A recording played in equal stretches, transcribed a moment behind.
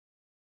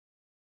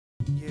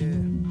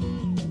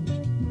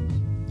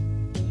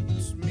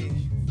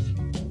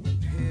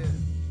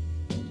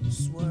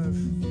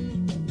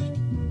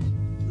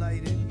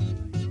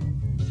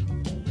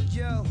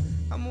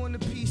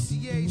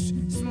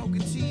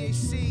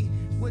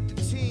with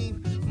the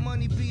team.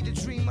 Money be the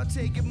dream, I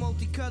take it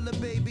multicolor,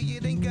 baby,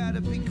 it ain't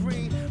gotta be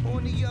green.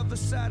 On the other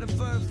side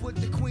of earth with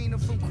the queen, I'm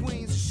from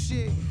Queens,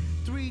 shit.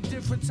 3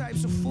 different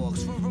types of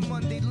forks for a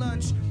Monday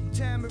lunch.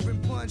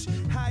 Tamarind punch,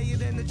 higher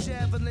than a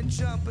javelin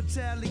jump.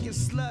 Italian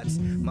sluts,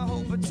 my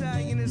whole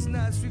battalion is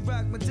nuts. We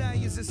rock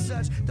medallions and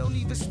such. Don't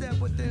even step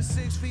within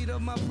 6 feet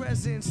of my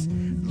presence.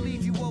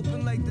 Leave you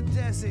open like the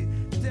desert.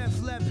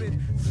 Def Leopard,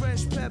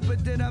 fresh pepper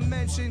that I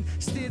mentioned.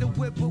 Steer the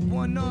whip with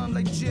one arm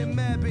like Jim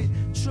Abbott.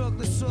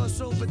 Chocolate sauce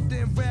over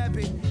thin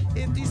rabbit.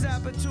 If these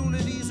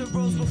opportunities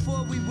arose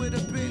before, we would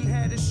have been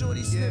had it.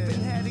 Shorty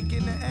sniffing haddock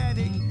in the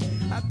attic.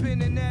 I've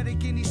been an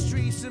addict in these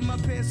streets and my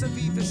pants have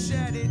even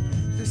shattered.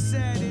 The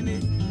sad in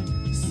it,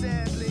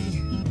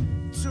 sadly.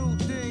 2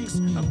 things,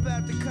 I'm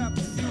about to cop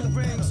a few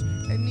rings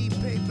and need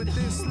paper,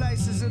 thin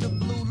slices of the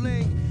blue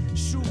link.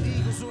 Shoot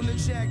eagles on the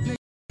Jack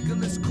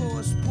Nicholas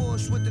course.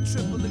 Porsche with the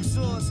triple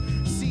exhaust.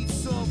 Seats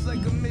soft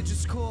like a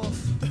midget's cough.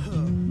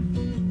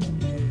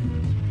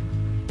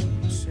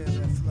 Share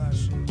that fly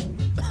shit.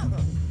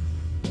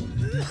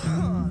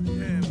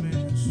 Yeah, man.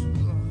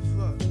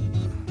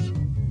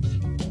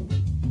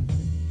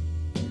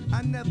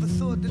 I never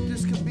thought that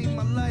this could be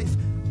my life.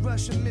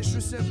 Russian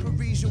mistress and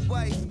Parisian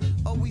wife.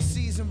 Always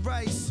seasoned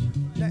rice.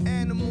 The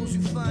animals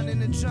you find in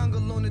the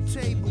jungle on the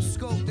table.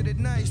 Sculpted it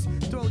nice.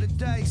 Throw the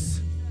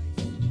dice.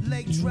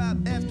 Leg drop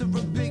after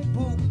a big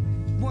boot.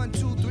 1,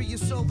 2, 3,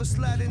 it's over.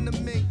 Slide in the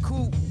mink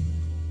coupe.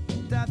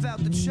 Dive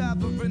out the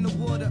chopper in the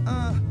water,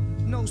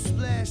 no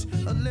splash,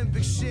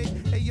 Olympic shit.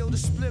 Hey yo, the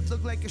spliff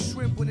look like a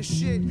shrimp with a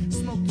shit.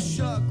 Smoke the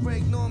shark,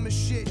 Greg Norman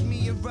shit.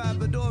 Me and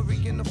Robert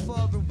Ory in the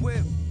foreign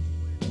whip.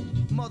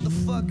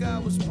 Motherfucker, I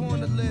was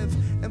born to live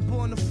and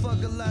born to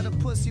fuck a lot of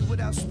pussy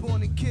without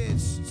spawning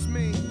kids. It's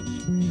me.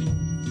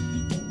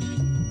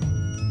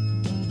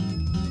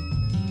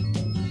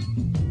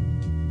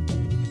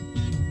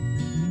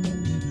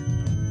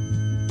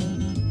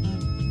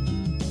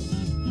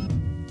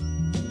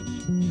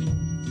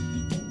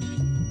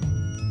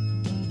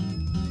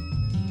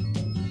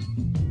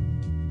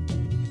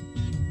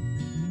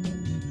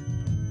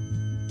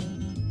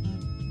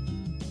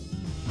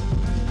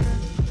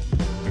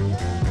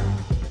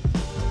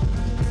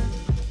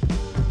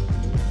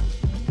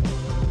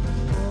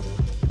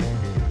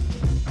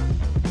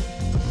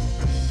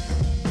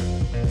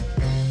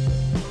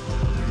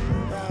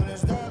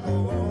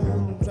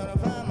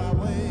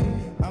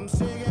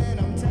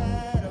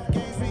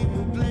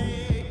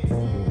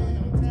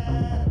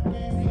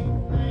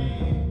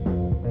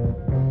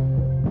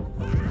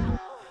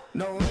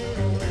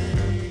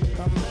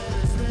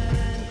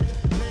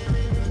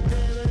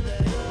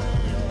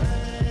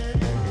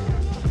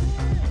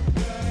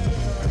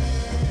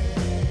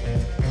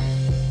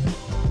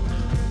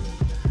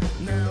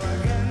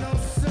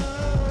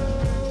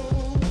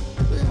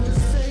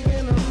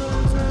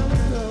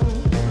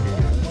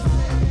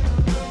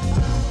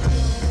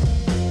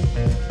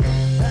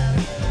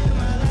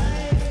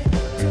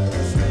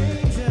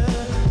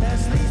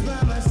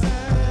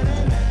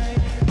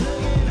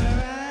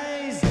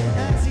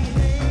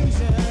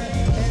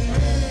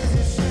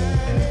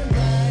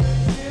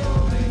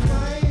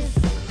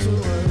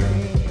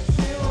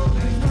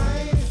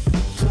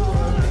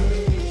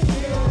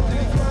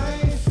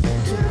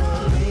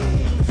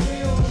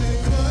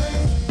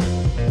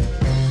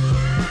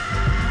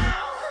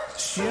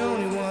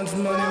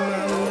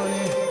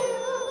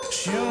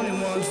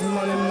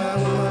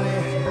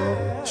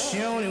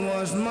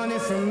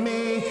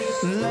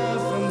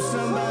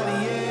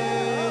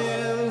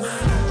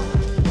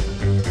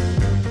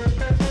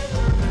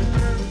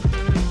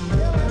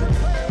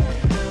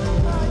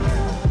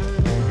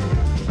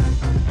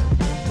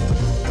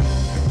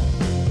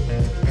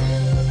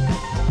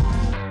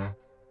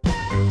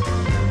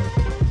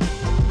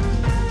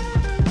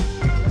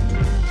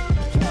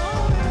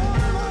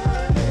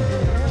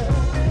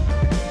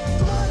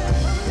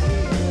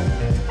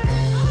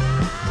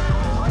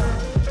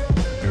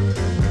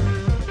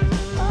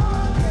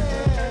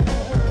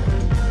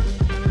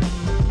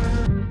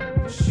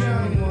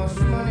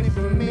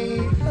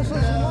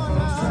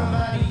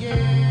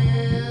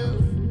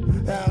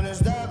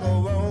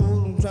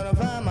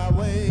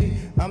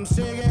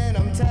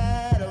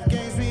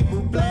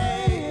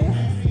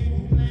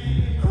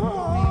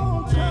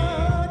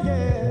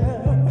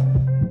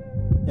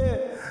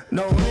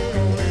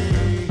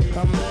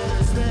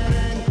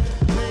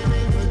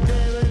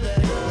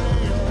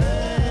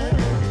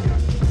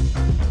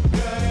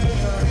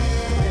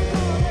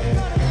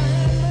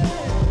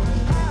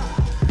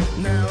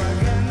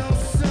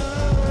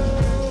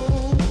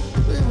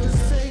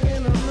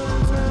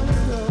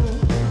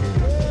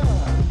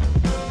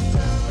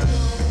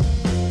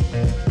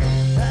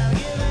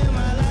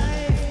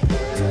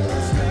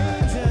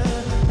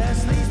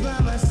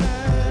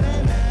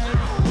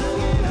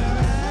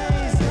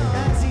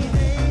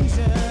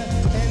 Danger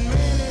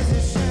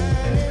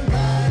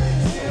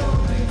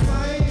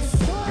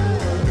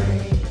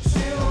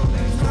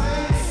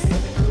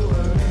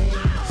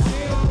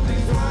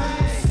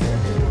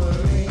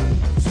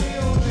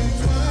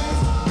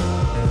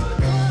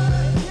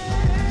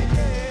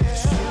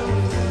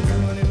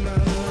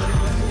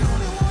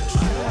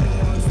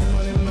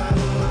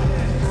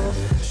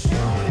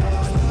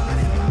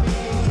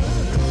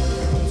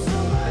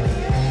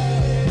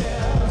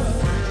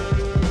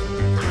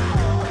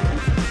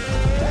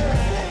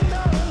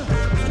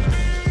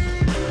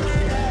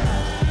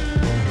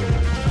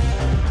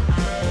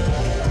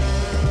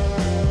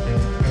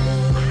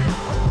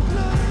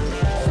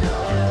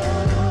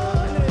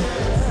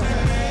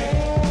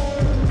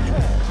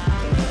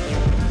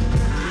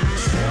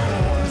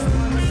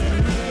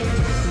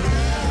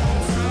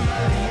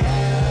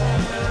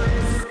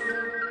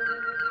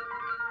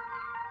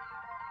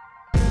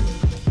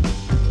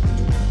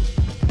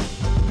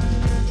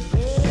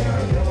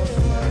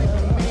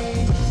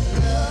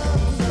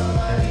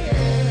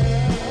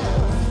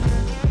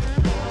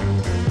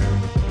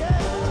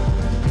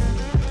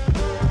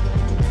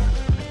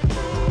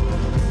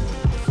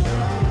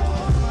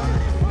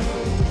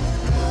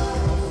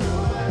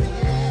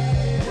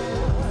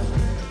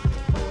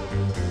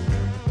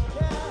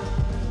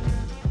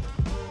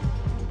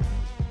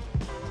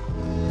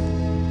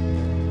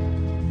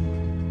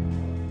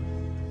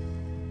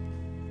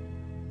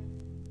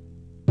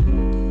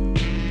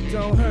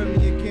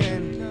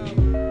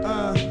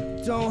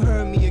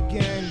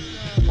again.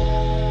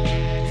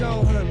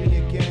 Don't hurt me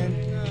again.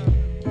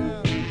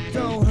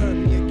 Don't hurt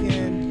me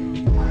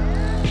again.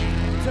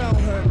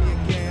 Don't hurt me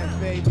again,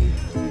 baby.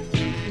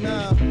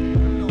 No.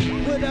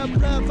 What up,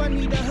 love? I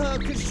need a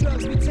hug, cause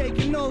drugs be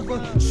taking over.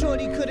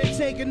 Shorty couldn't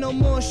take it no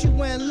more, she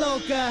went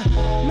loca.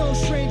 No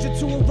stranger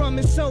to a rum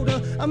and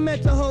soda. I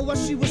met the hoe while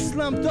she was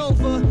slumped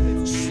over.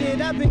 Shit,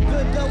 I've been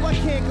good though, I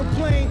can't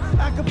complain.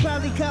 I could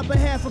probably cop a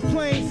half a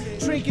plane.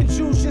 Drinking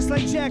juice just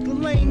like Jack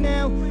LaLanne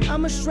now.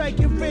 I'ma strike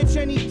it rich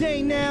any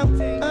day now.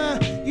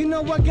 You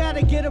know I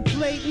gotta get a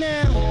plate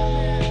now.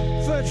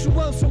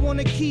 Virtuoso on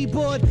the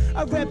keyboard,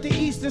 I rep the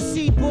eastern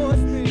seaboard.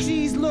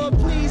 Jeez, Lord,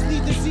 please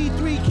leave the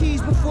Z3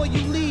 keys before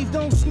you leave.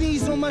 Don't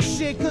sneeze on my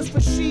shit, cause for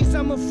she's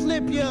I'ma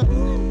flip ya.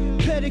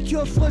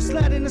 Pedicure, foot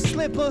slide in a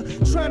slipper.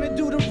 Tryna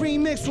do the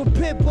remix with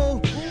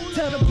Pitbull.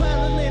 Tell the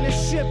pilot land and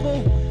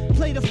shipple.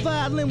 Play the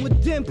violin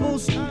with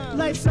dimples.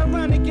 Life's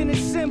ironic and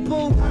it's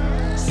simple.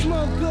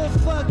 Smoke good,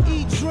 fuck,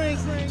 eat, drink.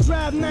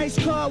 Drive nice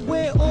car,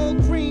 wear all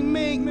green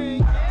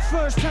mink.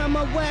 First time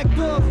I whacked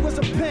off was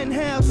a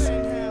penthouse.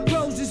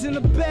 Roses in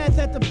the bath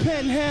at the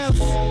penthouse.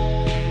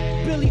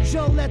 Billy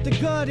Joel at the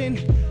garden.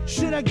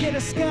 Should I get a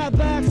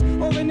skybox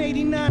or an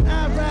 89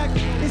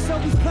 IROC? It's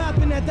always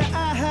popping at the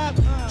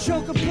IHOP.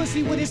 Choke a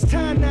pussy with his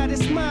time knot,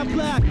 it's my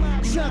block.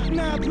 Chuck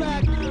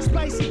Knoblauch,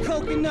 spicy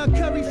coconut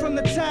curry from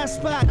the Thai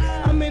spot.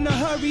 I'm in a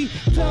hurry,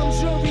 dumb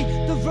jury.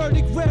 The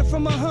verdict read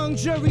from a hung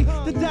jury.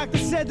 The doctor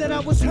said that I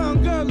was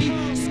hung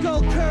early.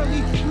 Skull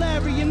curly,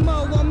 Larry and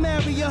Moe, I'll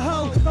marry a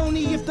hoe.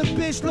 Only if the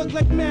bitch look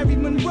like Mary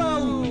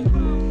Monroe.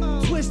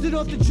 Twisted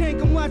off the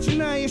jank, I'm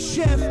watching Iron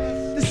Chef.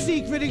 The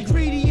secret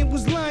ingredient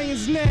was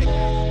lion's neck.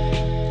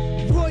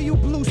 Royal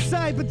blue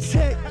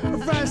Cybertech. I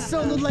ride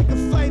solo like a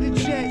fighter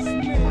jet.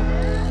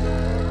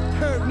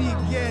 Hurt me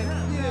again.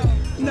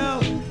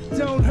 No,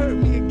 don't hurt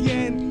me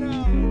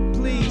again.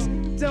 Please,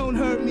 don't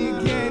hurt me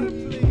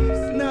again.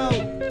 No,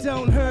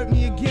 don't hurt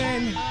me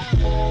again.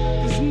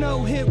 There's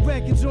no hit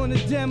records on the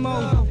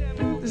demo.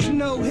 There's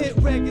no hit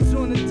records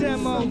on the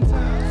demo.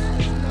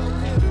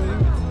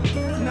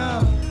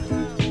 No,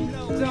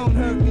 don't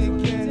hurt me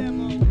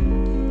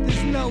again.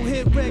 There's no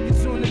hit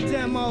records on the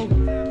demo.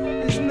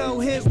 There's no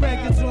hit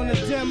records on the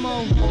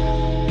demo.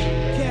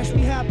 Catch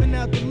me hopping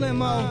out the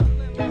limo.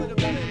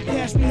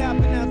 Catch me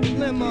hopping out the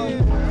limo.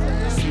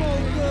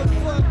 Smoke good,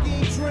 fuck,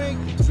 eat, drink.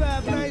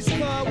 Drive nice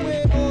car,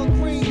 wear all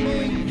green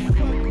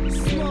mink.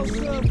 Smoke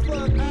good,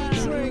 fuck,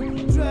 eat,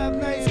 drink. Drive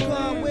nice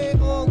car, wear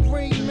all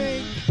green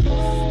mink.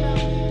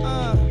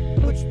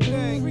 What you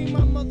think? Free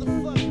my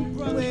motherfucking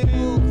brother. Wear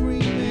all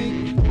green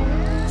mink.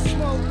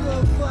 Smoke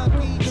good, fuck,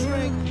 eat,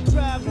 drink.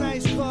 Drive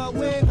nice car,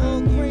 wear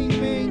all green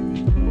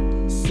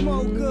mink.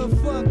 Smoke good,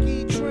 fuck,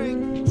 eat,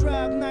 drink.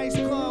 Drive nice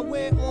car,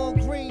 wear all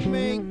green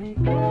mink.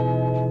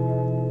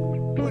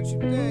 What you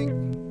think?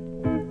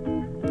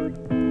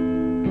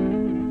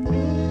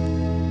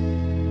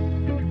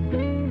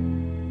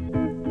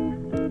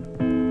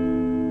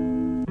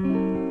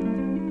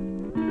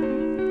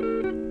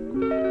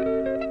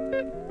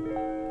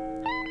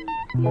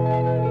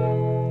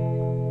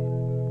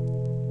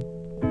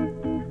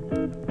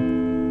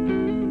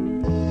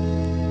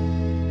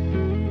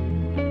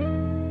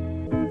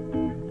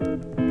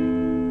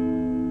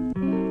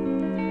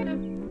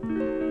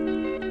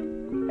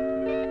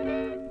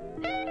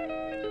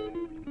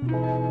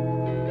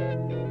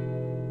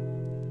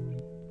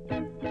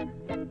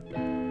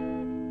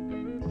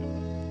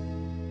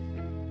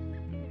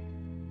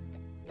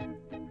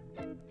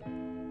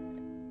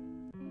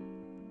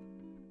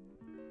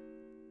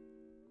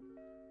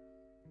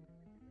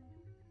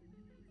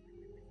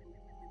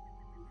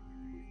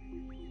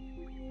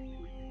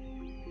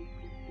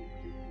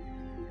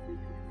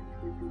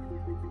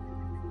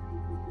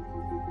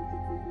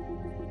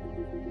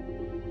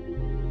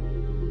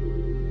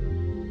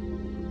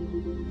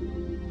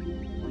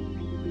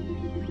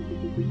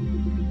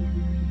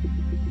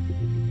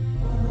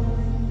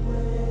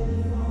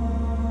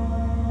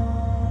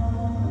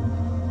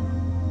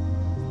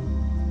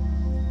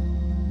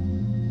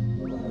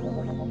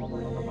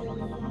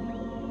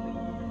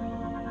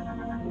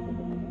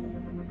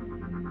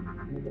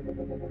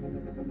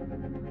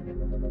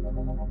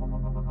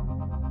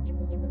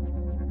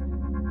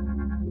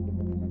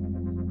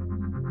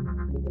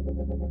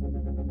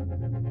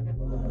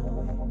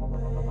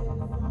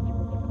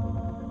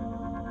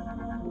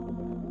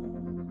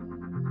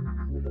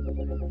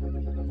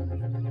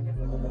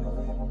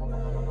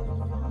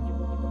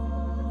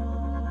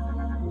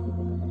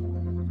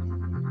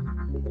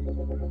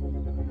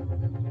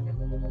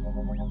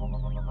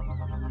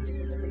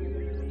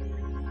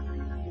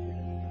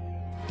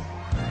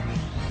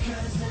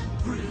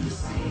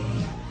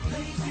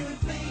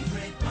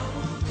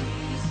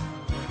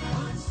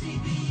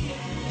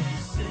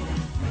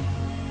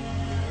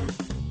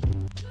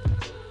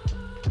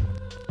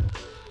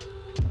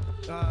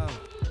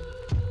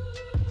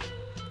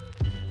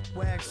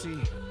 Waxy.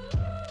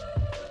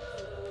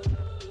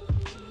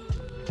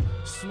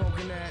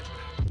 Smoking that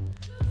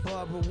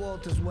Barbara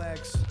Walters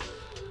wax.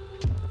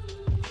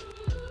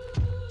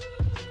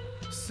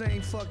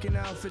 same fucking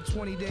outfit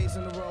 20 days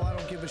in a row. I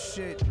don't give a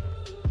shit.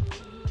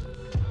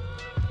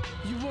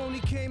 You only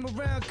came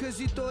around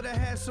cause you thought I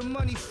had some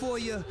money for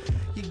you.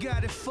 You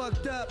got it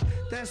fucked up,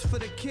 that's for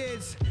the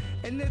kids.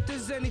 And if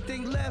there's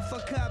anything left,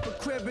 I cop a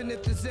crib. And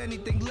if there's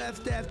anything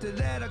left after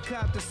that, I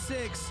cop the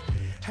 6.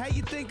 How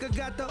you think I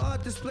got the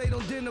art displayed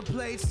on dinner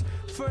plates?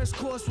 First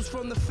course was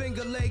from the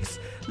Finger Lakes.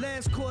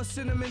 Last course,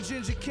 cinnamon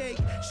ginger cake.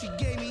 She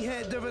gave me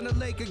head during the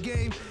Laker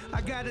game.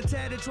 I got her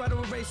tatted, try to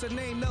erase her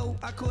name. No,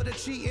 I caught her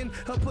cheating.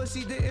 Her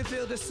pussy didn't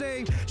feel the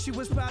same. She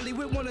was probably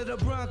with one of the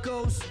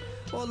Broncos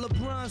or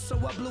LeBron, so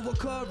I blew her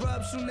car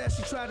up soon as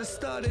she tried to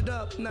start it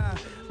up. Nah,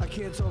 I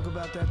can't talk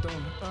about that though.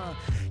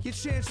 Your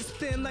chances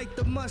thin like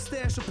the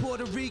mustache of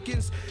Puerto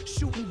Ricans.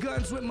 Shooting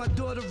guns with my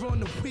daughter on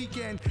the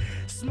weekend.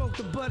 Smoke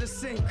the butter,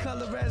 same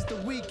color as the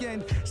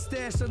weekend.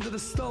 Stash under the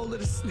stole of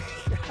the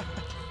sneaker.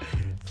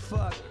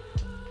 Fuck,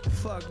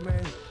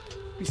 man.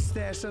 We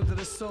stash under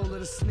the sole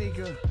of the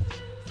sneaker.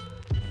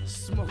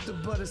 Smoke the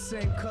butter,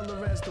 same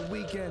color as the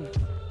weekend.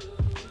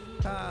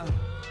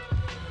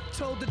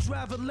 Told the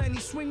driver Lenny,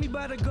 swing me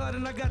by the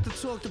garden, I got to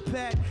talk to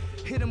Pat.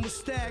 Hit him with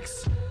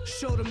stacks,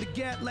 showed him the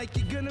gap like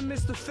you're gonna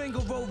miss the finger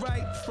roll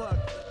right. Fuck.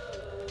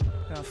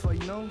 Now for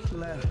you know,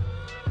 left.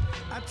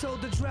 I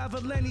told the driver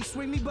Lenny,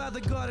 swing me by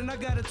the garden, I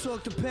gotta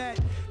talk to Pat.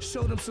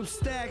 Showed him some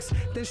stacks,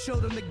 then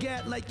showed him the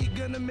gap like you're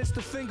gonna miss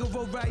the finger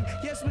roll right.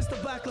 Yes, Mr.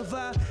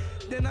 Baklava.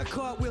 Then I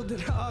cartwheeled in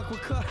the aqua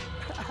car.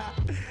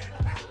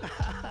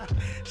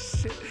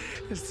 Shit,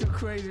 it's too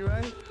crazy,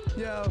 right?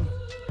 Yo.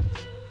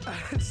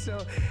 So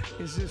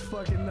it's just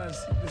fucking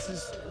nuts.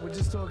 We're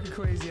just talking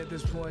crazy at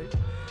this point.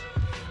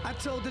 I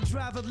told the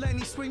driver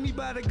Lenny, swing me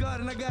by the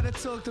garden, I gotta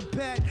talk to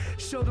Pat.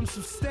 Showed him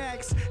some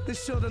stacks, then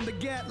showed him the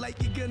gap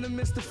like you're gonna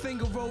miss the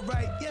finger roll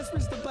right. Yes,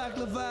 Mr.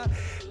 Baklava.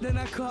 Then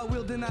I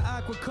cartwheeled in the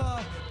aqua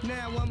car.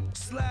 Now I'm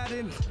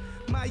sliding.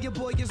 My your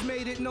boy has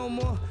made it, no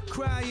more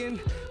crying.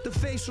 The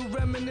facial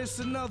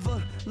reminiscent of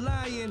a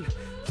lion.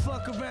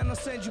 Fuck around, I'll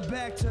send you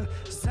back to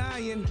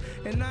Zion.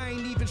 And I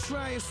ain't even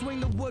trying,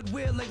 swing the wood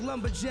wheel like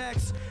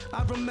lumberjacks.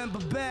 I remember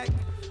back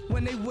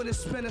when they wouldn't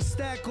spend a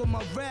stack on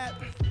my rap.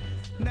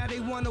 Now they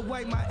wanna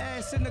wipe my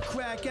ass in the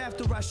crack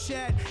after I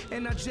shat.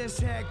 And I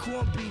just had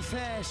corned beef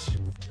hash.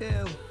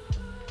 Ew.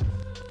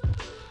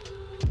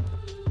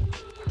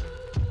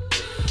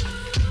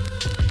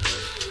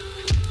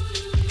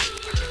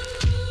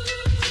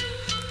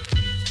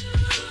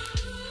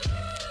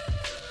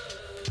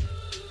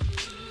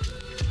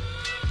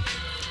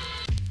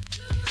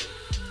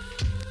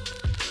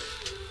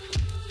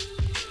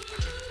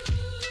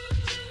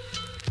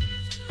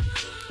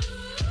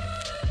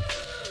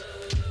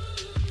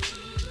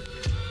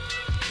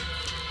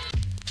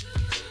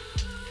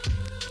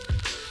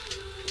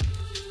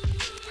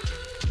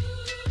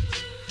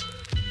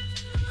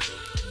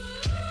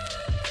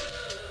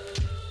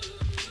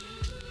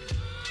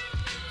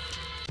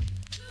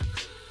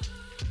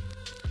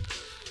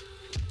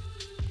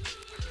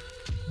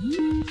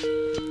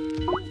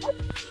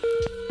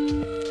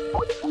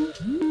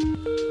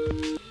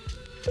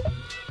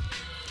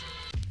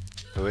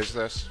 Who is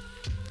this?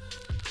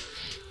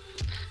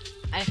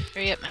 I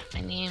forget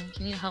my name.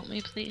 Can you help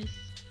me, please?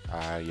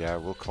 Yeah,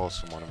 we'll call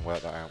someone and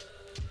work that out.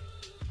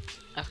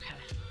 Okay.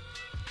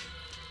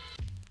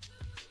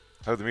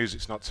 Hope the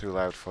music's not too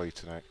loud for you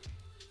tonight.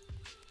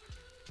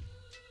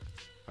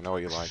 I know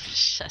what you like.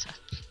 Shut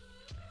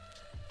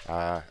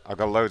up. I've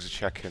got loads of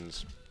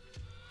check-ins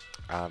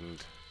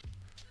and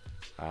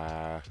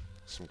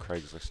some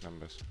Craigslist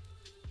numbers.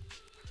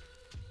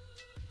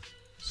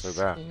 So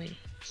there. Sweet.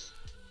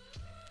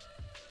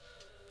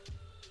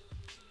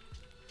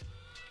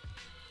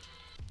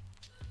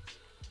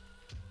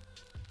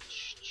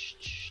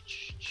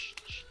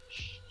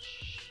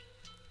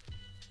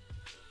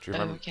 Do you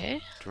remember? Okay. Do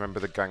you remember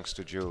the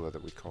gangster jeweler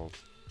that we called?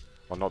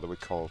 Or not that we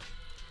called,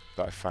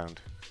 that I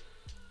found?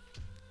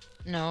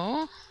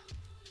 No.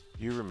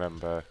 You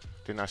remember?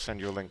 Didn't I send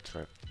you a link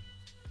to it?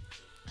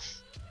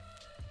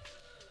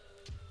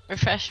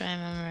 Refresh my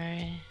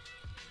memory.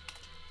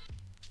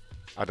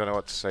 I don't know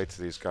what to say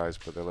to these guys,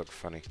 but they look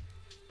funny.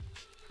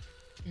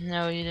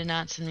 No, you did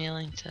not send me a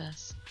link to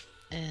this.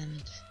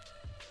 And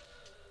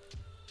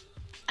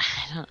I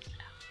don't know.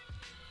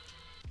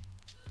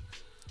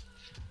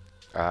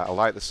 I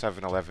like the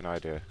 7-Eleven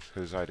idea.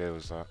 Whose idea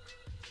was that?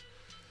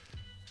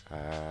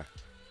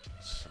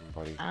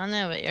 Somebody. I don't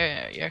know, but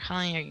you're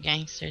calling your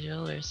gangster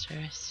jewelers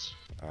first.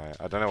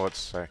 I don't know what to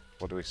say.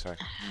 What do we say?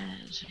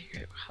 It's a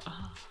group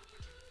call.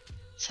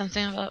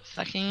 Something about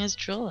fucking his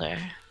jeweler.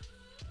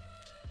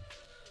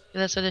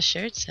 That's what his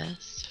shirt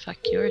says. Fuck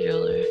your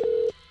jeweler.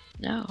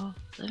 No,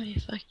 let me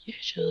fuck your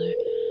jeweler.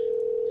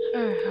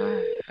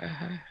 Her.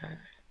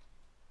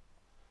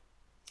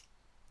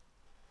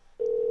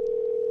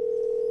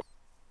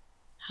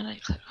 How did I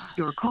click off?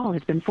 Your call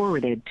has been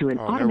forwarded to an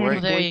Oh, no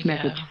automatic way. There you voice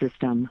message go.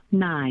 system.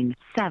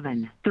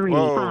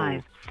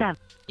 97357.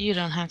 You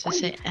don't have to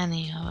say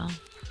any of them.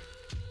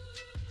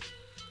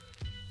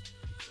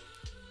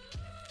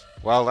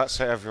 Well, that's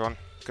it, everyone.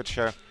 Good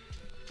show.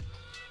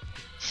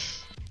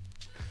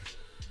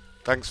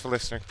 Thanks for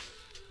listening.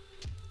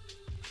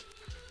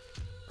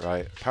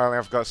 Right. Apparently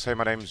I've got to say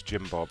my name's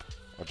Jim Bob.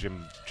 Or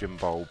Jim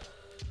Bulb.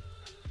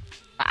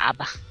 Bob.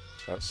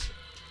 That's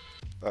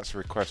a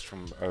request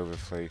from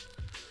Overfleet.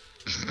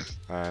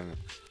 And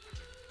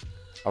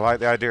I like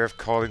the idea of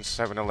calling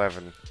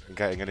 7-Eleven and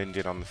getting an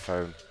Indian on the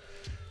phone,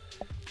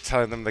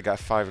 telling them they get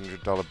a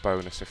 $500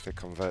 bonus if they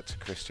convert to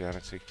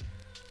Christianity.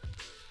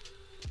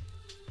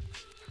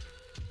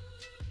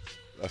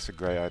 That's a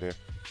great idea.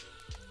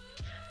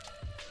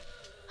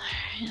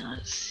 Alright,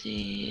 let's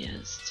see.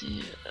 Let's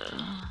do.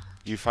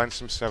 You find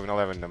some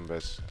 7-Eleven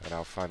numbers, and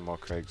I'll find more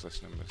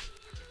Craigslist numbers.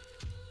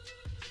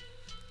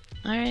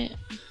 Alright.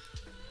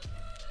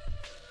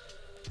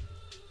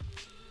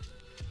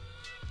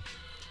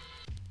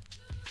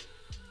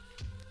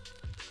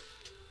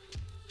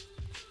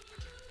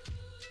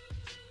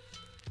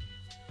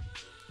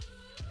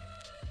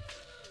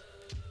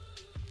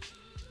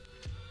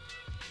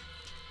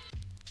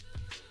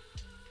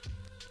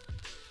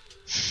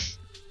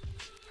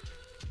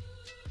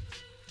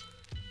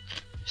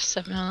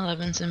 Seven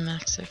Elevens in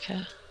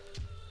Mexico.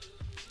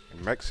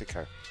 In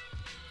Mexico?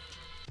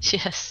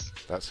 Yes.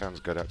 That sounds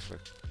good, actually.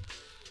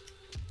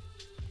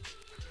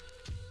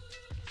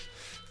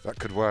 That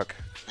could work.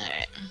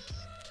 Alright.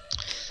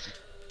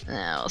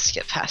 Now we'll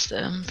skip past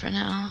them for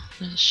now.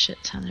 There's a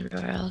shit ton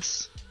everywhere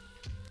else.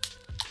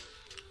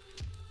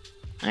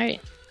 Alright.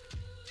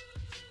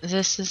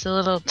 This is a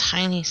little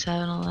tiny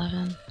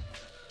 7-Eleven.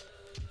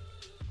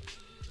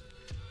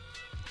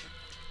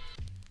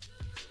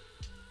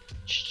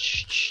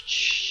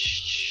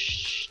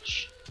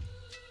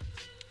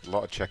 A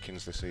lot of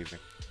check-ins this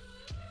evening.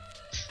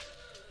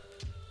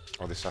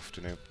 Or this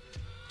afternoon.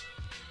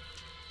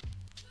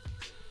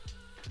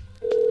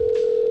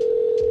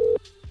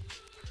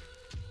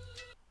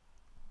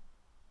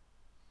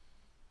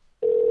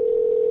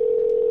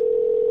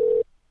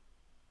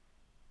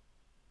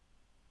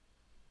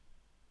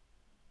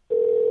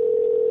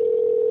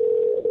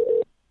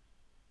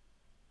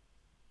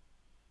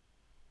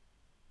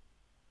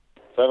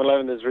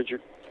 This is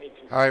Richard.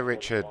 Hi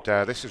Richard,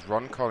 this is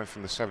Ron calling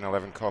from the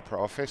 7-Eleven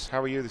corporate office.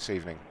 How are you this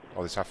evening,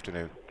 or this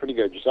afternoon? Pretty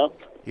good. Yourself?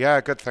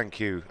 Yeah, good, thank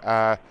you.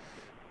 I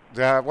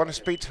want to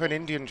speak to an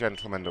Indian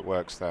gentleman that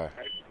works there.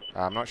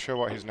 I'm not sure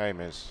what his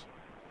name is.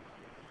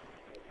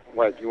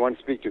 What, you want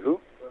to speak to who?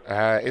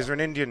 Is there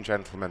an Indian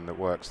gentleman that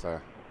works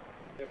there?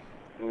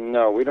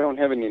 No, we don't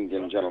have an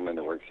Indian gentleman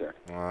that works here.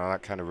 Well,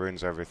 that kind of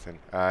ruins everything.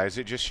 Is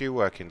it just you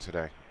working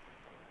today?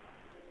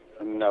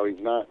 No, he's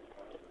not.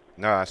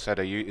 No, I said,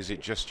 is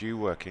it just you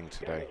working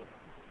today?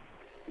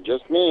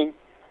 Just me.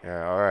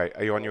 Yeah, alright.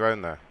 Are you on your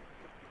own there?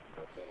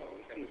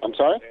 I'm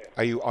sorry?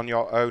 Are you on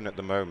your own at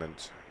the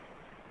moment?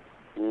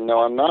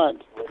 No, I'm not.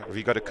 Have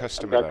you got a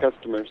customer I've got there?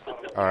 customers.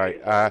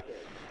 Alright,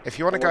 if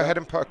you want to go ahead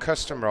and put a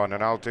customer on,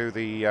 and I'll do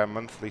the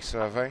monthly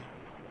survey,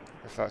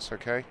 if that's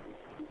okay.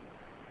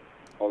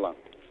 Hold on.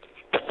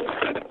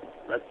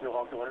 What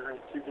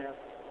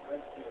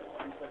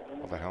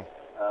the hell?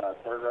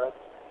 Third row.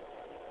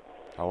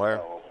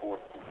 Hello?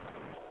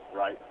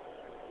 Right.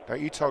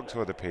 Don't you talk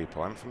to other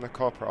people? I'm from the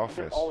corporate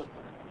office.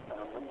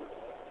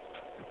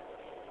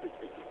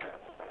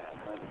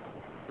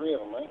 Three of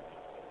them, right?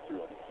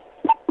 Two of them.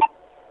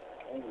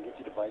 I can get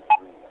you to bite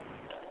three.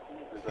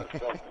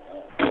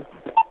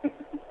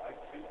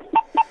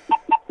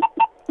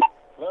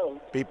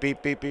 Hello? Beep,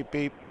 beep, beep, beep,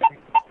 beep.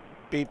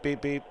 Beep,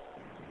 beep, beep.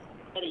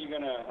 What are you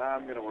gonna?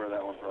 I'm gonna wear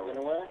that one for you.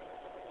 Gonna wear?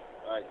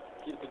 All right.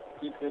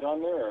 Keep it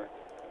on there, or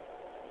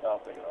I'll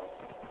take it off.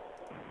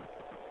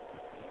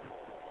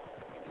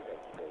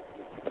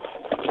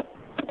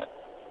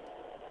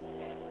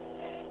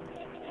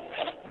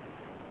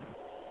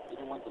 You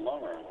don't want the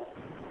long arm.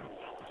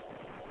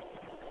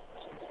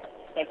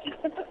 Thank you.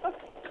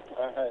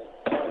 All right.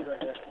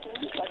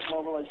 Just like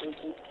marble like this.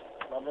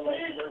 Marble like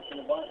this in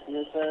the box.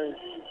 Yes, sir.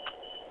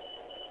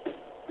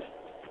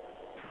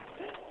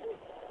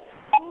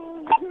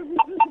 Oh,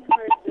 goodness, this is a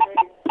great day.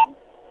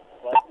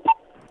 What?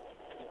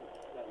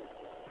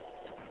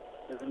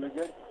 Does it look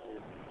good?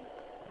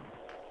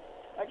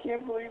 I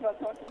can't believe I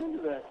talked him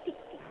into that. It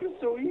was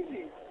so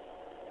easy.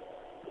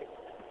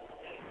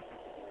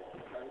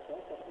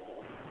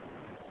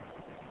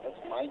 That's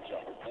my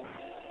job.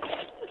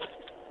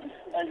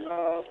 And,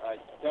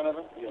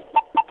 Donovan? Yeah.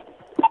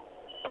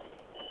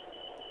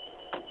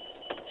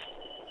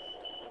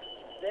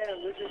 Damn,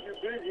 looks like you're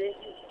busy, ain't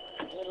you?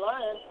 You ain't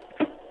lying.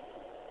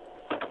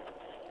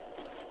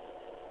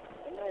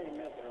 I'm not even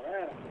messing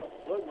around.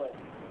 Bud Light.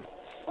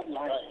 Bud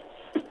Light.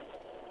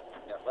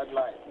 Yeah, Bud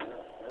Light. Yeah.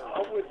 I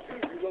would too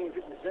if you're going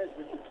to 50 cents,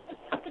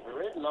 but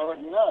there is low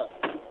enough.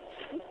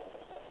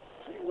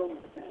 You're going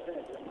to 50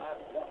 cents.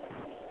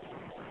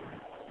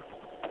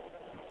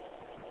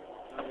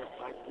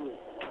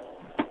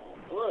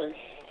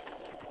 Bush?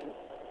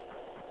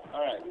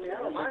 All right. Yeah,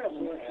 I don't mind a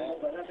bush,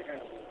 but not the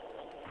kind of bush.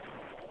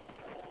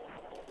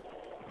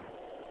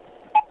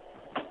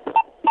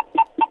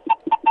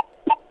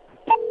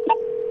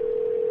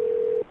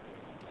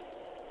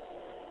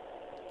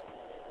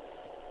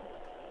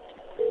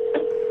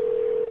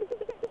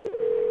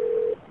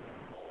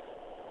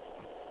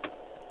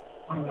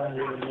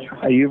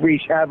 You've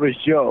reached Average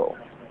Joe.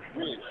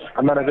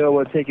 I'm not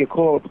available to take your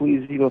call.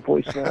 Please leave a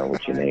voicemail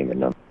with your name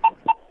and number.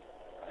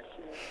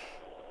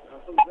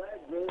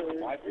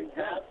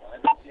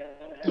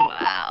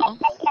 Wow.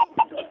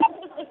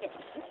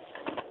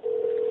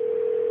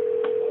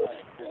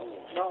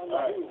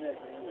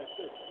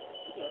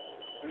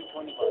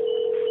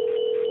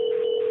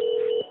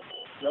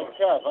 No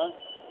cap, huh?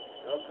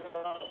 No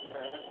cap.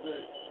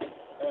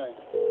 Hey.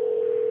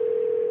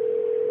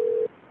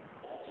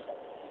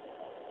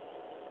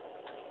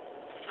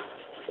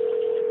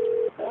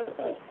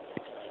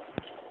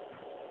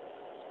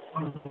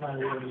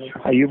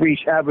 You've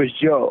reached Average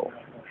Joe.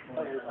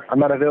 I'm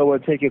not available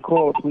to take your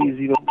call. Please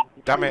leave a...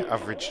 Damn it,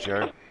 Average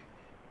Joe.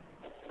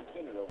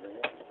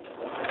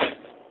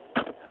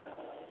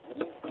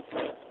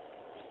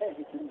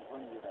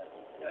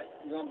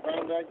 You want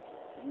brown bag?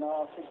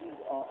 No, I think he's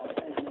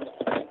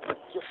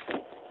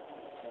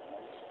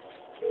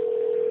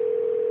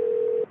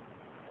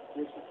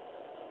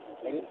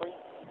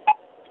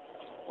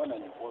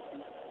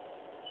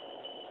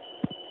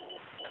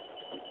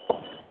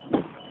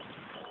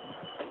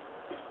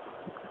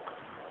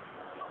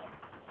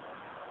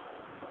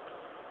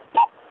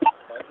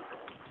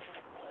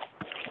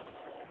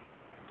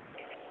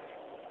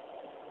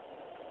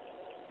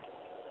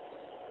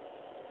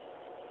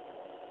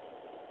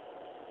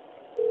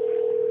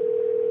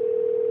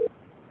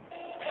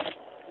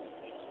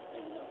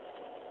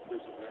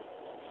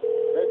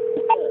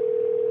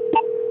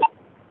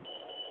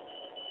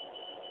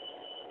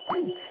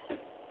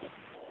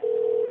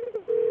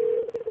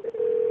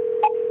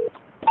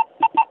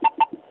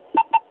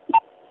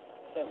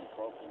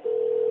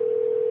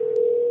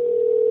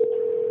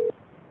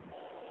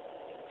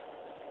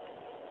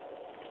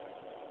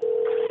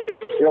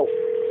Yo.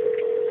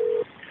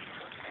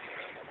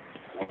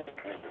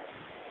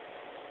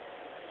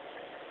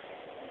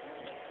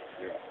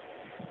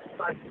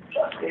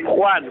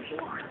 Juan.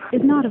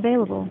 Is not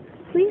available.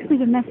 Please leave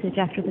a message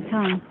after the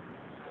tone.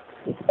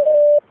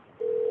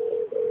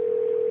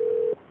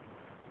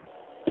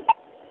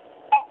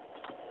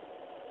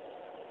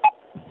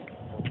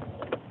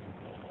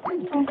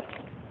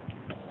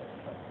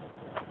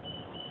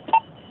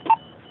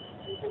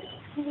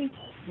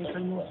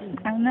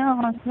 I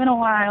know, it's been a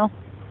while.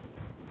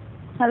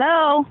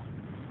 Hello?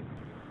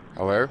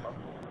 Hello?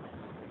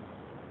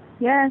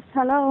 Yes,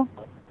 hello.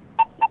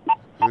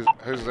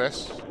 Who's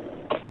this?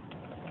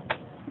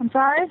 I'm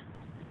sorry?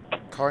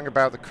 Calling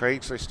about the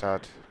Craigslist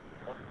ad.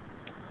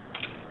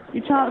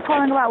 You're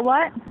calling about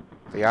what?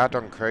 The ad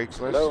on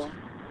Craigslist. Hello?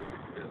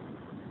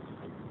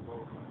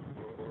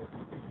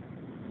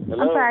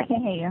 I'm sorry, I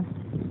can't hear you.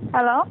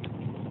 Hello?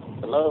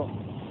 Hello?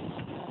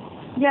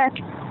 Yes,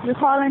 you're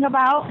calling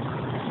about?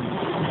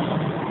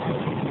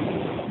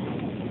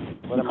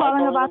 What You're am I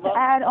calling about the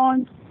ad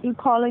on? You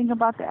calling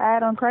about the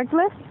ad on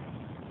Craigslist?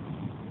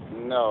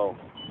 No.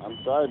 I'm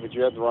sorry, but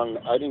you had the wrong...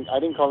 I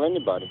didn't call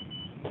anybody.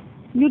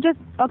 You just...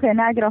 Okay,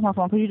 now I get off my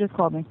phone because you just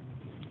called me.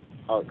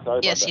 Oh, sorry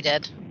about that. Yes, he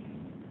did.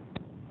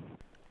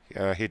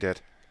 Yeah, he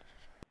did.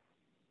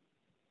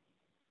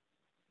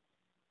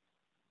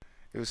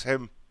 It was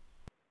him.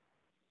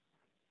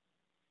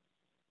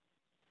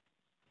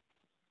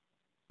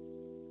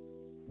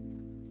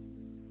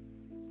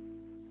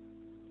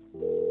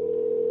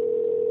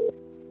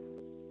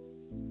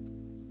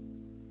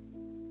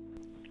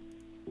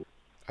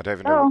 I don't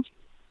even know.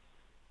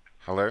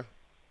 Hello? Hello?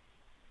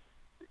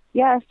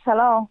 Yes,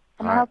 hello.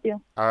 Can I Hi. help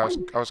you? I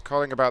was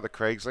calling about the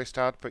Craigslist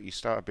ad, but you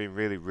started being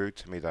really rude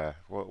to me there.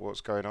 What's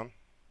going on,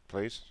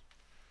 please?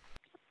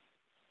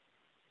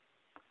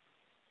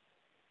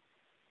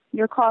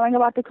 You're calling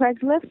about the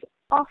Craigslist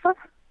offer?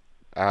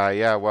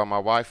 Yeah, well, my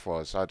wife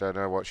was. I don't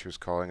know what she was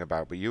calling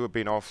about, but you were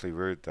being awfully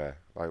rude there.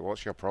 Like,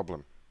 what's your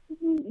problem?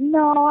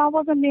 No, I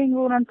wasn't being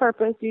rude on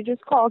purpose. You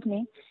just called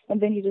me,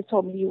 and then you just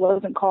told me you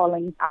wasn't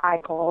calling. I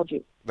called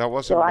you. That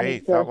wasn't So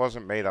me. That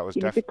wasn't me. That was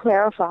You need to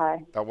clarify.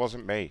 That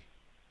wasn't me.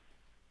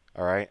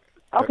 All right?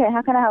 Okay,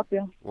 how can I help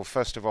you? Well,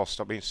 first of all,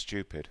 stop being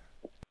stupid.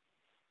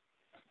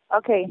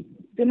 Okay,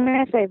 do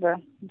me a favor.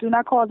 Do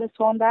not call this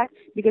phone back,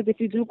 because if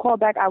you do call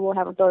back, I will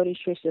have authorities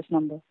trace this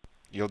number.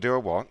 You'll do a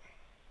what?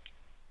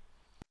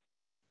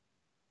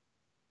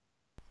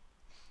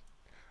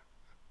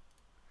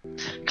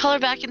 Call her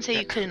back and say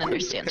you couldn't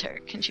understand her.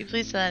 Can you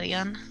please say that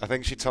again? I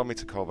think she told me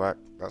to call back.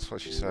 That's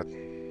what she said.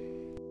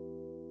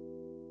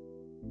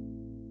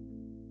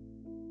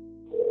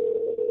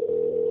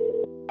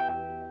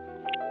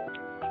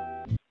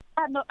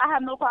 I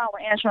have no problem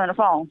with answering the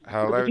phone.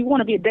 Hello? If you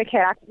want to be a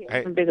dickhead, I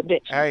can be a bigger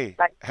bitch. Hey,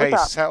 Like, hey,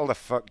 what's up? settle the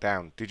fuck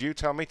down. Did you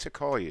tell me to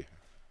call you?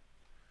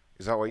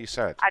 Is that what you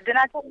said? I did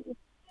not tell you.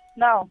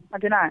 No, I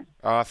did not.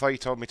 Oh, I thought you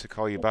told me to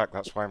call you back.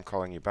 That's why I'm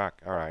calling you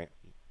back. All right.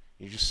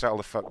 You just settle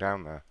the fuck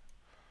down there.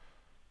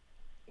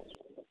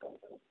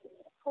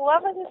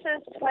 Whoever this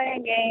is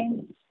playing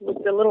games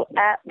with the little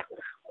app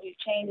where you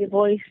change your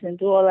voice and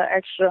do all that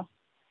extra,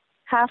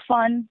 have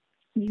fun.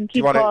 You can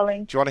keep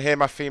calling. Do you want to hear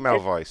my female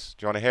voice?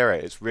 Do you want to hear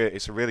it?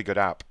 It's a really good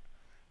app.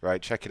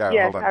 Right, check it out.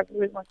 Yes, Hold on. I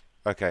really want.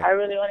 Okay. I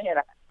really want to hear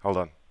that. Hold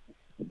on.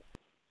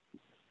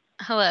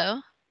 Hello.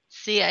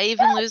 See, I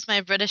even lose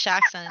my British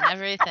accent and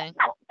everything.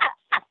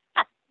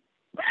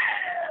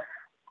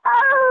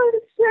 Oh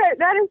shit,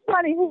 that is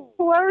funny.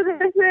 Whoever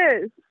this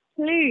is,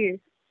 please.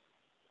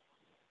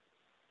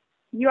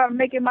 You are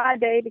making my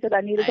day because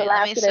I needed to Alright, let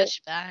laugh me today.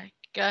 switch back.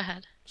 Go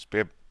ahead.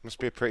 Must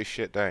be a pretty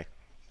shit day.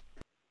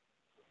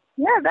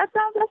 Yeah, that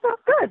sounds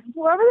good.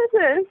 Whoever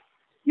this is,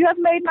 you have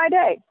made my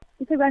day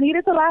because I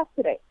needed to laugh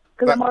today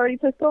because I'm already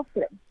pissed off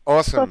today.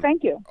 Awesome. So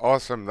thank you.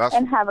 Awesome.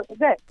 And have a good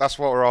day. That's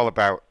what we're all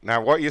about.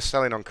 Now, what are you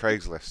selling on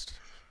Craigslist?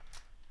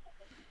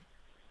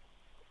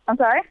 I'm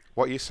sorry?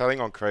 What are you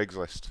selling on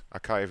Craigslist? I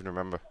can't even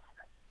remember.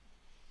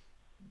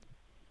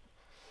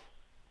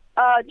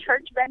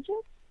 Church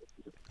benches?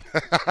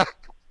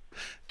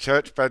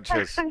 Church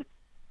benches.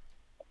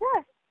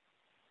 Yeah.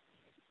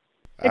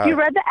 If you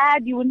read the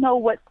ad, you would know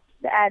what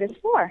the ad is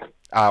for.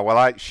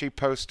 Well, she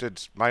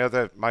posted my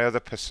other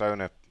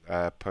persona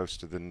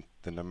posted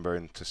the number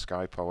into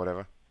Skype or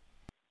whatever.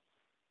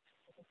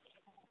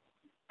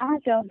 I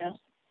don't know,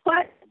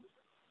 but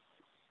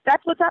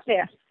that's what's up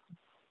there.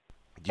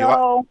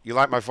 You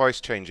like my voice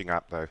changing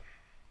app though?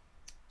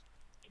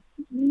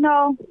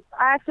 No,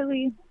 I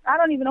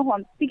don't even know who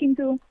I'm speaking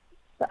to,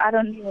 so I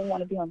don't even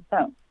want to be on the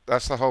phone.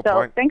 That's the whole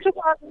point. Thanks for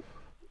calling.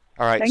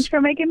 All right. Thanks for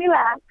making me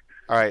laugh.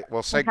 All right.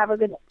 Well, have a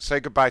good day.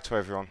 Say goodbye to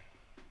everyone.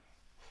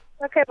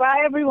 Okay,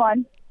 bye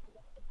everyone.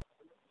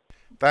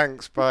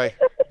 Thanks. Bye.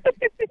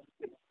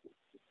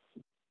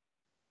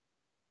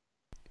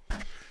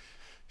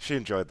 She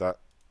enjoyed that.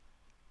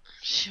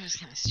 She was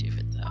kind of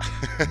stupid though.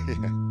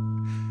 Yeah.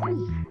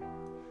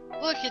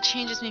 Look, it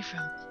changes me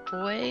from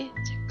boy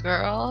to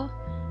girl,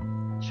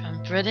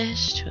 from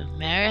British to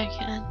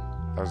American.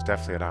 That was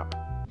definitely an app.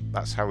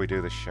 That's how we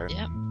do this show.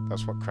 Yep.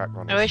 That's what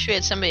Crackron is. I wish we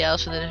had somebody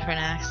else with a different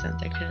accent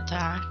that could have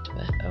talked,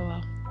 but oh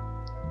well.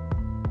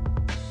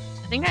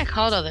 I think I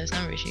called all those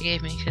numbers you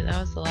gave me because that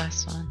was the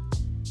last one.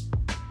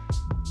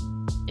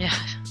 Yeah,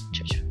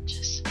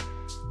 just.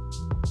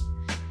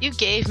 You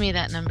gave me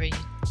that number, you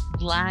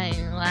lying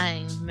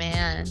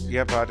man.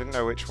 Yeah, but I didn't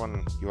know which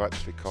one you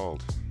actually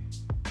called.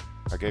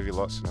 I gave you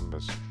lots of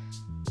numbers.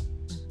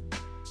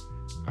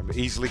 I'm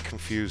easily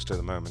confused at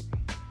the moment.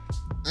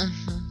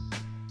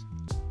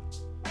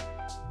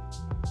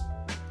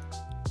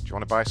 Do you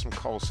want to buy some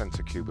call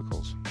center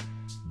cubicles?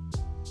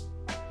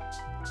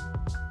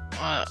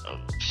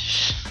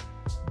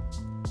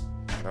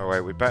 No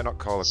way, we better not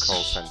call a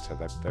call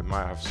center. They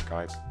might have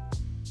Skype.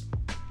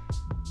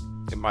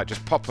 It might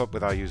just pop up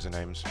with our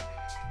usernames.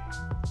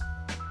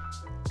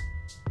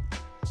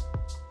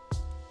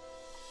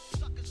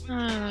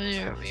 Oh,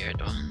 you're a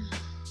weird one.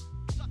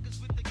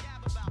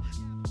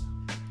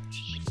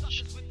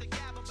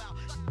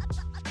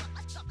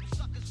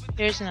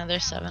 Here's another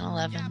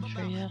 7-Eleven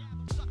for you.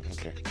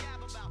 Okay.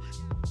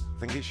 I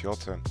think it's your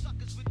turn.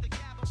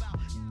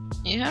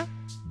 Yeah?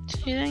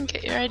 You didn't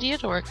get your idea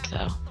to work,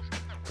 though.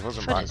 It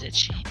wasn't What my, is it,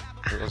 she?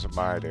 It wasn't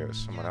my idea, it was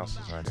someone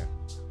else's idea.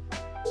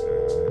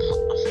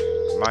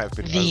 It might have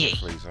been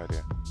Overflea's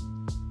idea.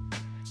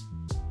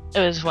 It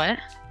was what?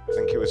 I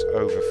think it was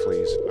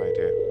Overflea's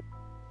idea.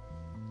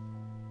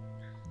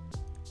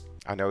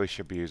 I know he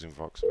should be using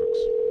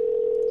VoxBooks.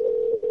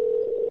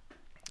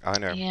 I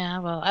know. Yeah,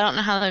 well, I don't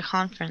know how to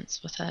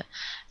conference with it.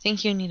 I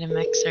think you need a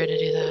mixer to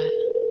do that.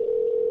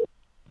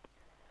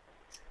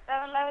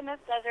 7-Eleven, this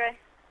is Desiree.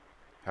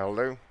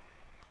 Hello?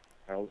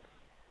 Hello?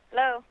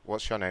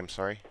 What's your name,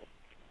 sorry?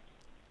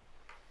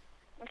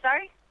 I'm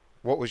sorry?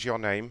 What was your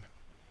name?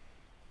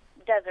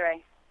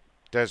 Desiree.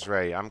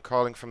 Desiree. I'm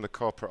calling from the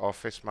corporate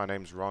office. My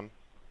name's Ron.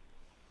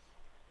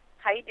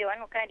 How you doing?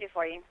 What can I do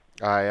for you?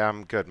 I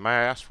am good. May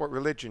I ask what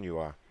religion you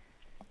are?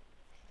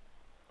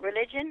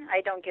 Religion?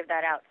 I don't give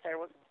that out, sir.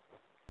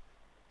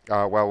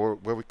 Well,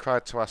 we're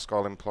required to ask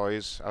all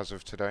employees as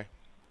of today.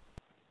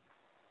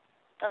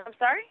 I'm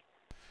sorry?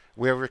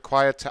 We're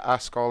required to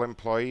ask all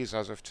employees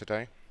as of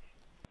today.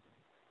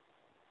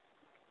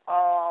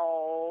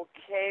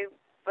 Okay,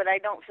 but I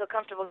don't feel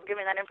comfortable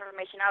giving that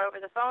information out over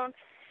the phone.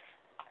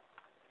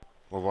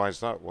 Well, why is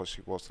that? What's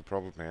the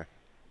problem here?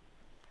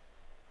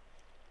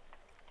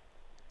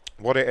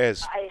 What it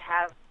is I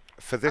have...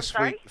 for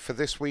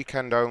this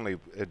weekend only.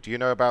 Do you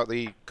know about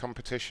the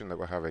competition that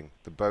we're having?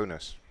 The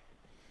bonus.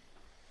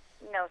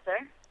 No, sir.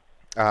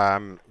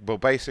 Well,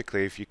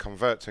 basically, if you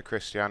convert to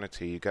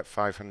Christianity, you get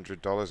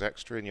 $500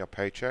 extra in your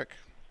paycheck.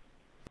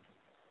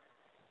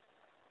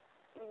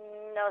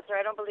 No, sir.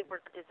 I don't believe we're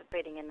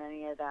participating in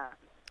any of that.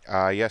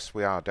 Yes,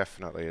 we are,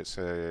 definitely. It's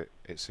a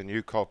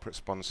new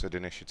corporate-sponsored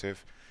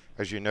initiative.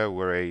 As you know,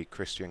 we're a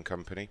Christian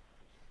company.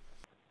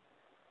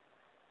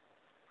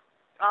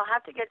 I'll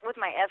have to get with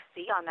my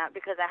FC on that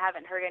because I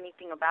haven't heard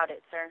anything about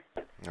it, sir.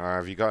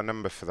 Have you got a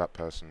number for that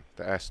person,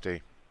 the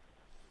SD?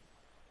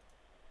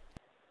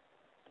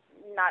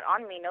 Not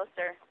on me, no,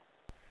 sir.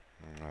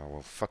 Oh,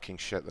 well, fucking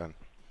shit then.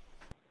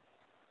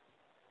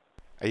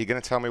 Are you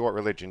going to tell me what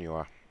religion you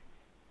are?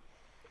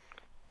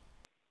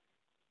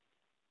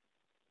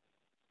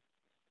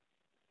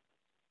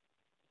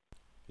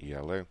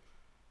 Yellow.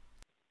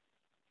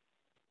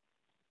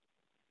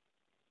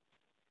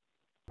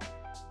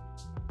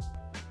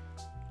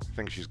 I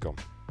think she's gone.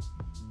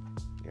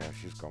 Yeah,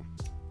 she's gone.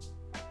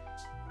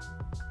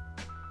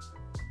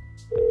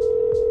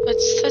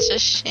 It's such a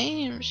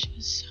shame.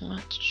 She's so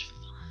much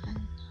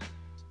fun.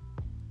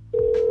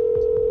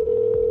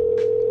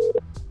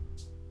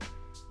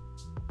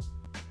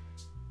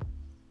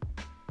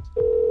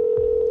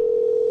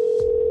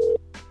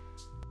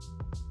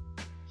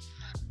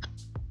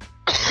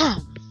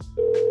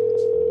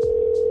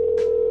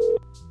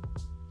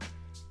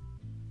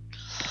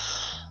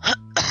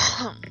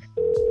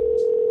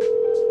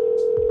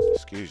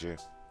 Excuse you.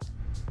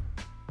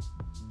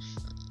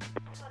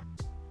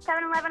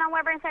 7-Eleven on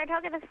Weber and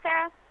Saratoga. This is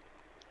Sarah.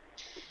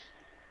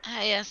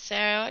 Hi, yes,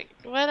 Sarah.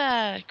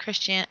 What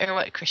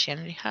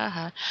Christianity?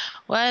 Haha.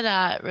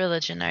 What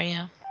religion are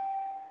you?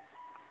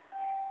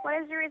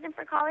 What is your reason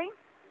for calling?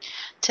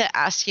 To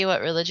ask you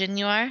what religion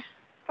you are.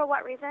 For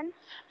what reason?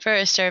 For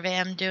a survey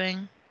I'm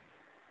doing.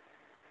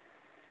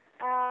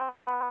 For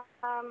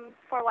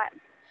what?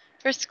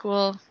 For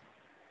school.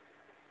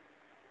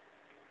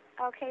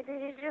 Okay,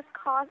 did you just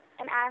call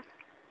and ask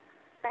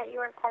that you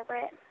were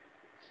corporate?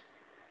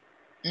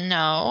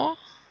 No.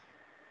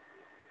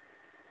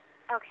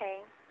 Okay.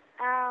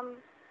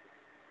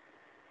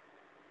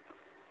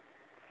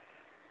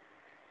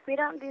 We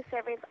don't do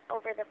surveys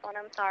over the phone,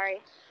 I'm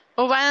sorry.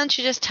 Well, why don't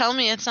you just tell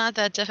me? It's not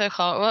that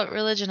difficult. What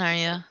religion are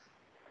you?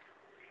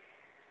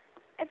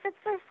 If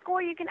it's a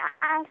school, you can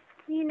ask,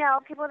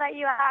 people that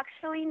you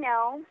actually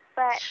know,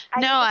 but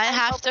I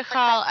have to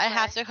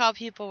call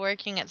people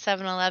working at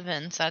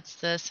 7-Eleven, so that's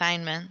the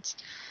assignment.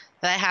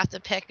 That I have to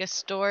pick a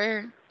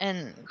store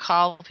and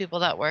call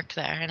people that work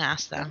there and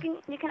ask them.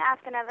 You can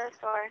ask another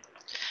store.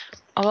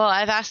 Oh, well,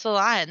 I've asked a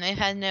lot, and they've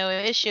had no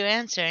issue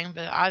answering,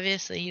 but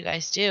obviously you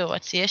guys do.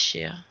 What's the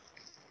issue?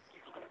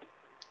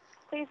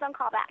 Please don't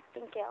call back.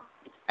 Thank you.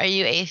 Are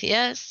you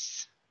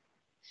atheists?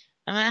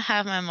 I'm going to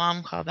have my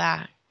mom call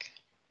back.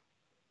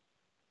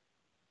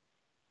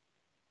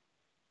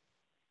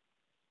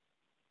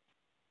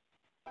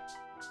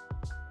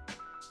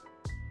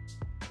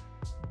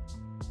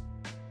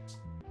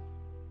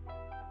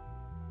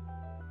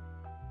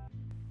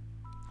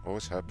 What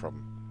was her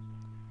problem?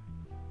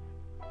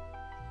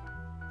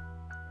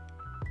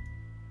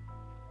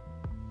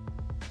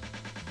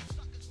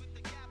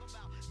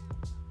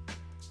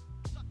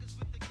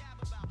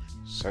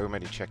 So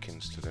many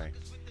check-ins today.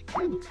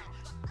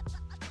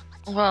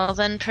 Well,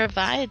 then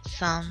provide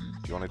some.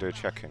 Do you want to do a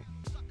check-in?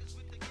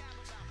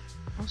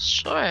 Well,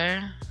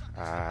 sure.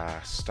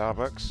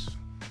 Starbucks.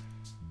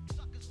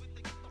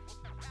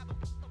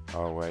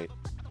 Oh, wait.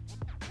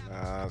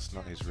 That's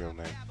not his real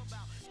name.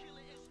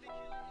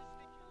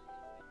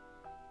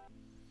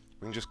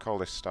 We can just call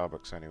this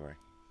Starbucks anyway.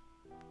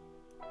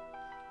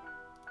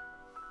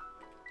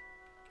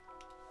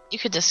 You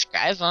could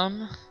describe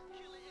them.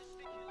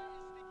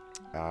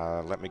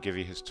 Let me give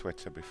you his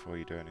Twitter before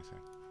you do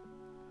anything.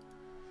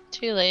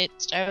 Too late.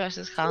 Starbucks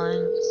is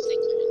calling.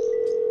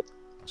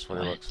 That's what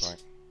it looks like.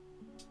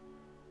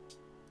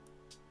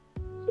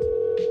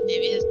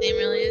 Maybe his name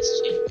really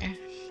is Junior.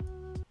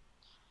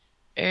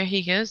 Or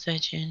he goes by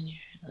Junior,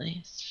 at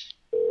least.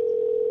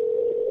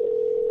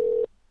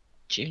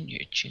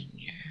 Junior.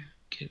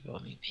 Google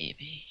me,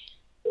 baby.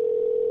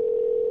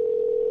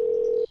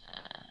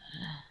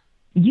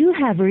 You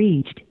have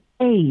reached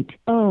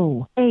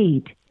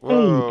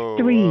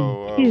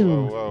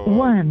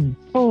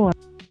 808832114.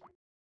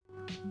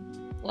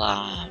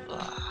 Blah,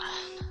 blah.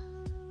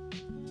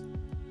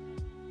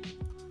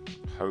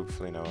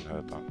 Hopefully no one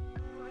heard that.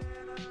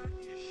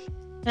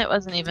 It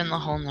wasn't even the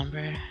whole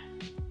number.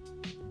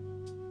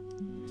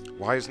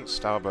 Why isn't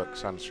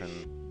Starbucks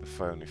answering the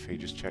phone if he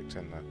just checked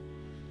in there?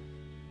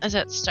 Is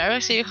that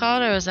Starbucks that you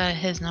called, or was that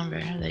his number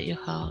that you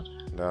called?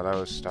 No, that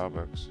was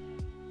Starbucks.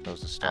 That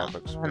was the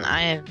Starbucks. And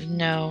I have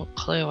no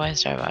clue why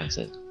Starbucks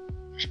is.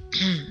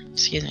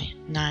 Excuse me.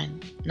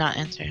 9. Not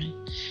answering.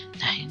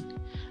 9.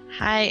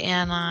 Hi,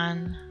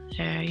 Anon.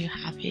 Are you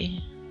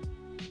happy?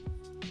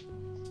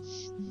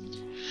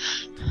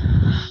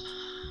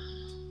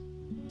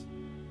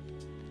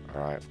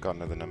 Alright, I've got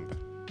another number.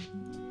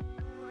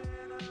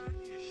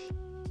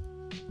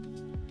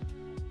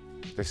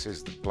 This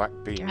is the Black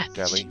Bean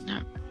Deli.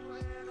 No.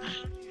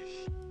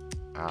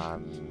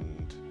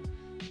 And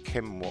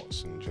Kim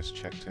Watson just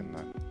checked in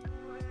there.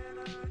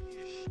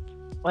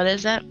 What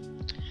is it?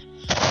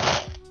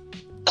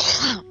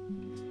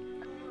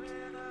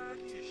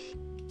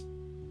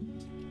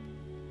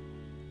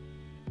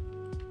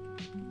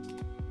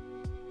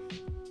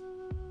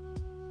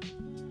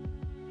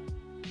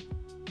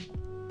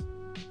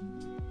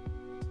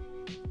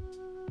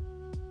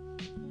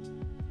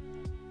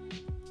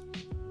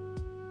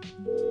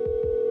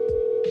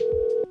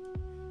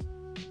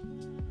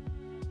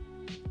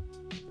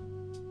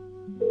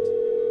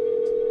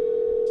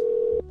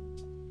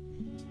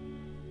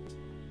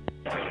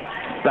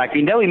 Black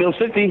Bean Deli, Mill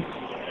 50.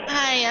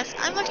 Hi, yes.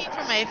 I'm looking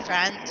for my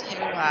friend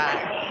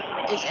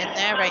who is in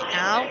there right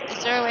now.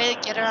 Is there a way to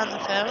get her on the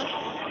phone?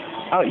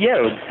 Oh, yeah.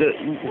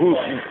 Who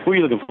are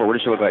you looking for? What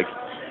does she look like?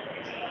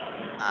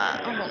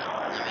 Hold on.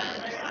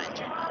 Let me find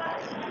her.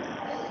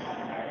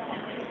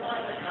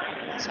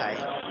 sorry.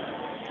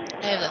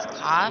 I have this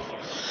cough.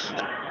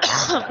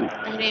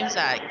 Her name's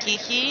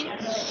Kiki.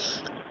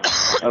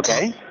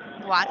 Okay.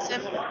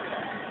 Watson.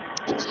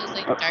 And she has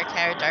like dark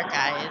hair, dark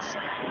eyes.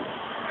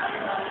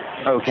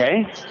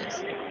 Okay.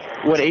 She's,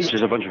 What age?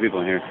 There's a bunch of people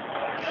in here.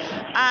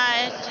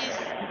 she's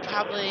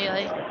probably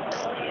like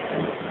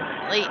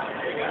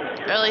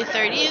early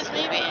 30s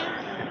maybe.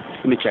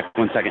 Let me check.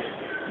 1 second.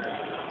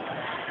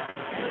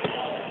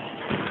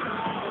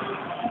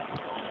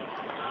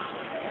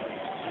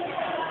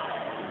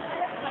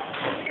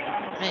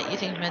 You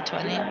think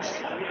mid-20s?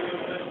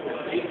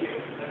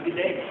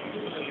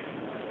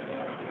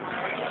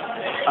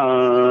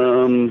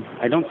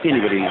 I don't see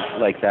anybody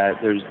like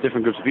that. There's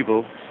different groups of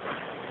people,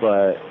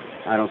 but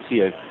I don't see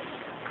a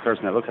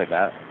person that looks like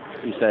that.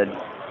 You said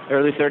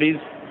early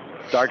 30s,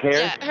 dark hair?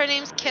 Yeah, her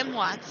name's Kim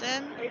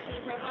Watson.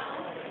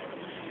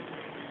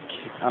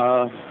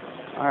 All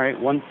right,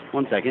 one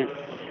second.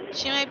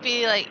 She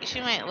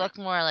might look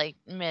more like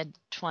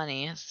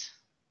mid-20s.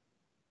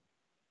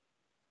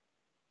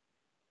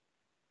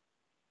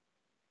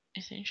 I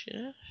think she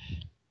is.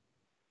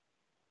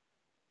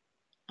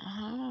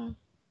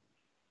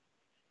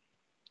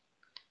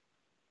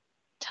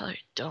 Tell her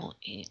don't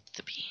eat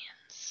the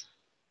beans.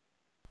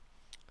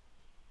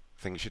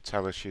 I think you should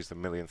tell her she's the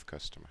millionth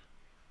customer.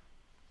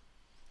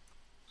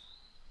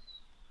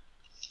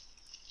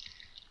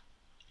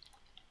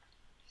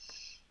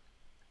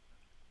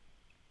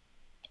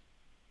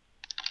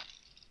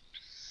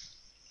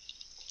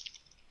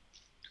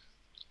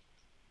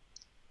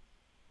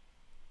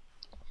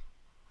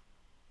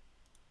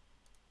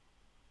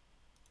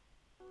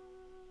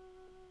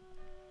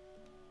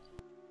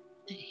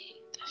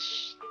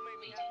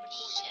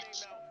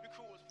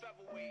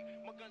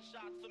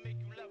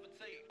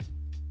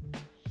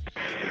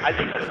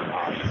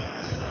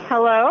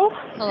 Hello?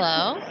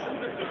 Hello?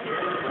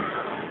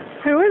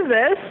 Who is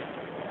this?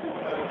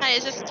 Hi,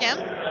 is this Tim?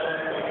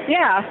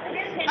 Yeah.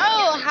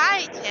 Oh,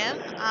 hi, Tim.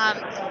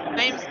 My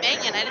name's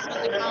Megan. I just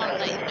wanted to call and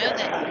let you know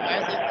that you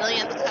are the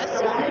millionth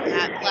customer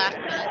at Black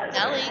Bean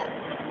Deli.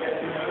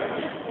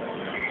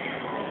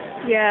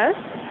 Yes.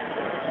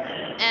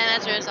 And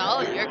as a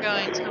result, you're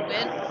going to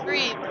win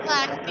free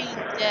black bean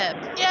dip.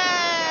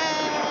 Yay!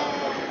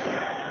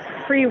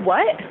 Free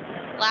what?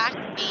 Black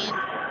bean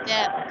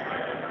dip.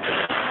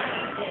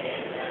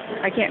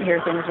 I can't hear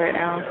things right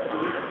now.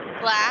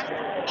 Black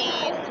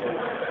bean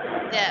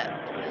dip.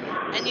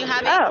 And you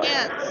have a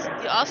chance.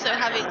 You also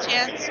have a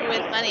chance to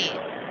win money.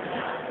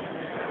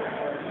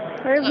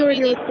 I have no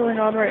idea what's going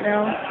on right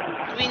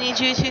now. We need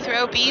you to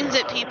throw beans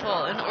at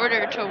people in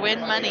order to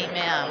win money,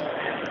 ma'am.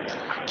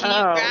 Can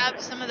you grab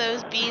some of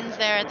those beans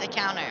there at the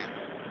counter?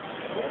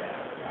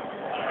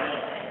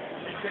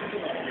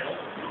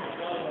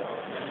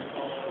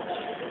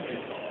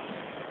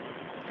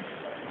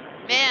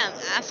 Ma'am,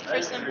 ask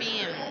for some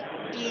beans.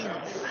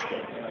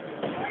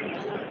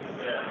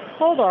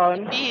 Hold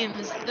on.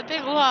 Beans, the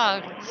big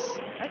logs.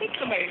 I think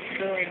somebody's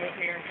screwing with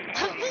me.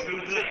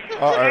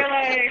 Uh-oh. They're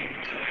like,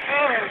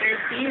 oh,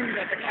 there's beans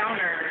at the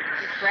counter.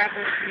 Just grab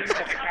those beans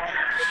at the counter.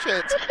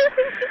 Shit.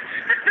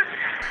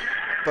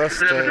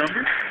 Busted.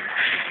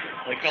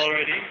 Like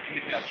already?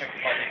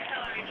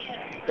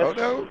 Oh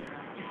no.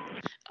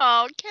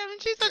 Oh, Kim,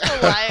 she's such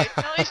a liar.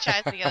 She always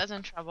tries to get us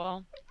in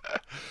trouble.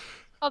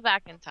 Call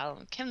back and tell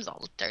him Kim's a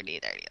dirty,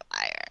 dirty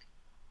liar.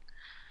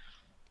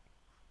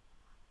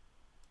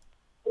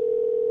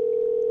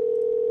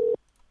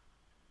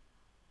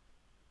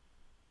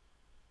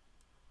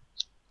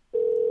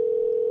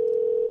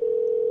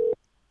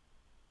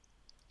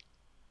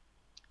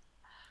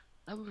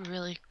 I'm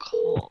really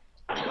cold.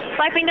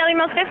 Black Bean Deli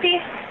Milk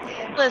 50.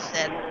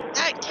 Listen,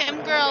 that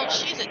Kim girl,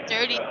 she's a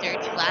dirty,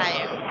 dirty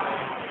liar.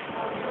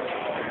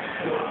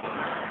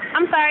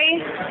 I'm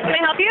sorry. Can I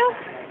help you?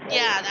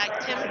 Yeah, that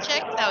Kim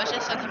chick that was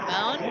just on the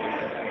phone.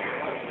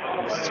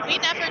 We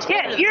never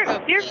told her to throw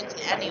beans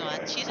to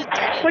anyone. She's a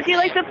dirty Would you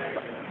like to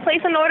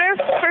place an order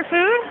for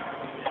food?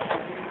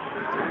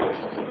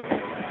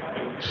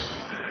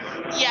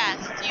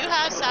 Yes. Do you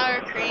have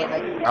sour cream?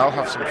 I'll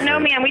have some food. No,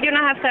 ma'am. We do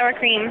not have sour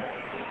cream.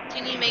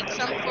 Can you make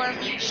some for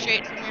me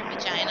straight from your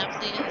vagina,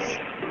 please?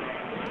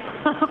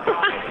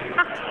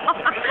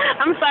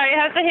 I'm sorry. I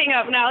have to hang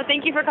up now.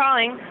 Thank you for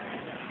calling.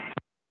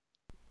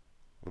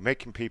 We're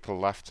making people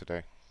laugh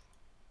today.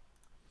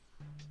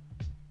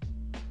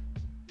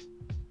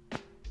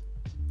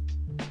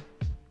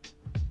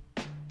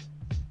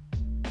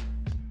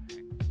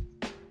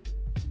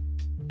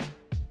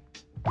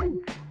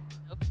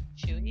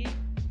 Chewy?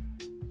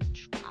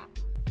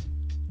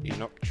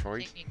 Enoch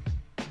Choi?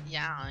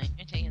 Yeah,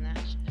 you're taking that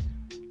shit.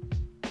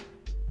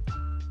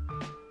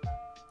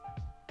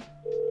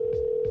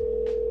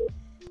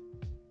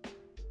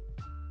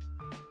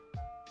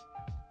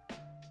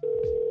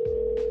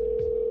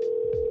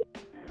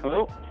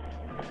 Hello?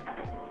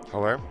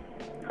 Hello?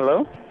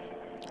 Hello?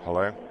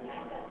 Hello?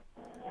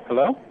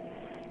 Hello?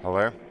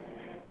 Hello?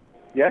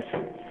 Yes?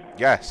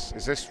 Yes.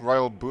 Is this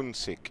Royal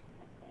Bunsik?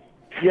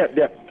 Yep,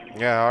 yep.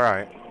 Yeah,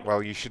 alright.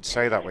 Well, you should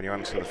say that when you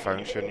answer the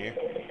phone, shouldn't you?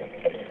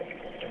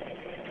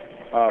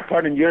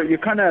 Pardon, you're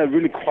kind of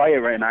really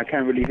quiet right now. I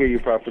can't really hear you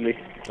properly.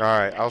 All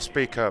right, I'll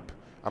speak up.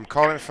 I'm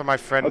calling for my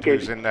friend Okay.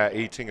 who's in there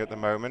eating at the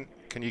moment.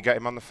 Can you get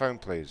him on the phone,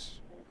 please?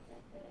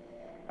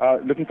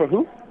 Looking for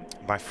who?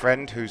 My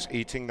friend who's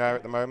eating there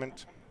at the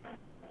moment.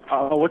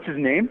 What's his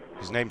name?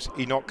 His name's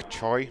Enoch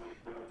Choi.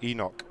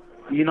 Enoch.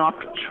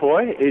 Enoch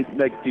Choi?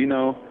 Do you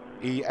know?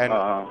 E-N...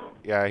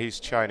 yeah, he's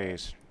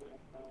Chinese.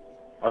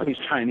 Oh, he's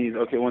Chinese.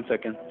 Okay, one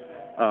second.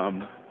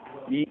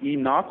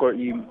 Enoch or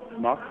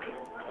Enoch?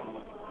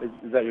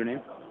 Is that your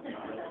name?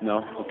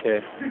 No?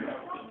 Okay.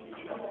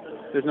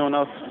 There's no one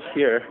else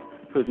here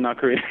who's not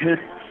Korean.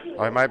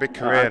 Oh, it might be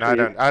Korean.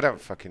 I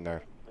don't fucking know.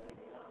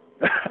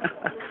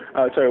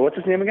 Sorry, what's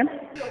his name again?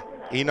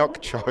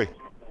 Enoch Choi.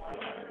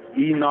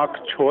 Enoch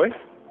Choi?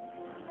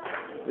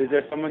 Is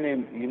there someone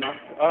named Enoch?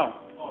 Oh,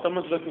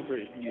 someone's looking for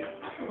you.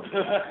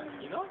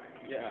 Enoch?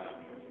 Yeah.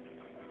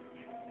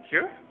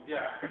 Here?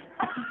 Yeah.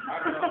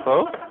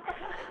 Hello?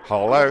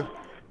 Hello.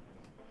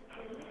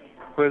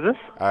 Who is this?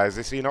 Is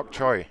this Enoch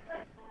Choi?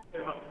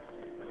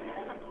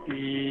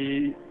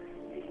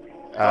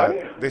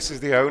 This is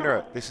the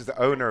owner. This is the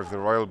owner of the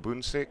Royal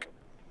Bunsik.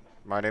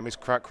 My name is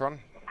Krakron.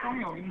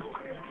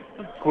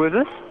 Who is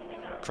this?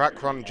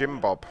 Krakron Jim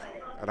Bob,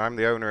 and I'm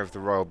the owner of the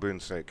Royal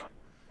Bunsik.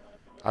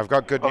 I've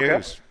got good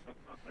news.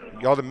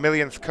 You're the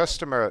millionth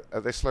customer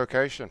at this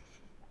location.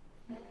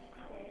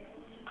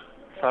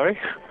 Sorry?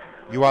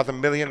 You are the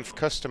millionth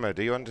customer.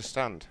 Do you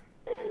understand?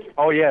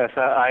 Oh yes,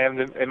 I am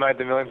the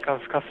millionth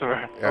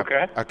customer. Yeah.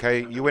 Okay.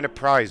 Okay. You win a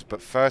prize,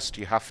 but first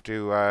you have to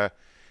do a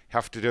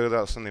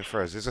little something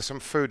for us. Is there some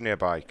food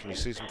nearby? Can you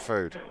see some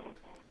food?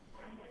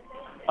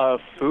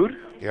 Food?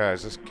 Yeah.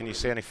 Can you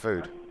see any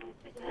food?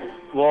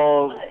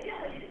 Well,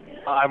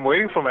 I'm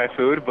waiting for my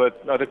food,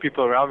 but other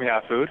people around me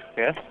have food.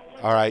 Yes.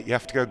 All right. You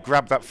have to go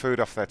grab that food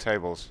off their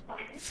tables.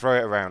 Throw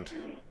it around.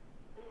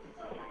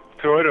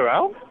 Throw it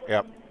around?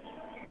 Yep.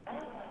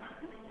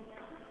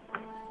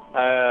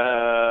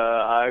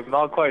 I'm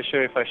not quite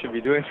sure if I should be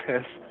doing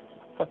this.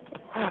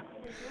 You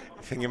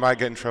think you might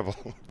get in trouble?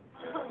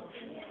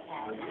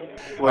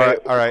 Wait,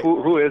 all right.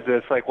 Who is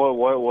this? Like,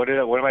 what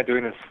am I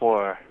doing this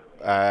for?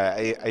 Are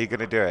you going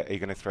to do it? Are you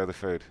going to throw the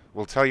food?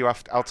 We'll tell you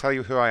after. I'll tell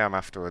you who I am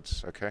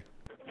afterwards. Okay.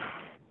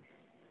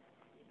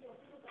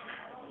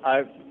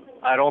 I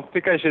don't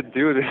think I should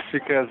do this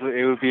because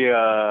it would be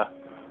a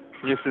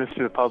nuisance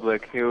to the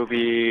public. It would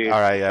be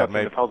all right. Yeah.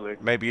 the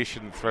public. Maybe you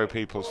shouldn't throw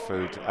people's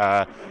food.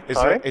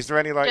 Is there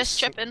any Just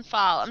trip and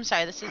fall. I'm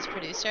sorry, this is the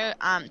producer.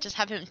 Just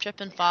have him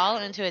trip and fall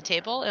into a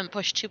table and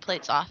push 2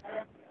 plates off.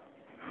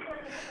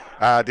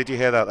 Did you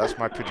hear that? That's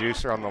my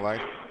producer on the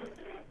line.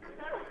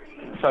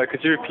 Sorry,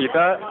 could you repeat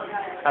that?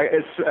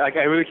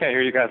 I really can't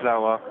hear you guys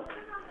that well.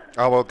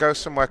 Oh, well, go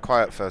somewhere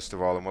quiet first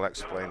of all, and we'll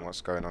explain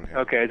what's going on here.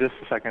 Okay, just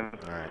a second.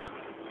 All right.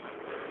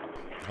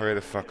 Hurry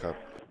the fuck up.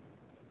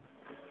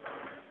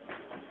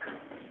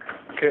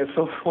 Okay,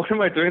 so what am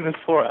I doing this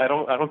for? I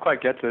don't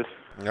quite get this.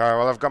 All right,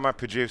 well, I've got my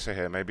producer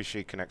here. Maybe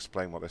she can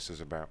explain what this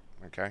is about,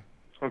 okay?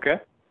 Okay.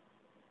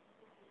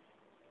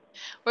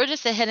 We're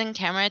just a hidden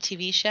camera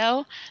TV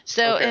show.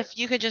 So if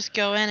you could just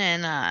go in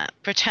and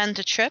pretend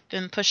to trip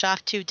and push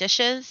off 2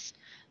 dishes,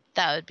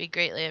 that would be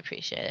greatly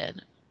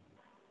appreciated.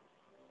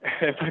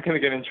 Am I going to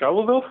get in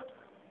trouble,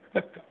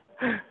 though?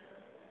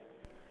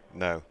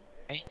 No.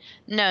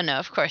 No,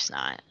 of course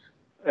not.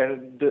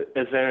 And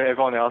is there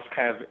everyone else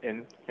kind of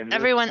in this?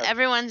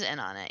 Everyone's in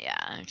on it,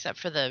 yeah, except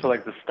for the... So,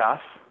 like, the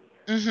staff?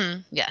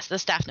 Mm-hmm. Yes, the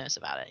staff knows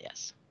about it,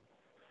 yes.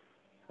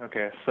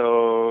 Okay,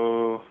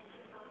 so...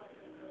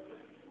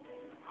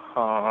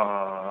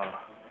 I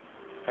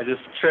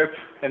just trip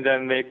and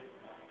then make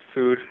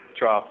food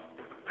drop.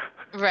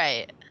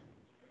 Right.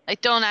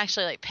 Like, don't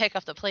actually, like, pick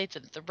up the plates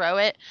and throw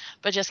it,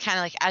 but just kind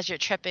of, like, as you're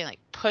tripping, like,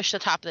 push the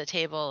top of the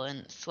table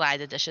and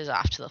slide the dishes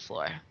off to the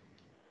floor.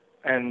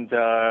 And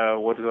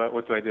what do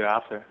I do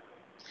after?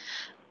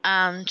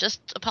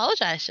 Just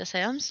apologize. Just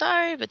say, I'm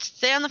sorry, but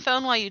stay on the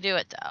phone while you do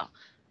it, though.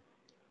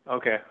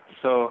 Okay,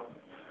 so...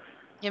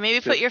 Yeah,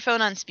 maybe put your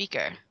phone on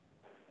speaker.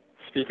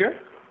 Speaker?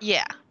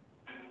 Yeah.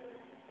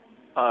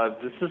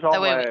 This is on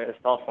my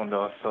cell phone,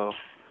 though, so...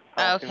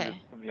 I okay. think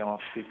this will be on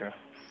speaker.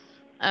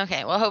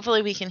 Okay, well,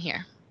 hopefully we can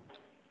hear.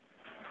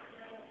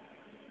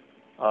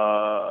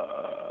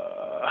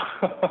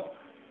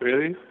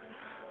 Really?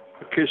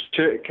 Can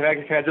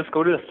I just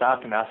go to the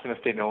staff and ask them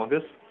if they know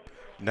this?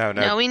 No.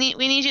 No, we need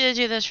you to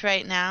do this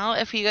right now.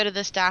 If you go to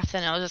the staff,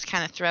 then it'll just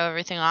kind of throw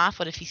everything off.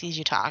 What if he sees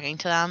you talking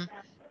to them?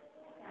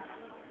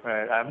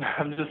 Right.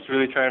 I'm just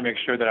really trying to make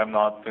sure that I'm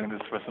not doing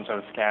this for some sort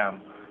of scam,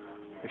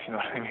 if you know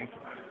what I mean.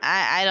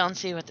 I don't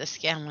see what the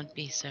scam would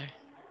be, sir.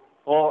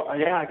 Well,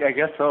 yeah, I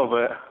guess so,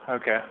 but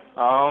okay.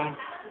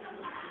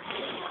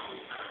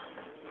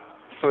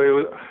 So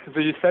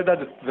you said that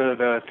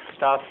the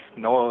staff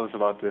knows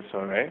about this,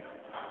 all right?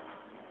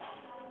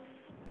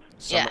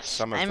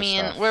 Yes. I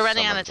mean, we're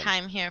running out of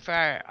time here for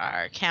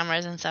our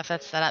cameras and stuff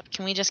that's set up.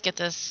 Can we just get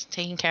this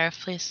taken care of,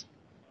 please?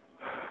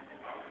 All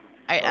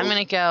right, I'm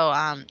gonna go.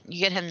 You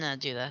get him to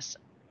do this.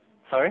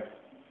 Sorry?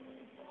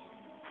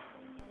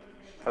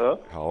 Hello?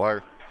 Hello.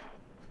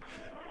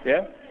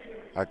 Yeah?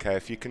 Okay,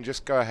 if you can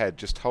just go ahead,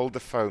 just hold the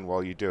phone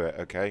while you do it,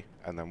 okay?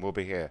 And then we'll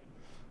be here.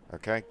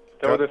 Okay?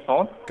 Throw the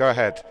phone? Go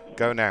ahead.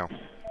 Go now.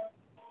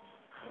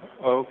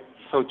 Oh,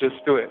 so just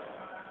do it.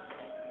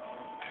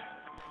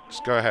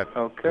 Just go ahead.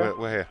 Okay.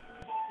 We're here.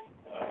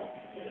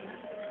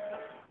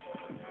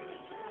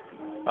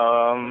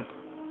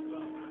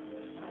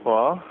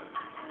 Well,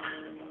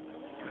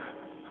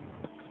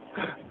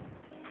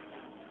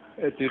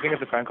 do you think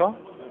it's a prank call?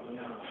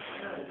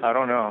 I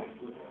don't know.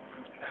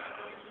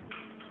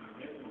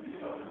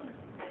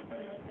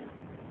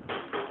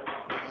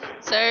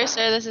 Sir,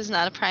 this is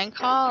not a prank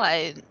call.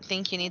 I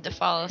think you need to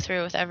follow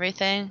through with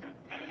everything.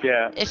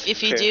 Yeah.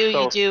 If you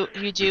okay, do,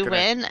 you do gonna-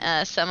 win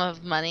a sum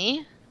of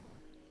money.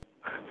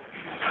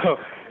 So,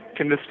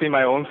 can this be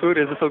my own food?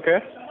 Is this okay?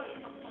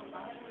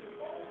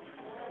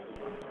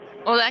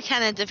 Well, that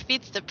kind of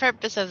defeats the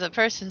purpose of the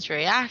person's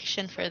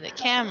reaction for the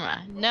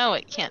camera. No,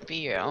 it can't be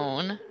your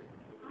own.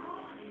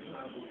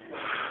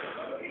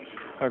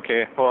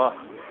 Okay, well,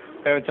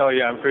 I would tell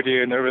you I'm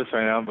pretty nervous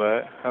right now,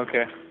 but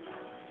okay.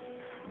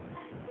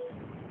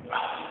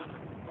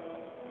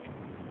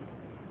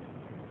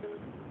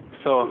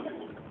 So,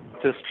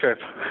 this trip.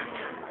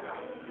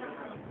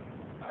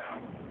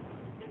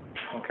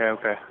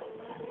 Okay.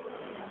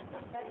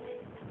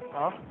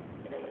 Huh?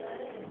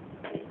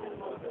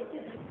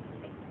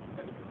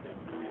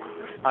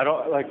 I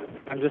don't, like,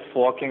 I'm just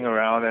walking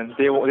around, and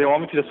they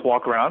want me to just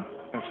walk around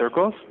in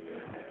circles?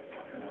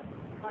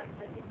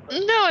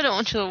 No, I don't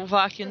want you to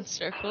walk in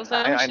circles.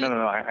 I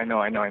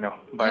know.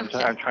 But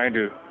Okay. I'm trying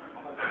to.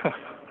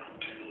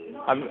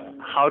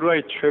 How do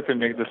I trip and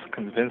make this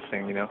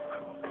convincing? You know?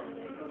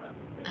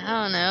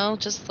 I don't know.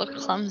 Just look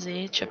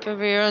clumsy. Trip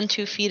over your own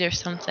 2 feet or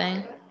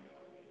something.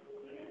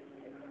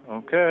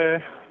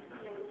 Okay.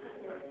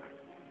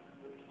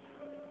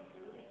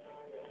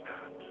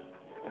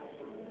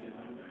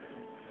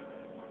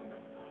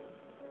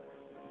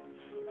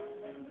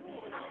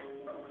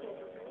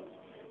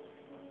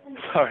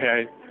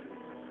 Sorry,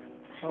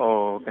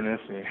 Oh,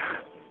 goodness me.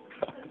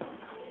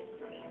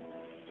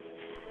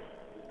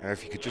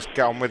 If you could just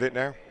get on with it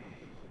now.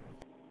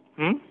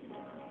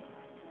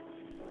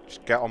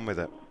 Just get on with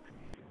it.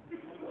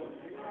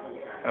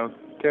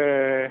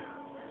 Okay.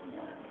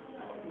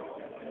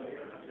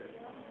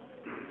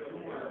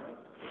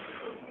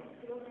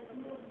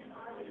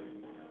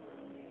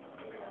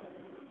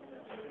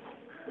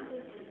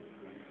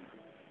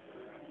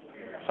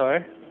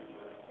 Sorry?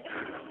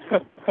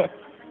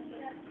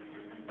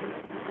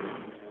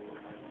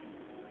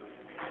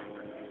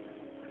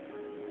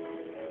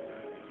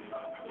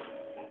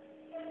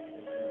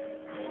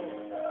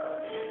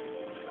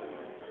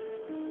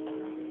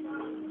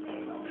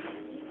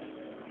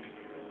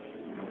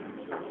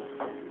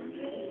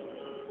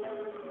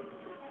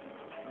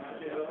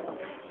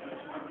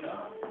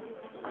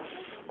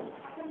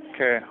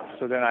 Okay,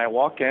 so then I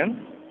walk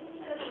in,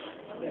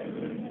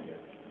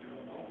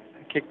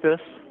 kick this,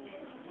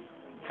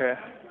 okay.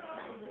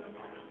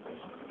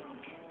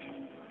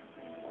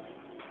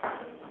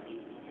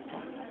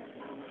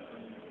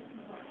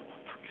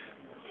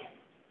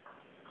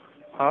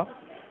 Huh?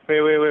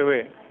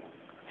 Wait.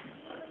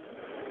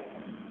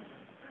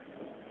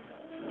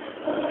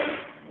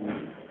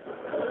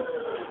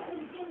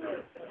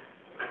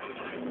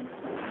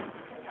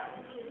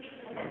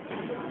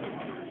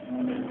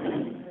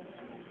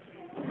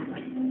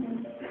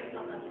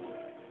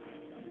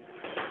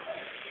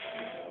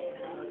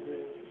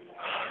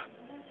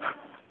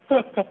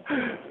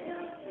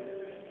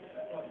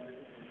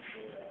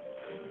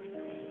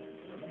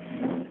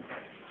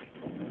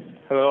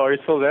 Hello, are you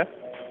still there?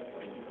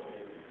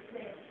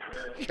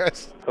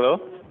 Yes. Hello?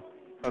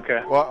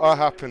 Okay. What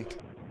happened?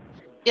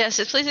 Yes,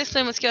 so please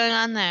explain what's going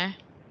on there.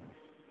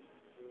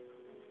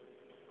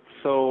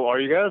 So, are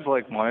you guys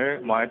like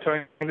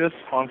monitoring this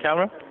on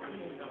camera?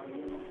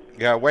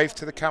 Yeah, wave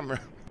to the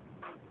camera.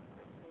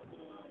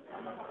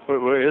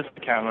 Where is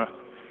the camera?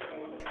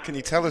 Can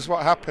you tell us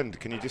what happened?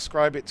 Can you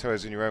describe it to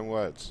us in your own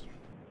words?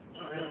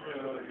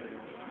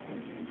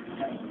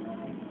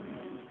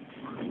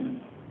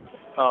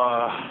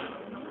 Hello.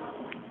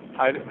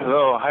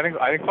 I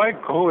didn't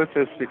quite go with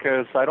this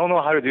because I don't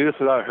know how to do this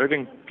without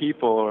hurting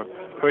people or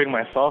hurting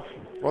myself.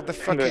 What the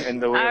fuck?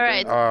 All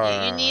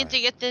right, you need to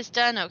get this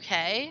done,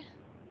 okay?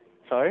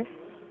 Sorry?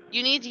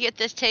 You need to get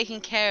this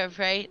taken care of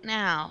right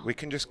now. We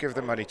can just give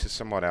the money to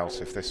someone else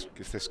if this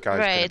guy's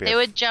Right, gonna be they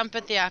would jump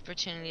at the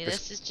opportunity.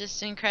 This is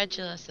just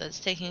incredulous that it's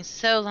taking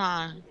so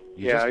long.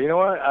 You know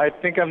what? I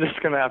think I'm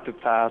just gonna have to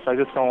pass. I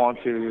just don't want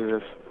to do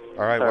this.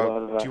 All right. Sorry Well,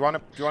 about that. do you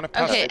want to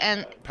pass? Okay,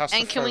 pass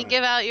and the can we phone?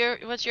 give out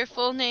what's your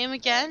full name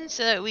again,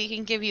 so that we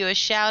can give you a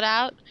shout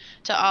out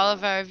to all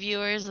of our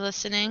viewers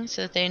listening,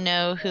 so that they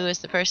know who is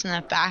the person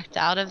that backed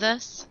out of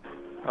this?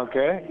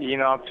 Okay,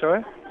 Enoch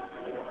Choi.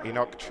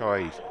 Enoch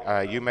Choi.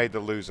 You made the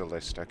loser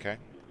list, okay?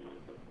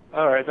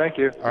 All right, thank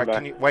you. All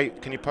right. Bye.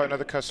 Can you put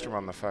another customer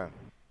on the phone?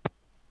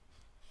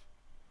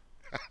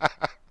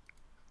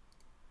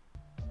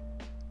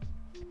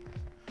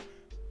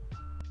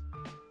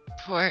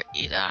 Poor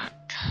Enoch.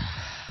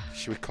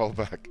 Should we call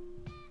back?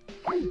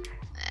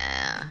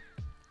 Yeah.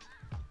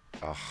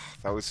 Oh,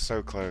 that was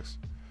so close.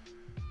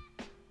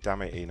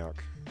 Damn it,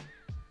 Enoch.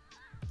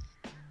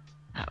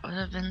 That would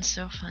have been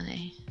so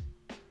funny.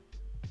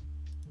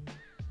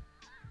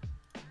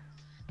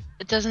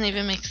 It doesn't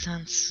even make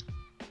sense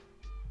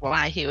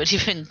why he would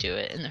even do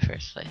it in the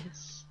first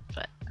place.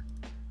 But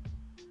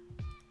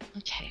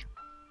okay.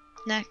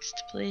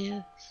 Next,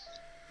 please.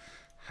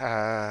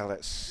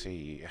 Let's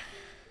see.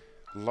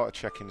 A lot of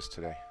check-ins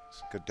today.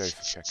 It's a good day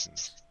for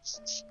check-ins.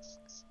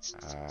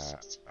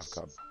 I've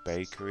got a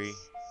bakery,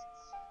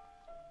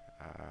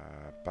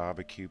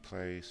 barbecue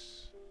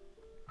place,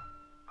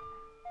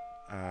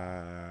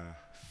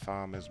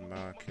 farmer's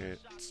market,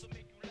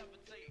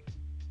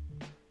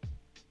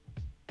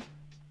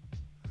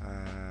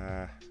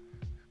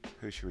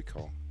 who should we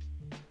call?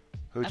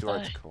 Who would you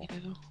like to call?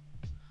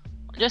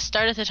 Just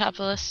start at the top of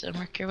the list and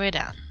work your way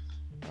down.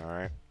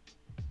 Alright.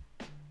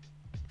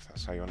 If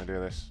that's how you want to do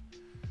this.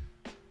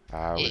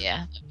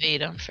 Yeah, but you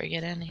don't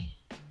forget any.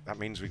 That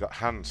means we got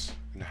Hans,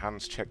 and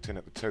Hans checked in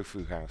at the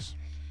tofu house.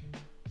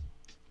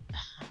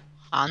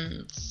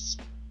 Hans.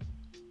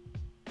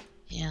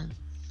 Yeah.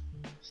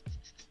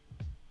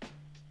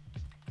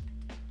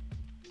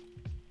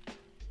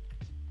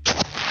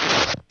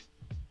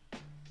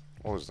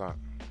 What was that?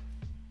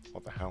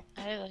 What the hell?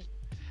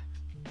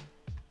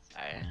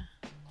 Sorry.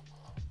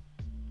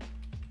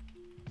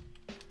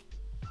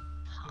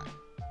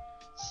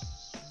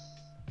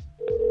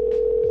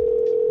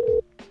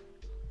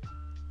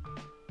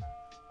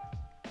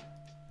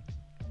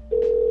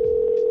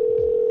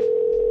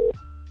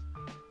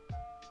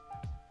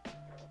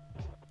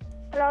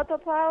 Hello,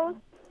 Topal.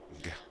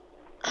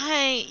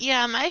 Hi,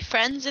 yeah, my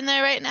friend's in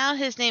there right now.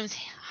 His name's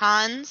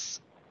Hans.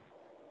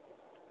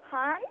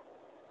 Hi.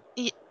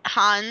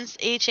 Hans,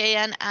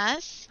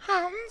 H-A-N-S.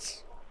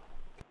 Hans?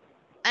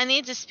 I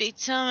need to speak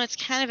to him. It's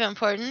kind of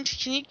important.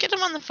 Can you get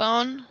him on the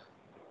phone?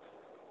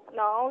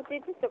 No,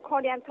 this is the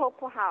Korean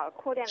tofu house,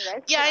 Korean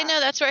restaurant. Yeah, I know.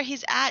 That's where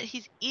he's at.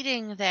 He's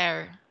eating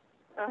there.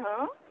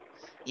 Uh-huh.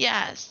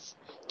 Yes.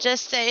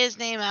 Just say his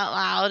name out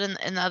loud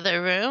in the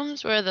other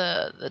rooms where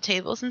the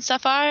tables and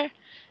stuff are.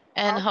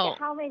 And okay,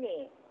 how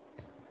many?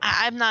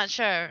 I'm not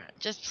sure.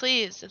 Just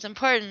please. It's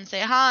important. Say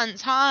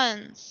Hans,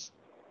 Hans.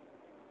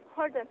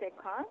 Hold a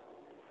second.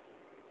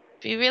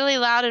 Be really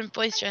loud and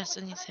boisterous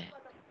when you say it.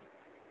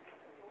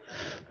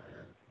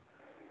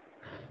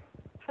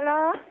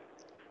 Hello?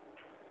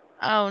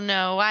 Oh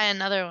no, why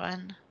another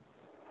one?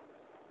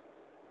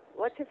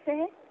 What you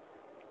say?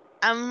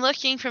 I'm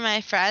looking for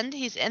my friend.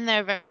 He's in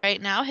there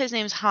right now. His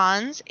name's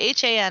Hans,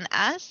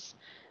 H-A-N-S.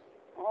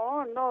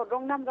 Oh, no,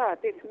 wrong number.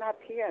 It's not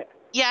here.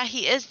 Yeah,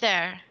 he is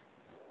there.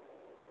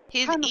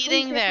 He's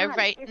eating there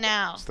right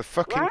now. It's the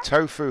fucking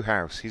tofu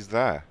house. He's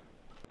there.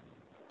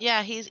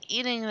 Yeah, he's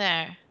eating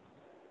there.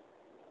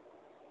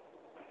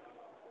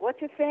 What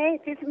you say?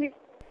 This is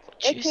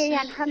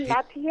H-A-N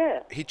not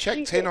here. He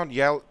checked in on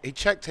Yelp. He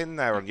checked in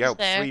there on Yelp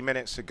there. 3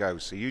 minutes ago.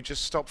 So you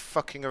just stop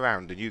fucking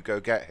around and you go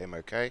get him,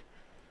 okay?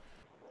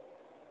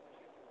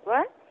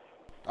 What?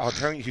 Oh,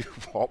 don't you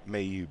whop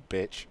me, you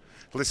bitch.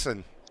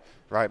 Listen,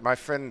 right, my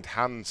friend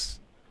Hans.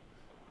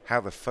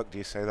 How the fuck do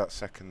you say that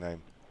second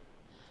name?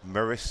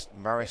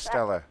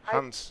 Maristella.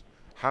 Hans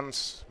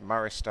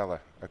Maristella,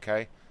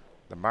 okay?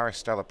 The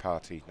Maristella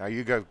party. Now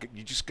you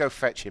just go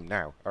fetch him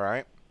now,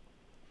 alright?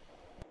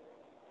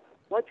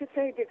 What you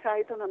say? This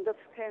I don't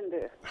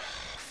understand.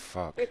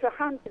 Fuck. This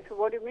Hans,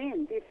 what do you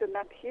mean? This is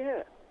not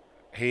here.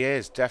 He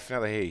is,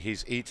 definitely he.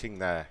 He's eating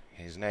there.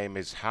 His name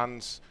is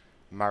Hans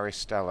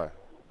Maristella.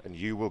 And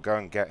you will go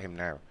and get him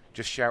now.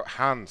 Just shout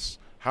Hans,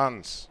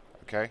 Hans,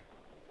 okay?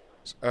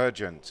 It's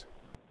urgent.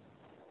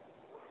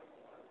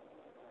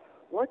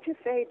 What you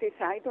say? This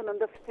I don't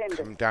understand.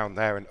 Come down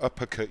there and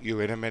uppercut you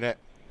in a minute.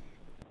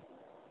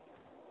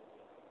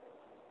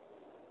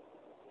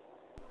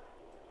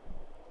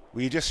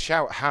 Will you just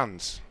shout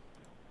Hans?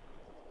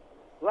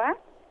 What?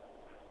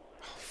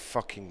 Oh,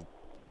 fucking...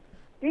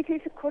 This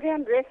is a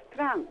Korean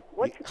restaurant.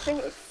 What you say?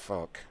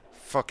 Fuck.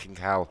 Fucking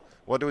hell.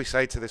 What do we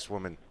say to this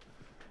woman?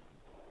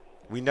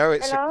 We know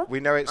it's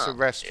a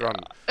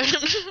restaurant.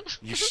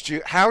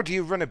 How do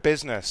you run a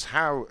business?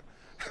 How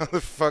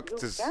the fuck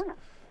does...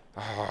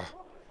 Oh,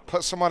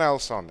 put someone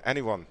else on.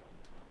 Anyone.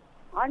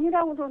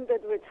 아니라고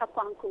그러는데도 왜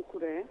자꾸 안 끊고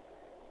그래?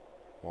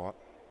 What?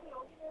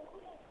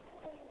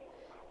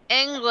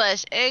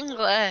 English.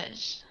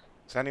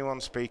 Does anyone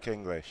speak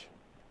English?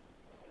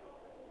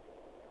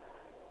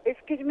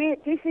 Excuse me,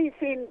 this is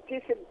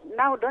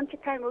now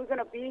lunchtime. We're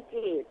gonna be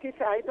busy. This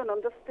I don't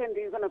understand.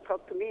 You're gonna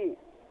talk to me.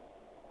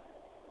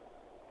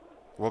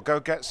 Well, go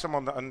get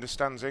someone that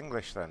understands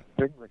English then.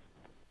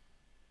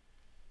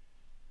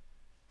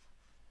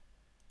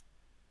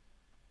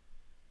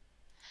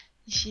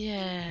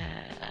 Yeah.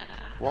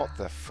 What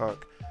the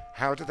fuck?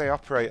 How do they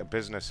operate a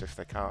business if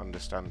they can't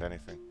understand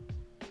anything?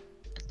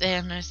 They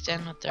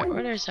understand what their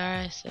orders are,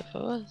 I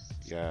suppose.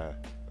 Yeah,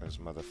 those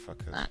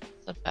motherfuckers. That's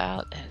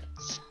about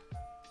it.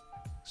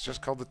 It's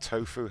just called the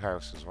Tofu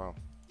House as well.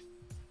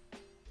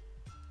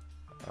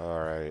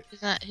 Alright.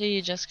 Isn't that who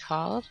you just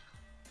called?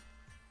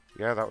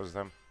 Yeah, that was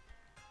them.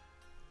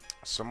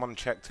 Someone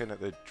checked in at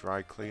the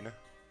dry cleaner.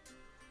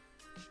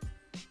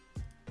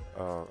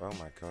 Oh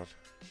my god.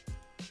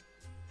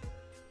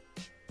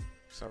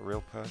 Is that a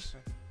real person?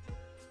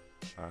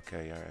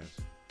 Okay, yeah, it is.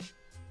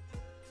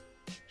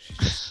 She's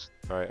just...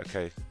 Right,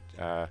 okay.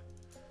 Do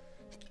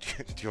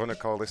you want to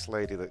call this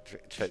lady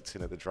that checked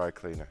in at the dry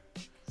cleaner?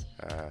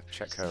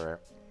 Check her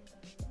out.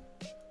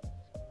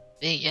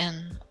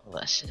 Vegan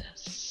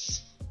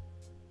delicious.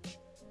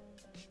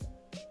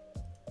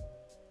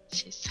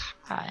 She's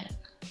hot.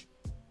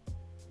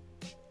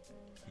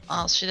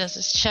 All she does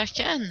is check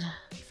in.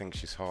 You think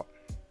she's hot?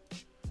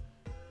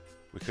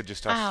 We could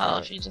just Oh,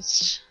 ask if you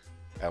just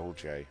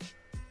LJ.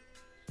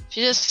 if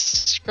you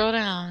just scroll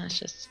down, it's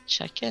just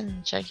check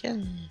in, check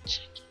in,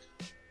 check in.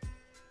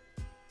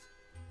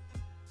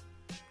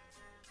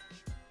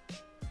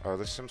 Oh,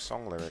 there's some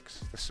song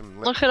lyrics. There's some.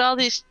 Look at all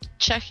these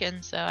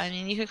check-ins, though. I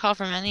mean, you could call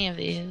from any of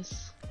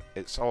these.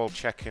 It's all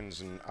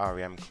check-ins and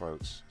REM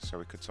quotes, so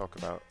we could talk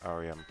about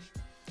REM.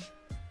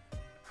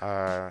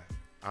 I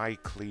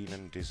clean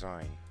and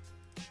design.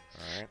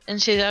 Alright.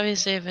 And she's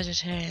obviously a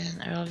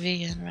vegetarian, or a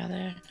vegan,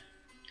 rather.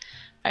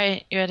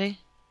 Alright, you ready?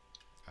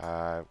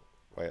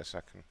 Wait a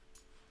second.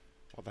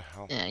 What the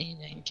hell? Yeah, you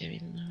didn't give me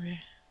the number.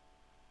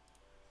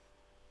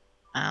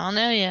 I don't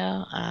know,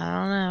 yo. I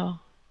don't know.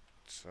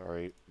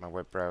 Sorry, my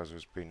web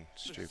browser's been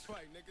stupid.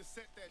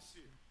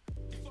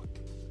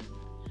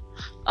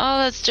 Oh,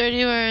 that's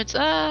dirty words.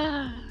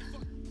 Ah.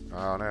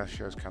 Oh no,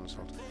 show's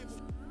cancelled.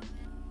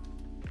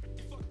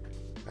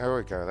 There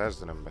we go, there's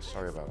the number.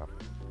 Sorry about that.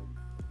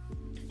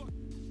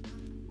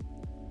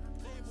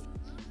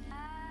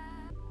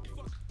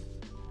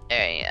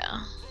 There you go.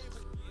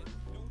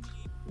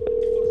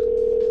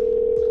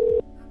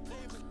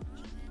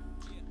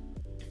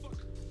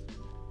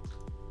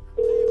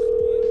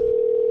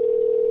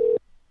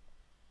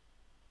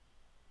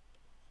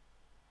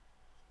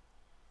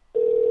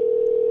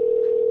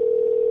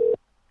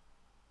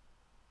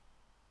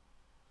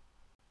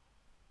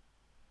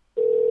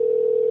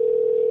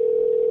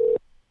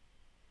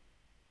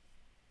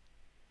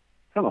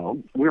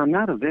 Hello, we are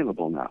not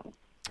available now.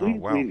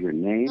 Please leave your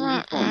name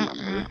and phone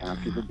number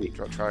after the beep.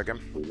 Try again.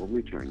 We will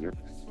return your...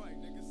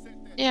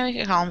 Yeah, we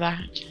can call him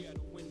back.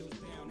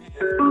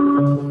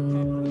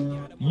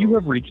 You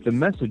have reached the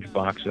message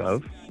box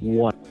of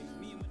 1.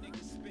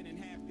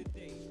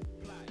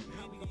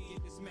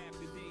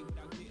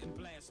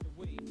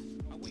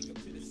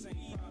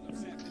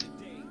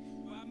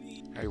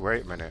 Hey,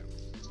 wait a minute.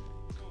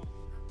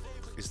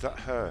 Is that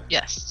her?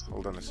 Yes.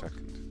 Hold on a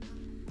second.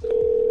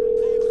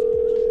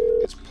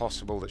 It's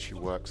possible that she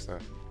works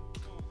there.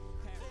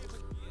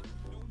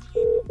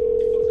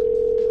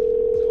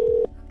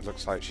 It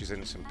looks like she's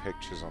in some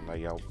pictures on their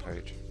Yelp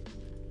page.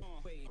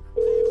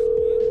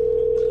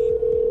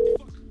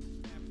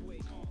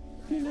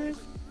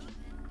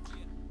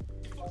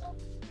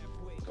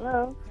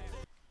 Hello?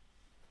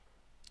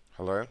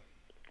 Hello?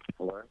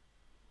 Hello?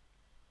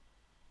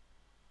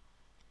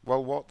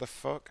 Well, what the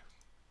fuck?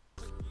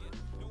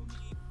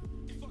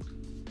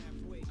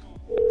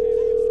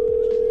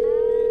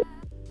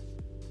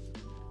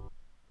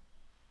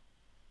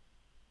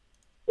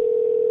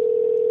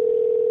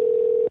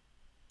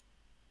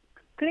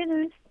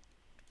 Cleaners.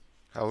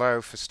 Hello,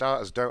 for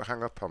starters, don't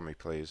hang up on me,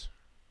 please.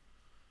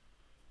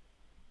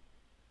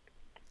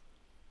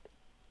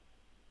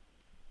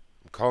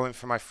 I'm calling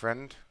for my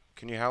friend.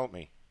 Can you help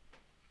me?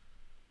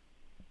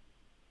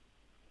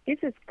 This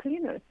is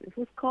Cleaners. Is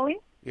who's calling?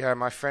 Yeah,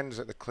 my friend's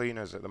at the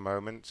cleaners at the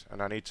moment, and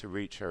I need to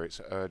reach her.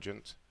 It's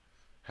urgent.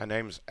 Her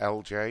name's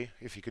LJ.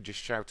 If you could just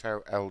shout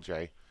out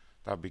LJ,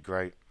 that'd be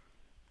great.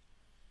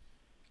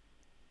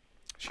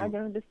 I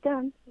don't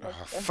understand. Oh,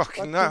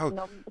 fucking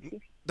no.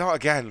 Not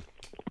again.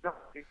 No,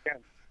 you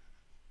can't.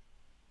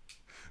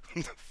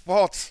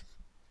 What?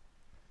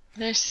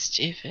 They're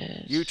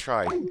stupid. You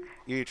try.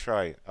 You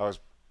try. I was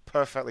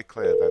perfectly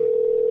clear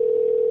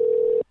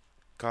then.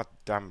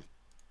 Goddamn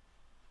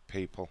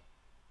people.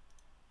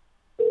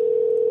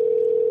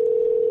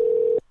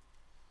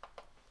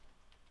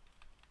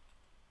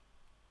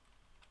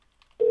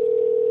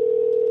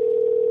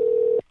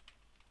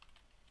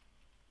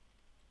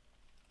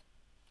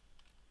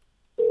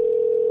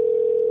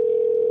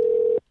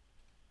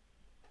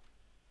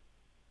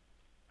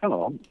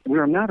 Hello, we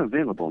are not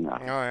available now.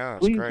 Oh yeah,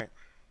 that's Please... great.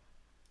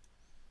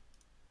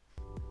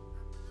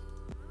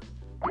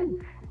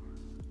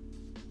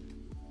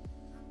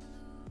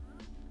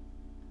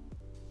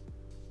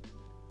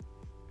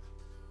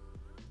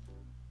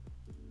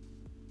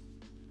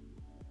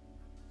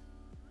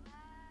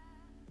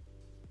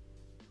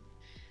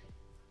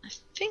 I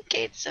think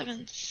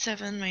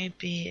 877 might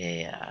be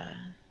a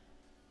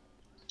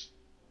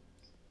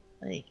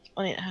like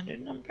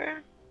 1-800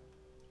 number.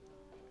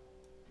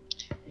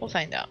 We'll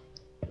find out.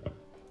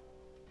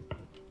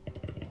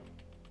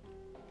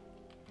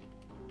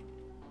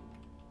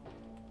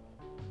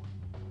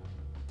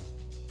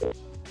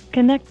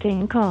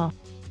 Connecting call.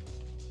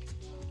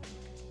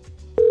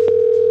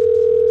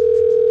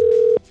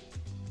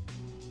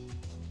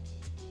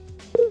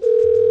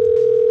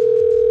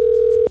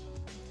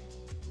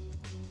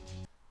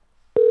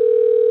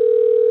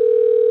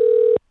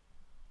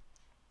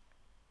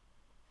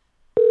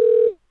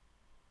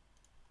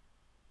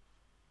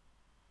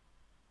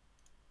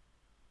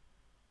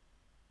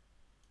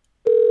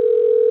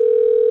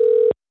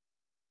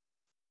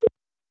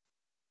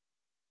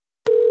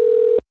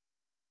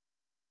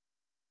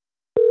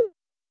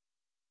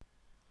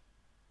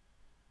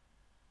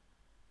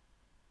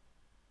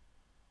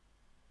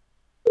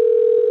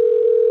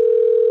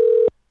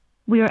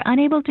 We are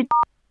unable to.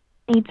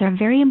 Needs are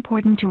very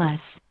important to us.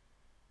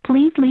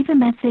 Please leave a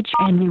message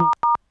and we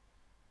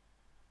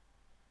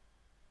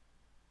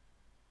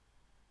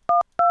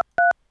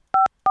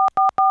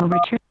will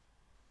return.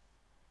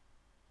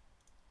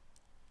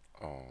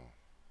 Oh.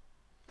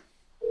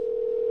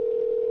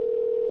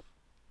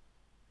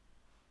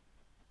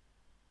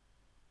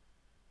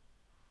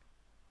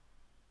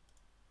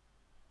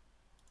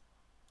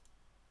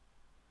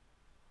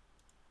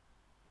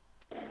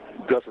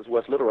 Gus's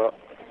West Little Rock.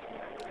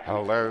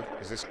 Hello,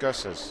 is this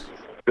Gus's?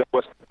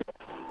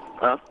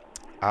 Huh?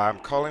 I'm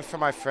calling for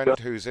my friend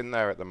who's in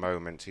there at the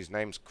moment. His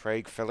name's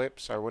Craig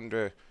Phillips. I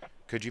wonder,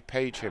 could you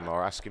page him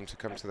or ask him to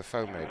come to the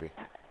phone maybe?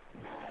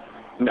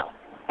 No.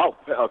 Oh,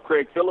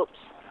 Craig Phillips?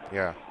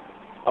 Yeah.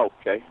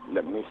 Okay,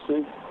 let me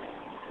see.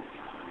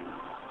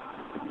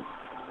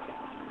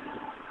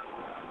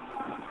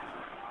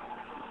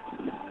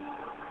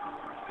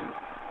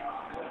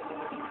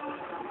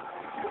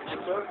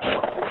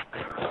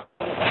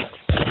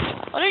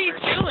 What are you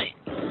doing?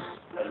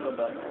 What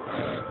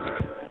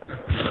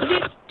are you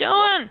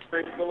doing?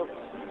 Craig Phillips?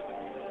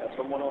 That's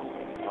someone else?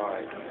 All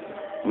right.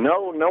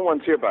 No, no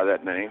one's here by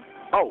that name.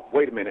 Oh,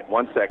 wait a minute.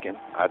 1 second.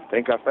 I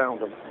think I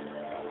found him.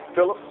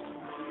 Phillips?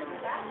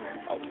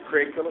 Oh,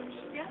 Craig Phillips?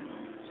 Yeah.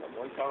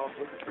 Someone called.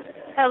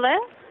 Hello?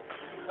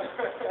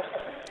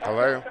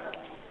 Hello?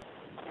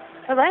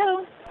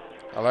 Hello?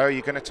 Hello, are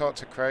you going to talk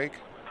to Craig?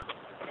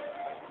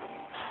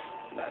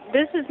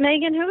 This is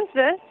Megan. Who is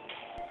this?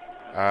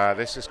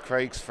 This is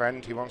Craig's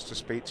friend. He wants to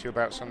speak to you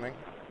about something.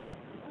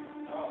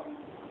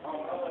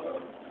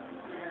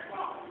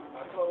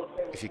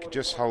 If you could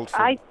just hold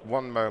for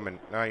 1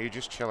 moment. No, you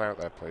just chill out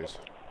there, please.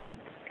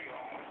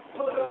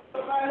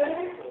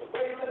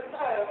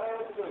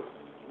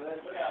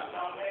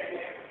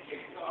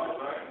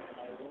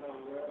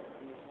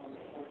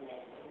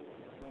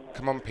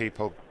 Come on,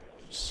 people.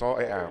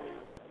 Sort it out.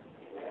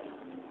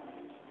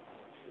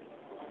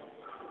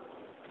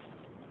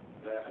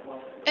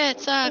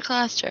 It's a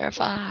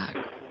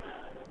clusterfuck.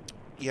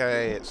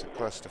 Yay, it's a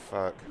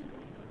clusterfuck.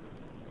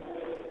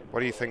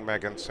 What do you think,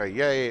 Megan? Say,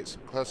 yay, it's a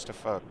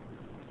clusterfuck.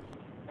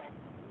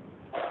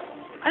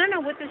 I don't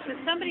know what this is.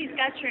 Somebody's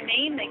got your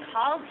name. They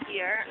called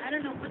here. I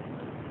don't know what.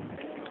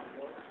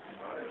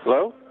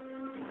 Hello?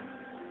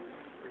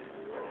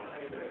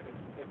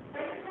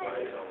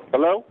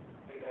 Hello?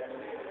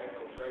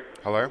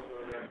 Hello?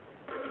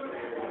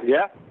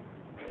 Yeah?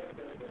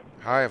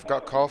 Hi, I've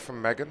got a call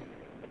from Megan.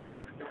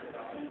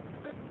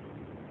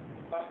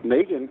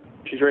 Megan?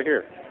 She's right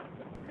here.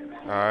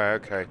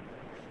 Okay.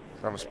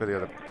 That must be the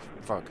other...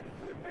 Fuck.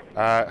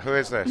 Who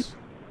is this?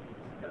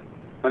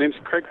 My name's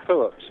Craig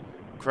Phillips.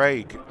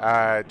 Craig,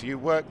 do you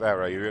work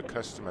there? Are you a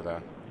customer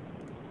there?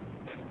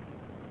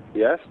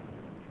 Yes?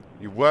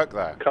 You work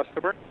there?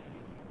 Customer?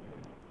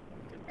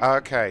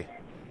 Okay.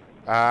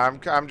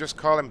 I'm just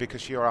calling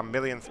because you're our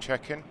millionth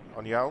check-in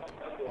on Yelp.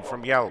 I'm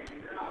from Yelp.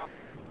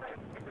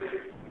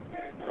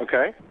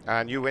 Okay.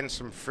 And you win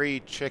some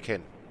free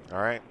chicken,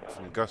 alright,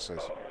 from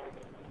Gus's.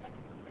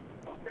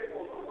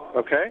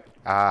 Okay.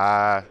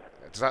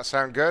 Does that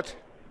sound good?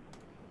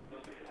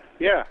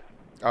 Yeah.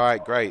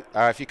 Alright, great.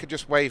 If you could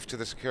just wave to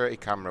the security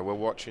camera. We're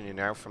watching you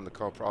now from the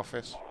corporate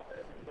office.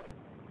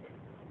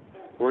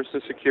 Where's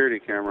the security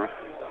camera?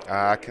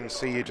 I can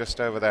see you just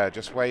over there.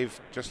 Just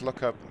wave, just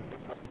look up.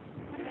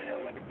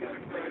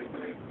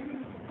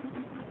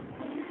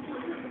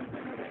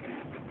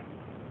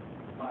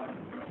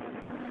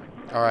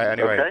 Alright,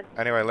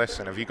 anyway,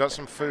 listen, have you got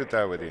some food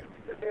there with you?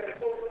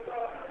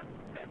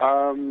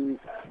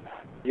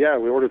 Yeah,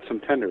 we ordered some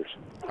tenders.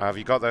 Have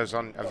you got those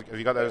on, have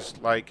you got those,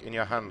 like, in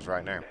your hands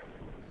right now?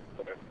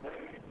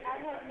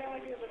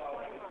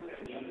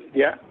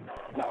 Yeah.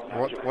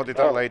 What did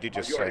that lady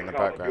just say in the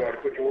background?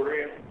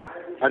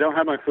 I don't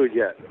have my food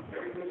yet.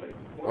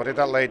 What did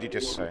that lady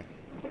just say?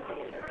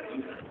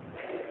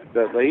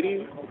 That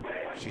lady?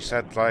 She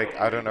said, like,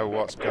 I don't know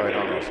what's going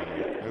on or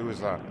something. Who was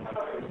that?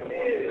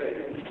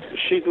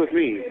 She's with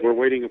me. We're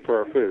waiting for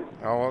our food.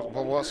 Oh,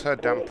 well, what's her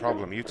damn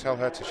problem? You tell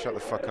her to shut the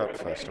fuck up,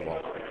 first of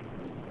all.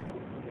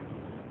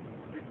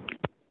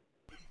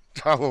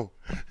 Oh.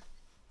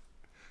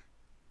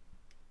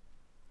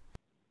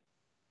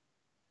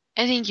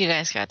 I think you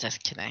guys got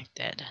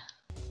disconnected.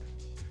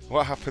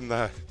 What happened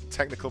there?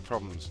 Technical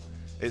problems.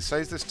 It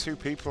says there's 2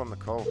 people on the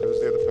call. Who's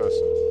the other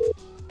person?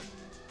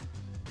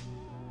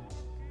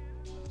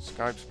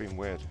 Skype's been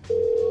weird.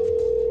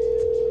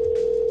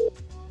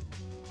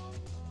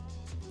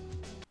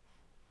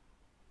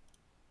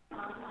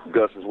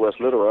 Gus's West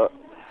Little Rock.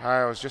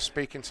 Hi, I was just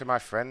speaking to my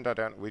friend.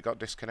 We got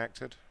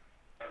disconnected.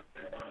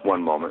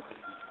 1 moment.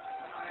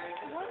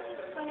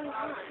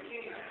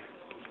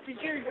 Did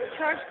your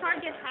charge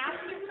card get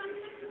hacked or something?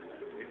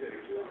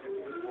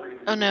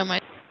 Oh no, my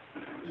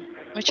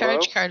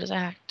charge card is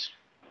hacked.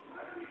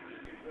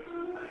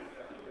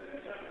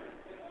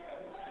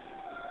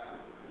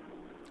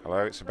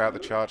 Hello, it's about the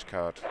charge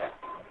card.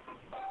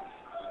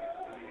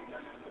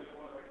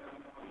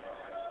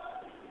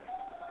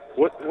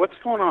 What's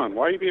going on?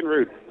 Why are you being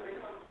rude?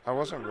 I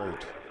wasn't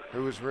rude.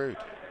 Who was rude?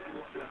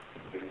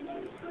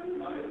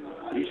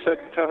 You said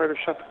tell her to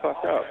shut the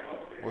fuck up.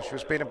 Well, she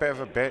was being a bit of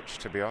a bitch,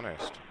 to be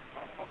honest.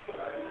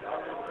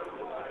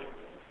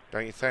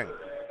 Don't you think?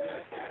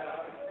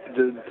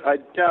 I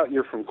doubt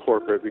you're from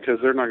corporate because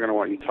they're not going to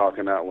want you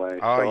talking that way.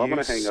 Oh, so I'm you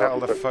going to hang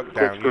settle up. the fuck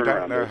down. You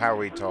don't know how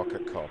we talk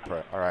at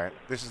corporate, alright?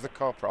 This is the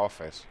corporate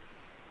office.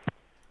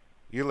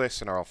 You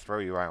listen or I'll throw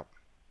you out.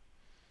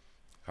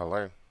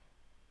 Hello?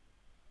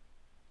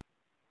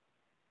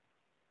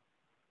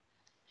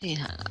 He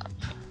hung up.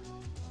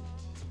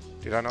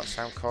 Did I not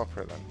sound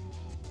corporate then?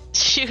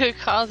 You could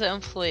call the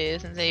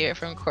employees and say you're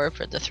from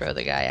corporate to throw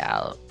the guy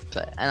out,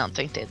 but I don't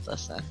think they'd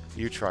listen.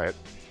 You try it.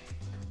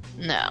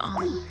 No.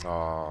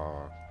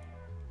 Oh,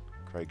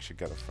 Craig should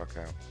get the fuck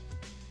out.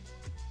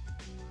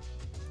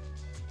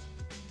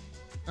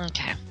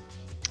 Okay.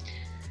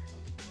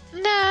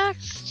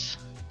 Next.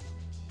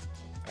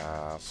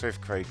 I'll see if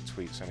Craig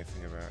tweets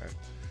anything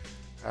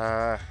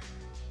about it.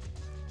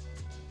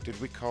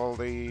 Did we call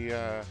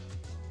the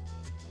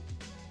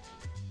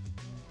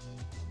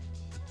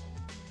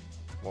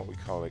what we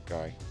call it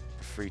guy?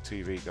 The free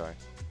TV guy.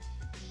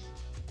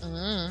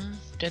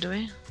 Did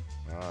we?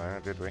 Oh yeah,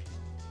 did we?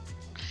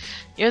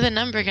 You're the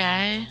number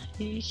guy.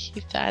 You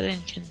keep that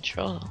in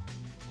control.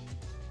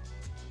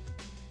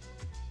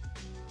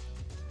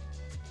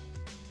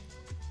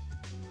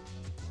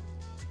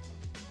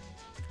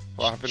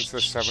 What happened to the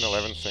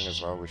 7-Eleven thing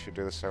as well? We should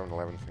do the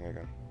 7-Eleven thing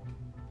again.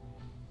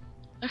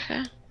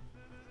 Okay.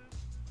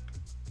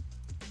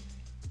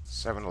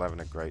 7-Eleven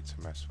are great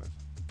to mess with.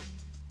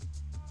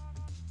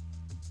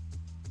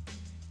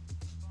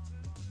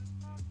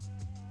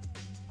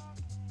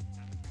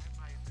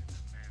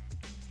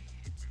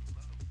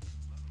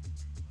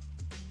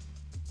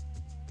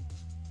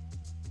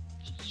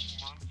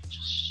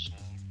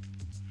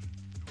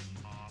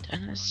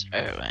 Dennis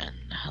Irwin,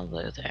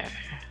 hello there.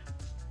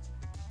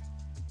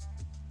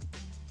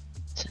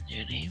 It's a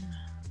new name.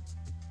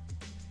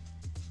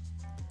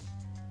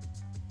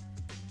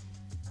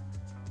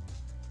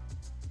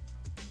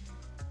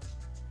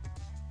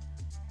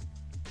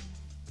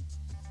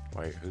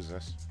 Wait, who's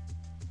this?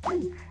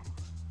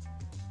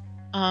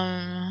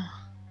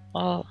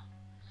 Well,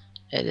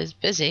 it is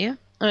busy.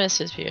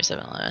 This is for your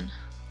 7-Eleven.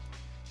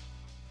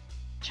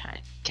 Try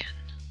it again.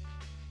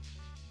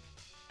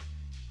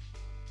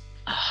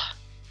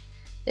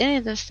 They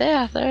need to stay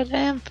off their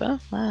damn phone.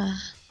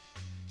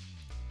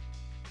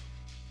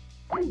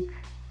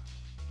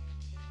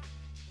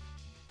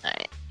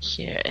 Alright,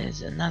 here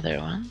is another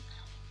one.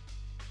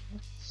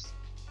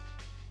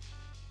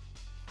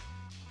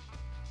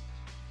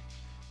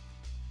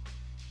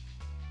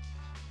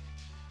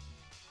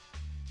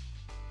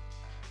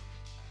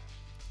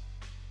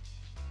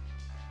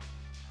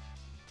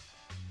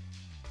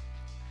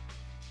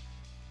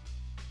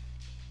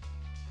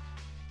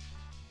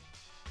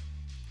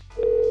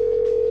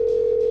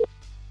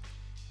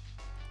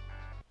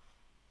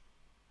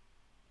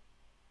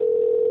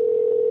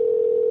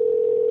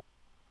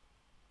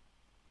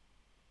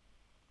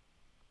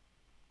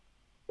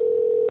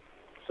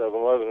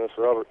 This is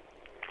Robert.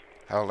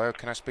 Hello,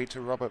 can I speak to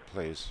Robert,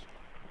 please?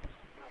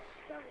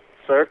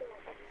 Sir?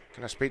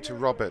 Can I speak to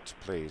Robert,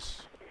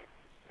 please?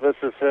 This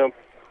is him.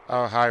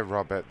 Oh, hi,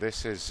 Robert.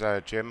 This is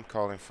Jim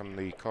calling from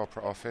the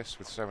corporate office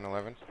with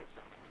 7-Eleven.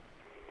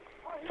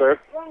 Sir?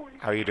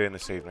 How are you doing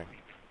this evening?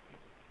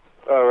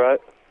 All right.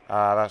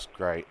 That's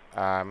great.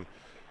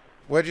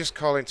 We're just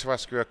calling to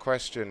ask you a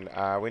question.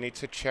 We need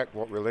to check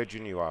what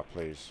religion you are,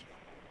 please.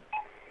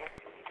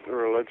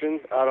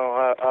 Religion? I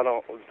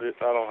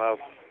don't have.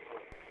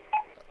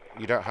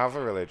 You don't have a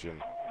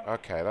religion?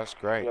 Okay, that's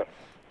great.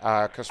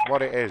 Because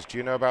what it is, do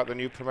you know about the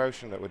new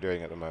promotion that we're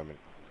doing at the moment?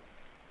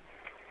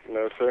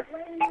 No, sir.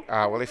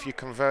 Well, if you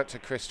convert to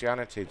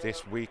Christianity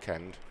this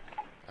weekend,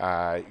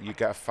 you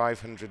get a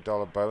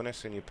 $500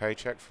 bonus in your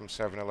paycheck from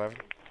 7-Eleven.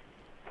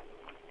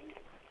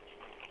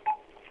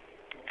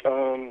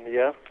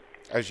 Yeah.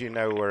 As you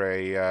know,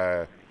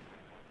 we're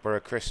a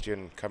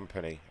Christian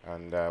company,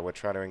 and we're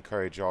trying to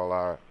encourage all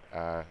our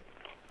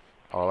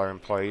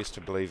employees to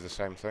believe the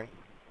same thing.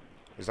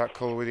 Is that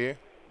cool with you?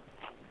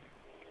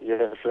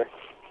 Yeah, sir.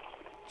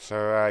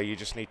 So you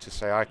just need to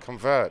say, I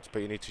convert,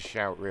 but you need to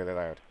shout really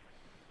loud.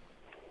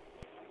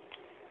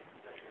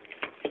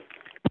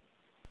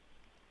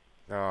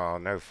 Oh,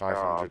 no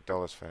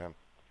 $500 for him.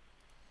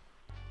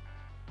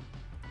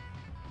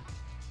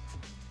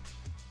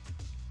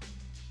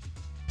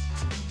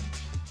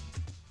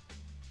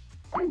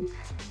 Do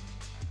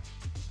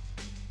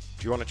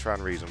you want to try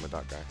and reason with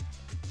that guy?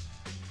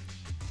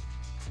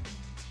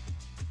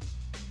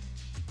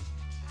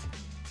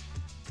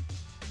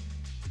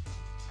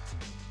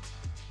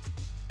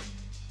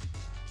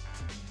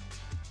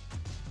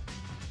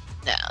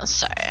 No,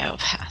 sorry, I'll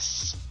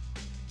pass.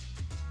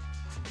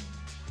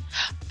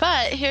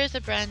 But here's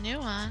a brand new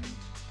one.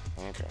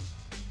 Okay.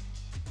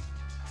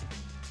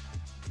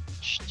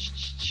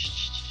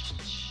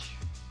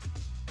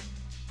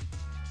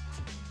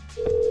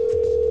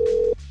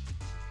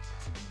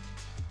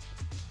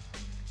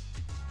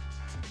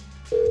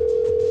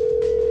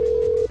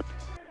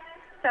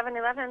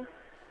 .7-Eleven.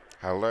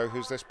 Hello,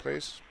 who's this,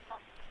 please?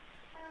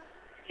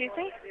 Excuse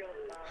me?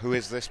 Who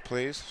is this,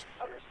 please?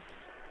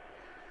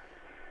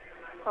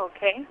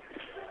 Okay.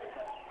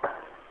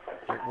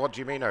 What do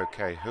you mean,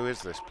 okay? Who is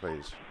this,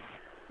 please?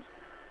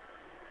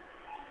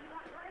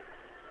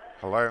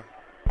 Hello?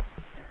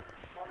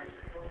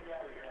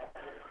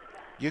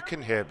 You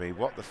can hear me.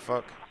 What the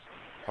fuck?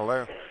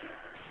 Hello?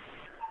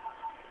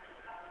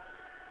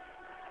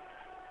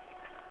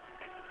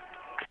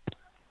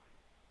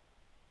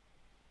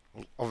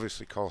 Well,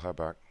 obviously call her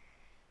back.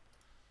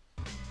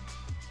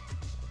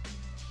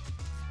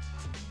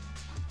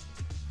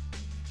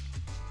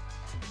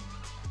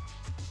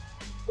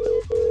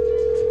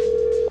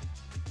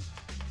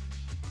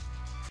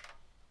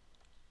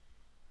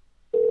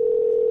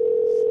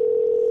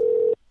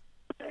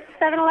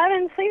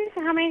 Please,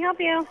 how may I help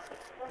you?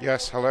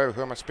 Yes, hello.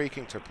 Who am I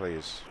speaking to,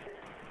 please?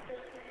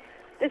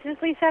 This is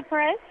Lisa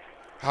Perez.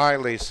 Hi,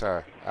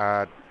 Lisa.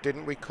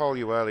 Didn't we call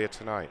you earlier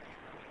tonight?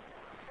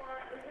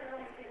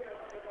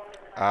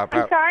 I'm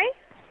sorry?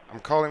 I'm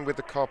calling with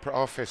the corporate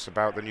office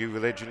about the new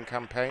religion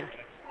campaign.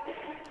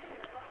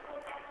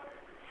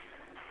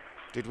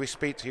 Did we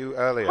speak to you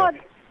earlier?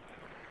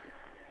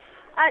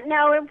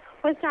 No, it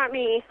was not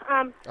me.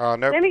 Oh,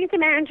 no. Let me get the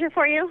manager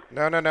for you.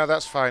 No,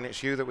 that's fine.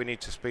 It's you that we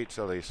need to speak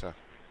to, Lisa.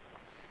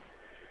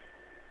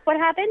 What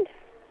happened?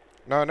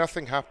 No,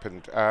 nothing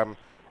happened.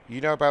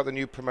 You know about the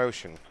new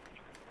promotion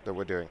that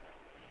we're doing?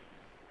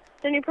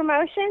 The new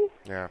promotion?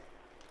 Yeah.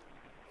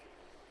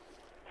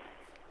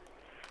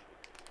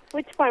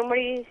 Which one? What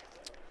are you...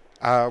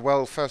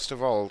 Well, first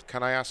of all,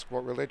 can I ask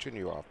what religion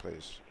you are,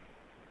 please?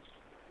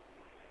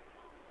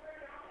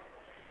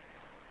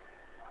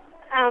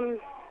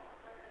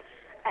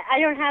 I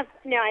don't have...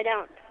 No, I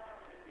don't.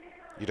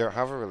 You don't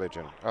have a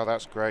religion? Oh,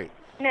 that's great.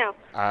 No.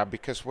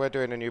 Because we're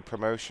doing a new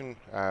promotion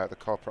at the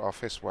corporate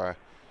office where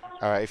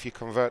if you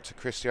convert to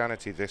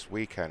Christianity this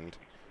weekend,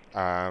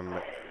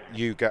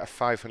 you get a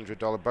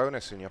 $500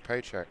 bonus in your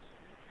paycheck.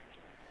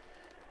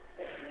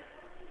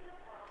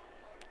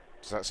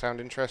 Does that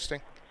sound interesting?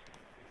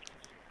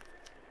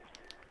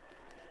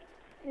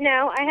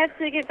 No, I have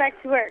to get back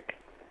to work.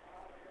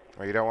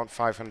 Well, you don't want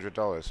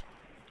 $500?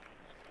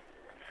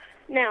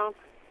 No.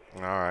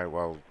 All right,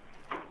 well,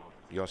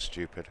 you're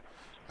stupid.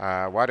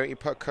 Why don't you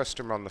put a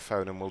customer on the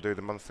phone and we'll do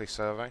the monthly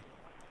survey?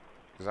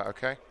 Is that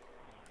okay?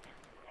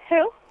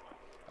 Who?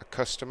 A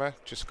customer.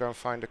 Just go and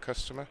find a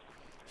customer,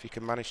 if you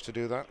can manage to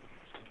do that.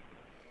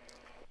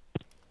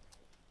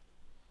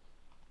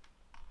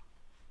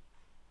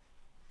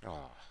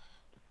 Oh.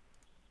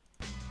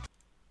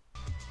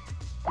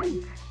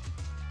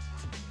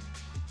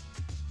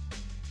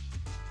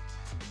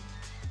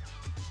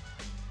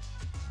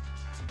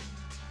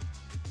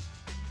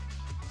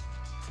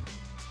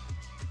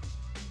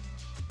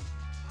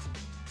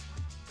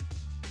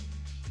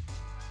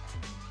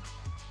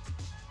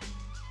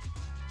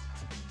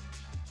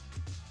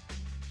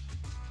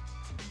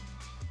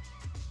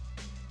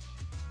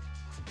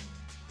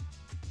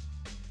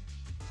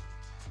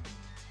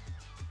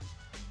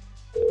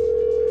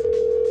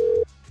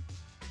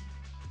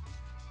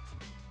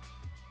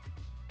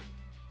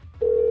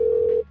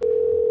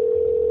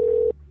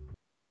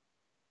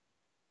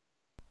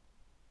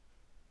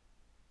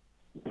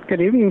 Good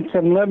evening,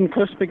 7-Eleven.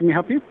 Chris speaking. May I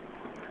help you?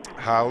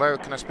 Hello,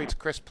 can I speak to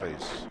Chris,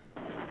 please?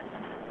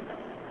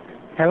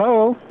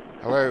 Hello?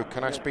 Hello,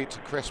 can I speak to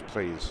Chris,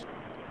 please?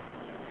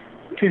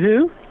 To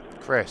who?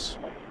 Chris.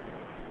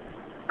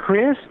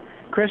 Chris?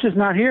 Chris is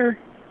not here.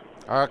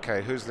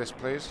 Okay, who's this,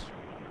 please?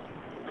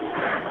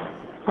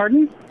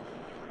 Pardon?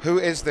 Who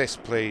is this,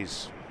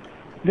 please?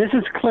 This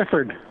is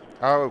Clifford.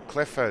 Oh,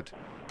 Clifford.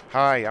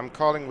 Hi, I'm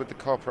calling with the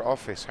corporate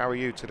office. How are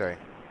you today?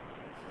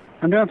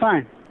 I'm doing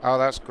fine. Oh,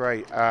 that's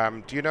great.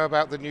 Do you know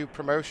about the new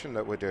promotion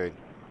that we're doing?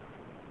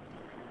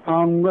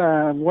 On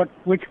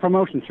which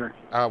promotion, sir?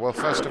 Well,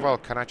 first of all,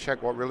 can I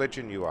check what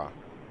religion you are?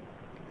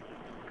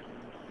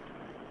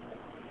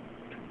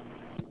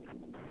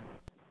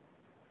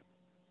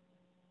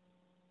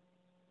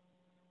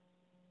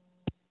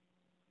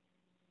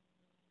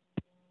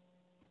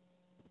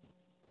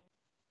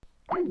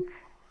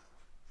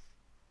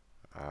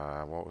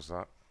 What was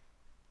that?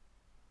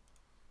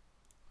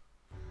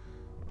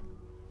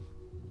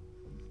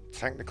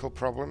 Technical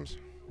problems?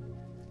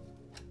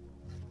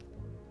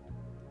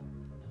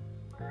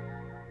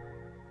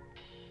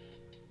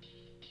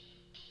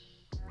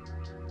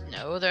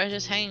 No, they're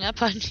just hanging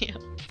up on you.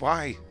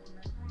 Why?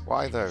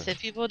 Why though? So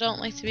people don't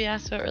like to be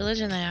asked what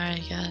religion they are, I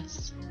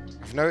guess.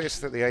 I've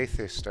noticed that the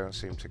atheists don't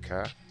seem to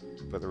care,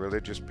 but the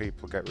religious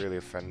people get really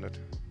offended.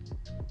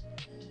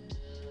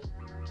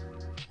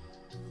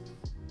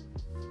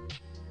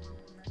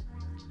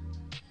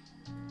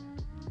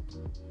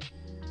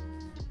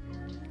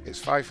 It's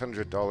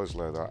 $500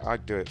 low though.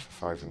 I'd do it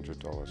for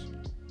 $500.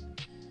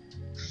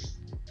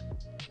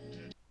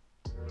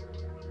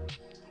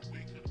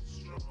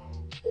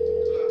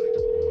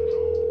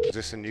 Is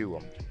this a new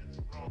one?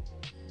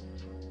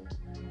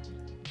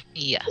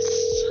 Yes.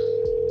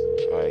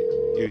 Right.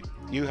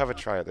 You have a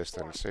try at this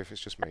then. See if it's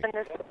just me.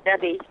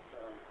 Debbie.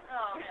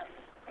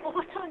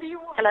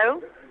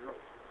 Hello?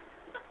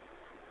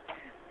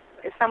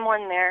 Is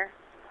someone there?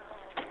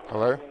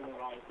 Hello?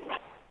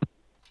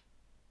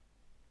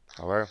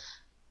 Hello?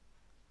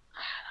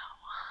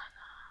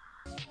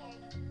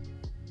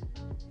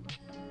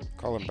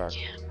 Call him back.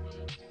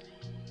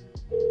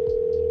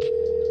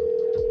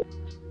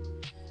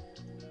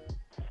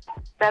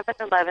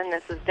 7-Eleven,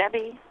 this is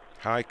Debbie.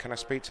 Hi, can I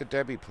speak to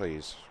Debbie,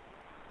 please?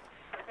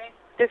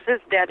 This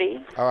is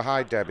Debbie. Oh,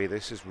 hi, Debbie.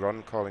 This is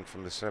Ron calling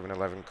from the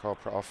 7-Eleven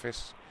corporate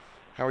office.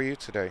 How are you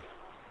today?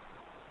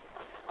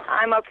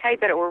 I'm okay,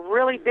 but we're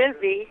really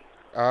busy.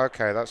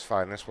 Okay, that's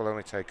fine. This will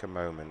only take a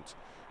moment.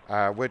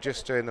 We're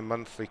just doing the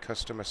monthly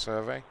customer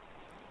survey.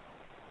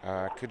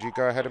 Could you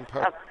go ahead and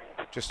put...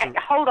 just a...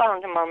 Hold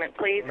on a moment,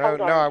 please. No,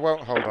 Hold on. no, I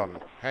won't hold on.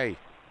 Hey.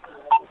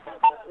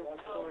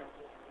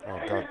 Oh,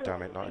 God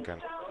damn it, not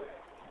again.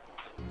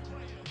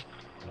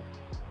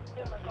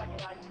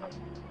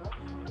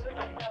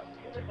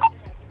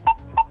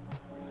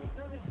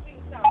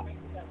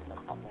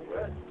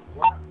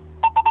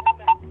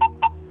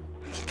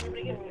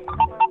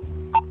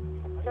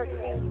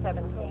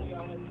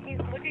 He's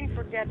looking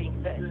for Debbie,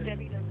 but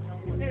Debbie doesn't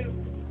know who.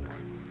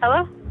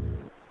 Hello?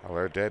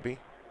 Hello, Debbie?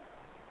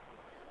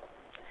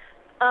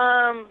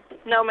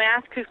 No, may I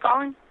ask who's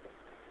calling?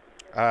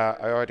 I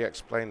already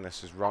explained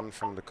this. Is Ron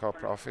from the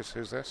corporate office.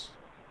 Who's this?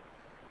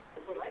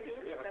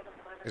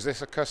 Is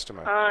this a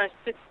customer?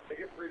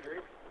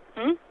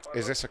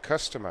 Is this a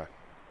customer?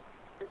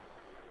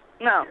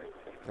 No.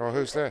 Or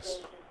who's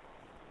this?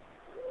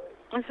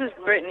 This is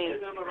Brittany.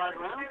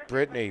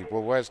 Brittany.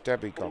 Well, where's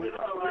Debbie gone?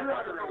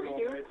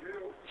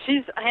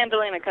 She's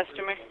handling a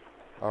customer.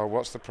 Oh,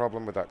 what's the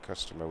problem with that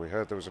customer? We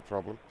heard there was a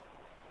problem.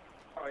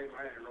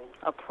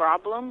 A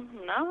problem?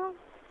 No.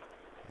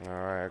 All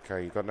right,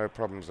 okay. You got no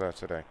problems there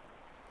today.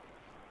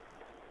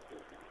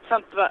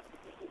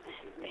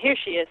 Here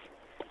she is.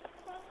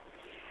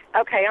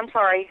 Okay, I'm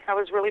sorry. I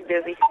was really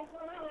busy.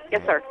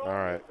 Yes, sir. All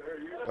right,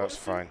 that's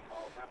fine.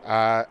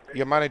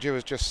 Your manager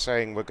was just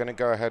saying we're going to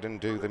go ahead and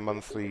do the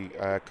monthly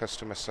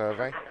customer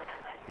survey,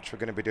 which we're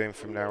going to be doing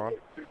from now on.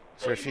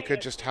 So if you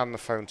could just hand the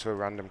phone to a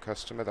random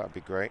customer, that'd be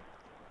great.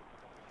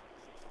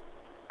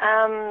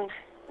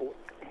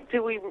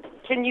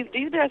 Can you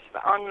do this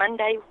on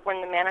Monday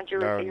when the manager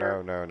is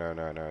here?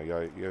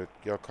 No.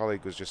 Your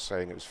colleague was just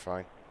saying it was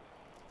fine.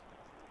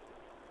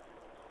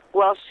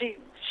 Well, she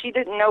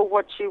didn't know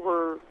what you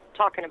were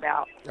talking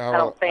about. Oh, I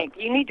don't think.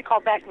 You need to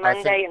call back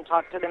Monday and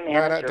talk to the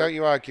manager. No, don't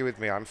you argue with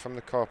me. I'm from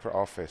the corporate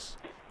office.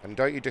 And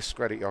don't you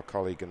discredit your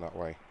colleague in that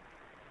way.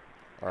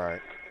 All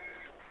right.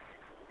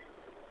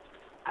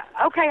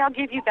 Okay, I'll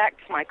give you back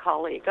to my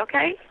colleague,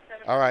 okay?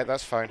 All right,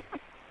 that's fine.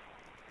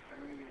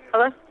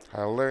 Hello?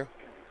 Hello?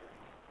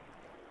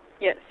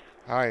 Yes.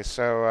 Hi,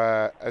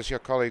 so as your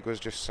colleague was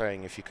just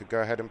saying, if you could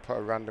go ahead and put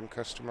a random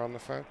customer on the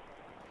phone.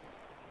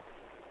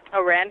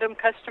 A random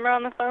customer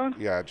on the phone?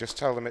 Yeah, just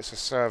tell them it's a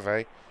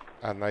survey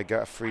and they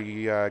get a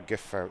free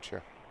gift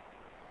voucher.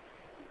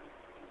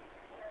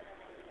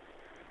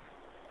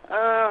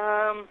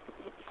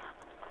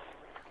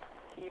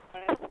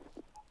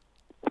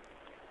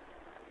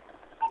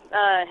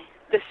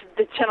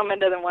 The gentleman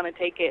doesn't want to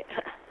take it.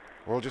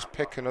 Well, just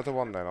pick another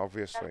one then,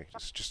 obviously.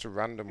 It's just a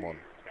random one.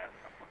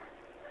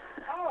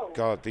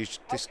 God, this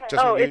doesn't...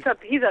 Oh, he's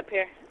up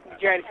here.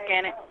 Did you already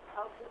scan it?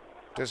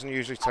 Doesn't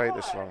usually take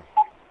this long.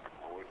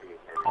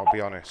 I'll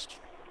be honest.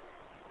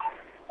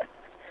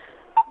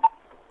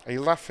 Are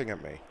you laughing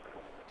at me?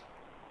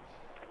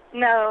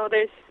 No,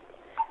 there's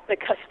the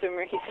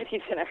customer. He said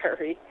he's in a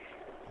hurry.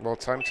 Well,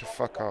 time to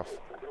fuck off.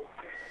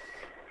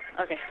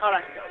 Okay, hold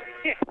on.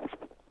 Here.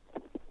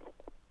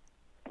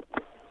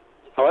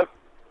 Hello?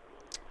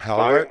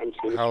 Hello? Hi,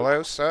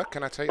 Hello, sir.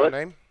 Can I take your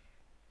name?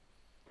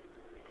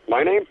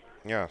 My name?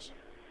 Yes.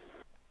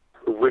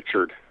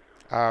 Richard.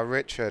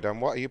 Richard. And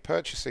what are you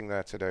purchasing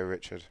there today,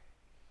 Richard?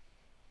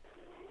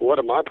 What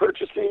am I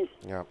purchasing?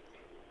 Yeah.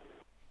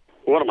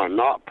 What am I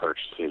not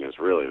purchasing is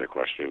really the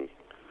question.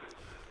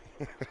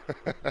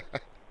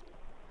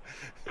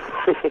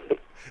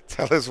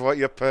 Tell us what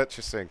you're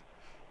purchasing.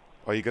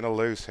 Or are you going to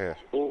lose here?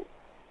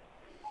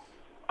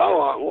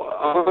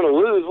 I'm going to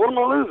lose. What am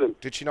I losing?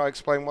 Did she not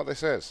explain what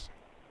this is?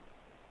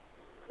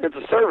 It's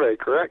a survey,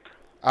 correct?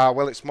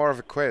 Well, it's more of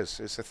a quiz.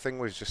 It's a thing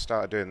we've just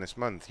started doing this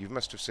month. You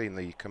must have seen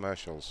the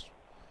commercials.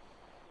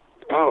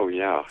 Oh,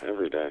 yeah,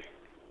 every day.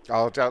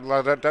 Oh,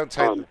 don't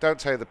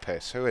take the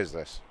piss. Who is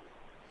this?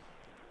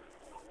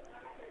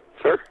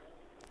 Sir?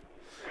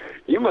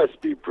 You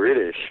must be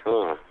British,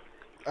 huh?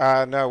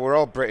 No, we're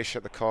all British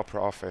at the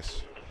corporate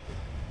office.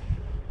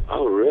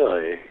 Oh,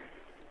 really?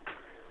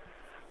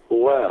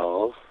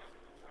 Well,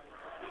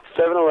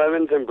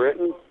 7-Eleven's in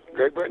Britain?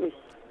 Great Britain?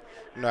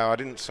 No, I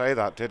didn't say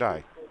that, did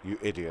I? You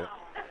idiot.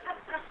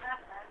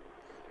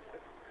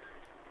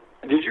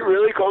 Did you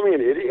really call me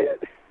an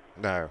idiot?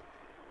 No.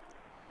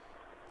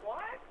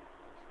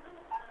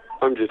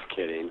 I'm just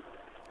kidding.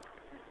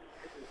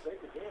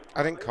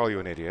 I didn't call you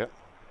an idiot.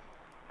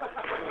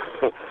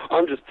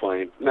 I'm just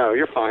playing. No,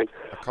 you're fine.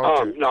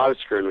 I was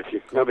screwing with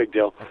you. No big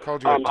deal. I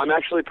called you. I'm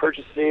actually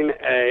purchasing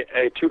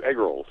a 2 egg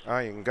rolls. Oh,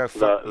 you can go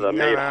fuck. The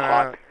made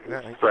hot,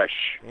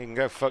 fresh. You can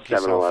go fuck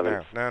yourself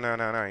 7-Eleven. now.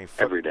 No.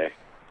 Every day.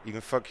 You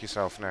can fuck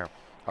yourself now.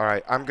 All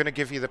right, I'm going to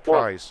give you the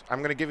prize. I'm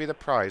going to give you the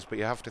prize, but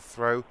you have to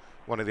throw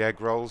one of the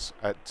egg rolls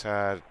at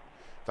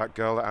that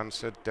girl that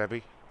answered,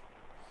 Debbie.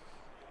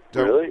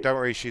 Really? Don't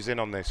worry, she's in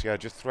on this. Yeah,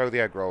 just throw the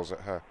egg rolls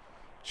at her.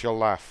 She'll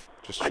laugh.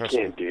 Just trust me.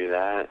 I can't do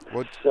that.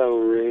 So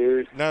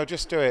rude. No,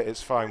 just do it.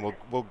 It's fine.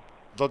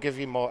 They'll give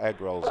you more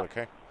egg rolls,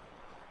 okay?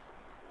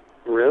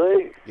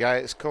 Really? Yeah,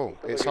 it's cool.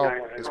 It's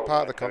part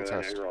of the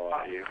contest. Who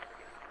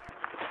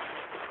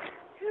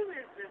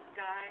is this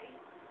guy?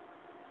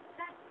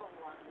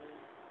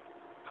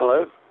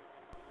 Hello?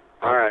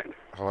 All right.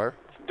 Hello?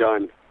 It's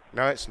done.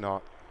 No, it's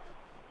not.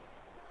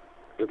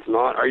 It's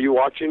not? Are you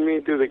watching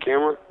me through the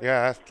camera?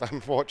 Yeah,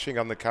 I'm watching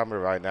on the camera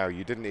right now.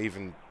 You didn't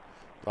even,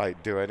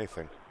 do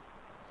anything.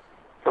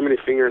 How many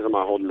fingers am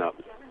I holding up?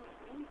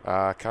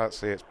 I can't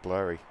see. It's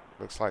blurry.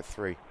 Looks like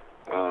 3.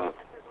 How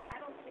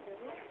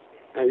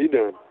you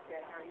doing?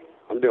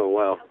 I'm doing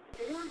well.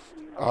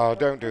 Oh,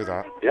 don't do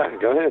that. Yeah,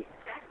 go ahead.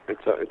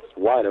 It's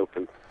wide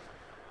open.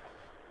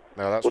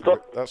 No,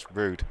 that's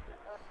rude.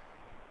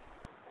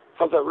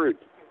 How's that rude?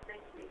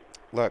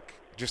 Look,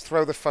 just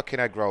throw the fucking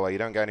egg roller. You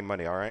don't get any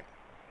money, all right?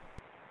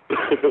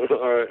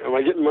 All right. Am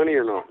I getting money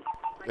or not?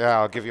 Yeah,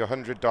 I'll give you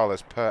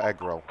 $100 per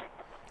egg roll.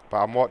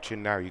 But I'm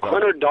watching now. You got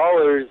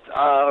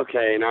 $100.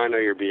 Okay, now I know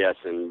you're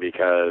BSing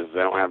because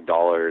they don't have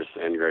dollars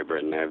in Great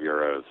Britain. They have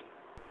euros.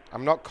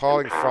 I'm not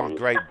calling from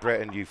Great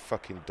Britain, you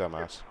fucking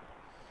dumbass.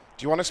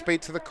 Do you want to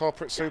speak to the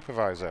corporate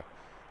supervisor?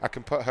 I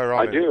can put her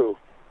on. I do.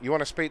 You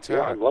want to speak to her?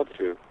 Yeah, I'd love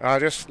to.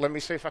 Just let me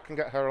see if I can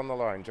get her on the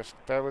line. Just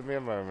bear with me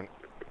a moment.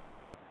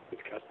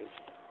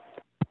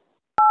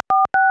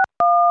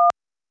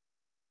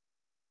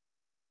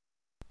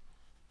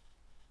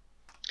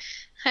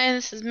 Hi,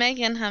 this is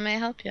Megan. How may I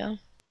help you?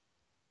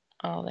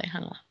 Oh, they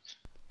hung up.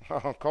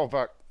 Oh, call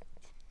back.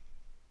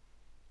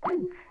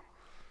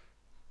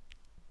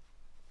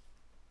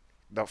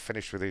 Not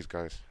finished with these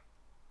guys.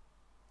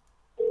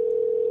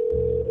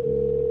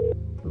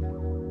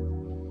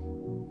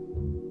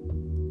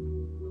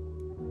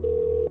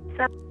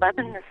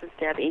 7-Eleven, this is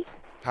Debbie.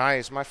 Hi,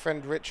 is my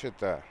friend Richard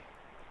there?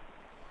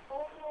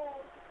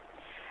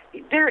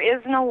 There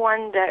is no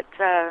one that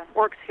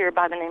works here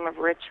by the name of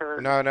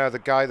Richard. No, the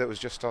guy that was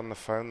just on the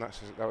phone.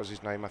 That was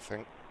his name, I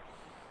think.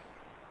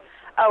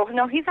 Oh,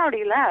 no, he's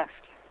already left.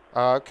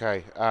 Oh,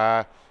 okay.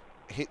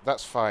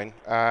 That's fine.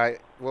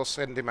 We'll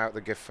send him out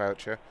the gift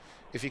voucher.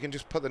 If you can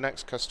just put the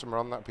next customer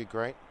on, that'd be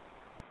great.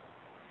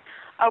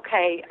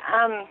 Okay.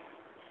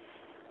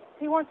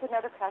 He wants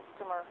another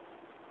customer.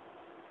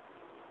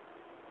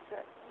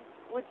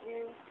 Would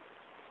you?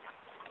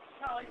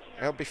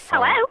 It'll be fine.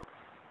 Hello?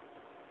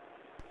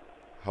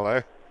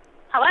 Hello?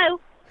 Hello?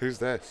 Who's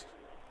this?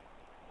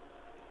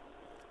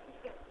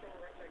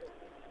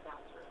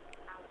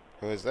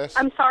 Who is this?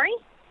 I'm sorry?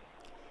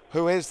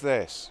 Who is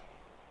this?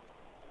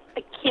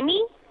 Kimmy?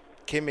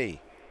 Kimmy.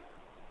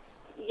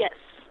 Yes.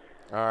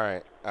 All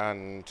right.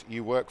 And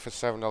you work for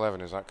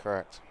 7-Eleven, is that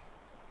correct?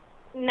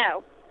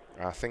 No.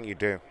 I think you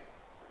do.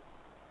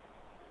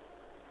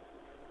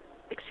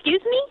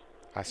 Excuse me?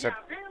 I said...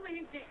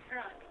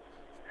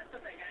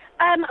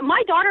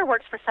 My daughter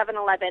works for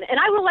 7-Eleven, and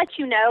I will let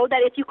you know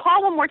that if you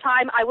call one more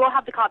time, I will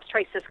have the cops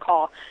trace this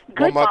call.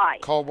 Goodbye.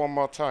 Call one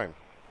more time.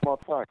 One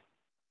more time.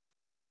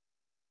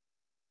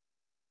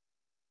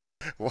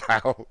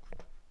 Wow.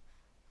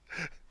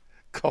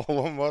 Call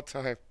one more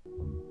time.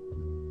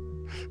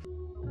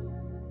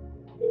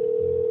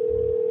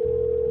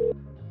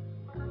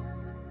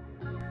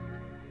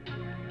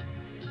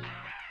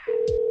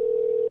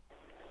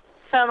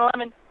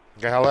 Lemon.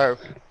 Yeah, hello.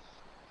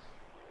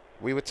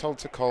 We were told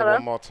to call Hello?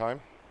 one more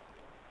time.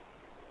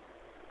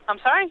 I'm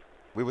sorry?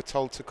 We were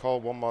told to call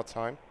one more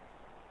time.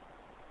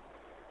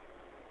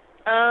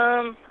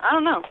 I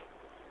don't know.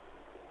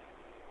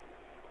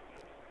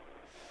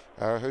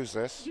 Who's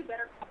this? You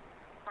better call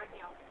right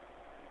now.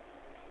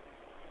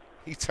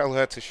 You tell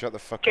her to shut the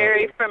fuck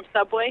Jerry up. from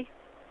Subway.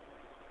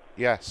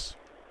 Yes.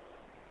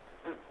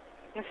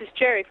 This is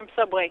Jerry from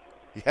Subway.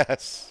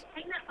 Yes.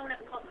 Hang that phone up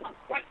and call the cops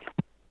right now.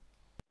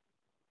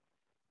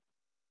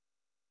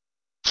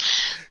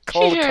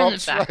 Call the She's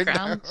cops in the right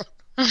now. background.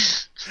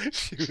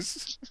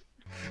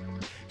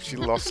 She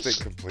lost it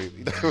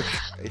completely.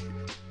 Okay.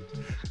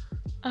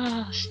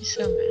 Oh, she's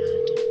so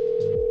mad.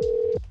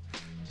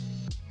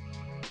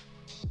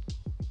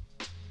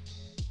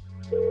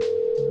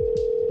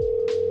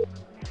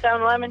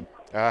 Lemon.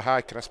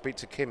 Hi, can I speak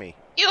to Kimmy?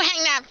 You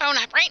hang that phone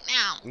up right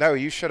now. No,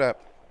 you shut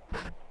up.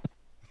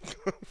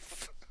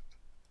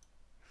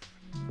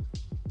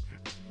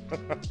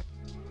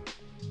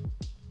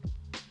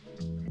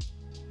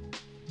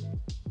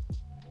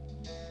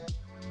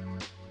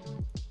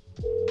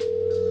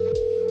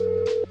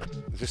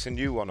 Is this a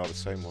new one or the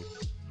same one?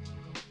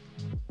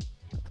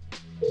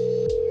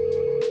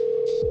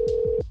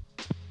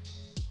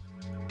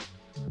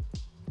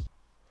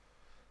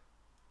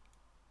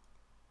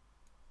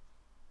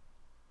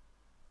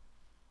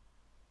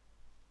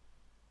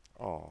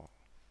 Oh.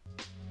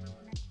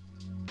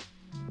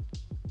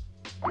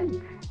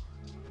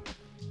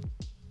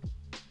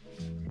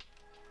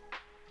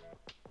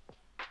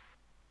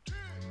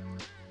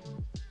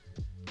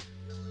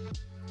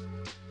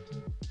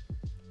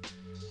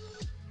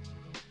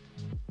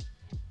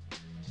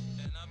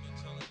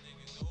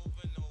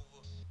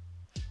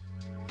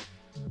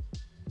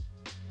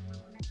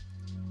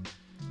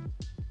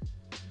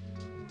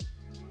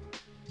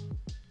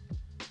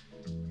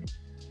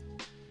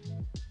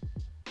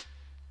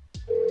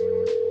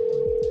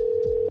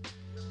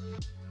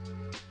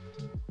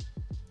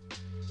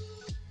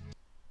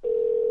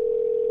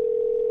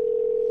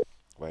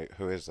 Wait,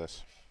 who is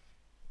this?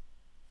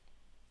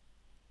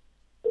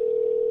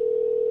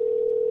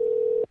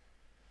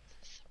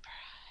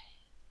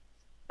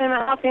 Can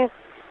I help you?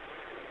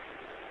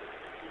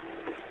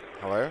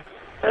 Hello?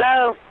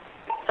 Hello?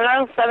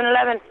 Hello?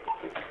 7-Eleven?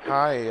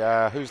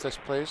 Hi, who's this,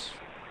 please?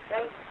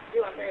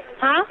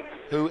 Huh?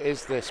 Who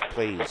is this,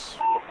 please?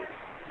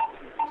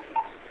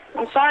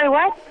 I'm sorry,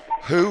 what?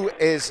 Who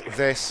is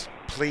this,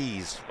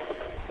 please?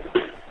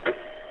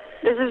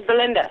 This is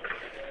Belinda.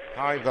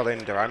 Hi,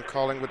 Belinda. I'm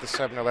calling with the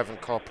 7-Eleven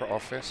corporate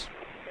office.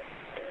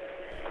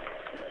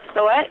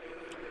 The what?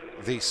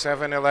 The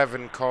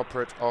 7-Eleven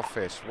corporate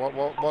office.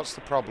 What's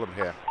the problem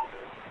here?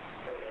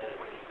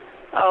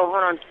 Oh,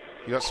 hold on.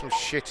 You got some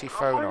shitty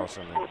phone or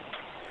something?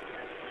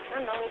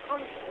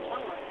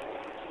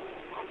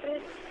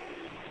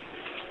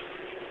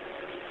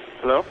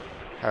 Hello?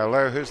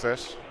 Hello, who's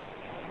this?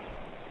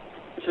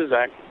 This is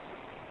Zach.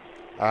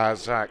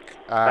 Zach.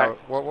 Zach.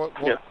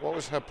 What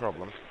was her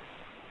problem?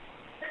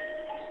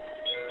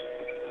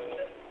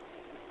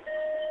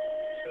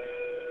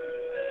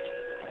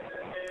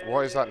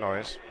 What is that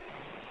noise?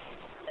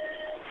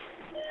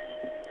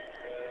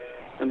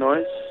 The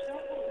noise?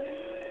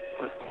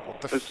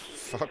 What the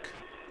fuck?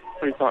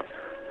 What do you thought?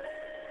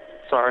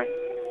 Sorry.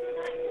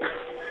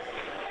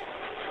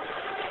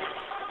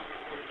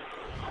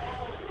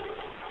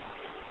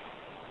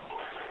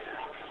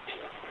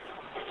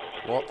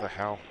 What the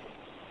hell?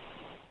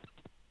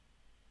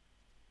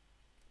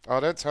 Oh,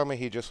 don't tell me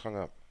he just hung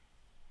up.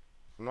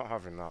 I'm not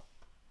having that.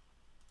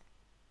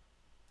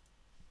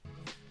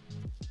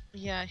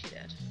 Yeah, he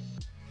did.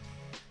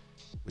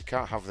 We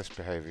can't have this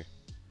behavior.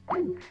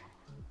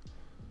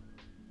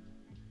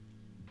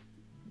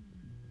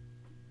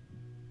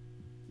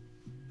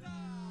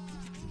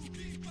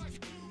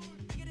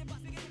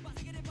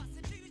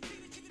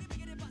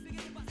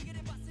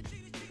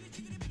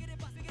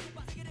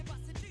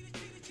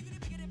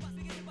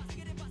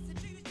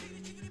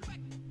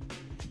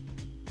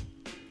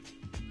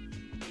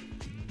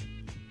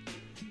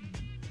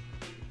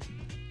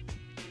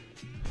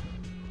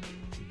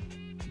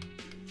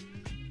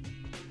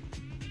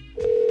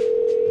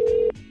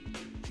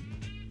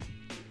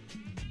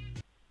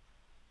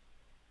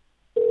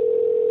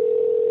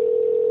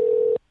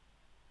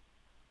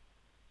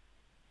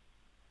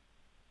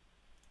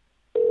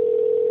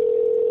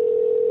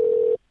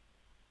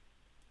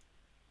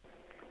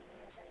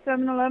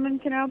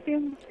 Can I help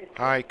you?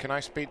 Hi, can I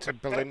speak to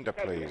Belinda,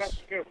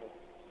 please?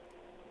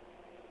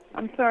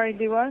 I'm sorry,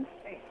 do what?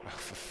 Oh,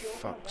 for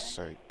fuck's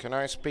sake. Can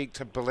I speak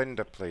to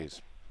Belinda,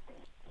 please?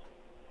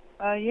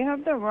 You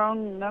have the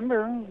wrong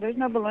number. There's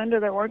no Belinda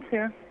that works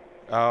here.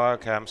 Oh,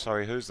 okay, I'm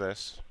sorry. Who's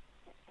this?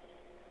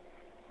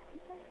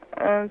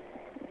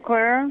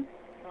 Clara?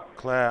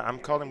 Claire, I'm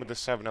calling with the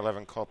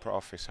 7-Eleven corporate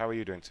office. How are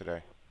you doing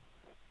today?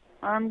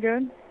 I'm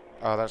good.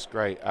 Oh, that's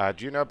great.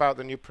 Do you know about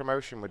the new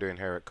promotion we're doing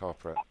here at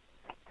corporate?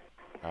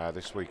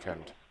 This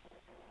weekend.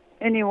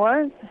 Any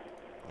what?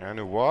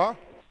 Any what?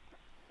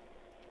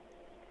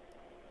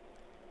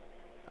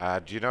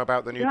 Do you know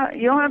about the new...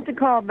 You'll have to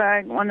call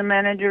back when the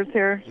manager's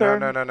here, sir.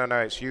 No.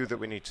 It's you that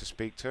we need to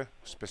speak to,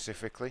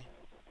 specifically.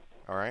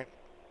 All right?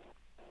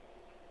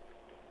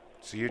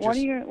 So you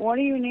What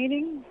are you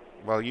needing?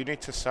 Well, you need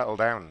to settle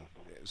down,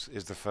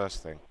 is the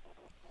first thing.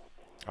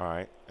 All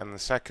right? And the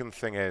second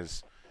thing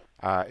is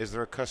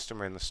there a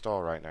customer in the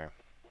store right now?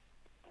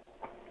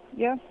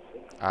 Yeah.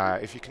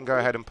 If you can go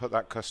ahead and put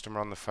that customer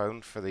on the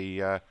phone for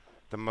the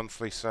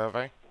monthly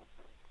survey.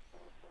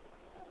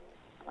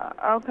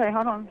 Okay,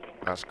 hold on.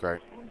 That's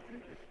great.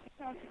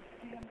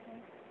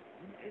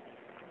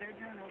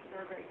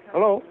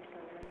 Hello?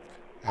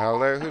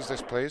 Hello, who's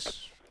this,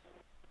 please?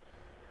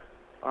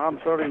 I'm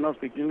sorry, not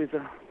speaking,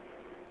 Lisa.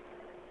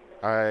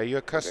 Are you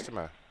a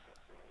customer?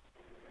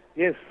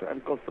 Yes,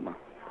 I'm customer.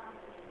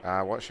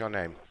 What's your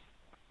name?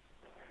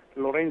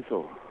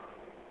 Lorenzo.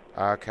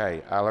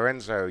 Okay,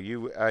 Lorenzo,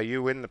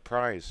 you win the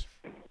prize.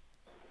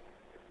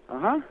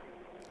 Uh-huh.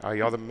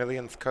 You're the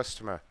millionth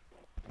customer.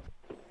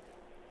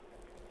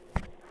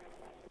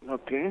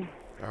 Okay.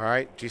 All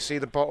right. Do you see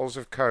the bottles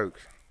of Coke?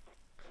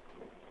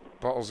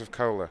 Bottles of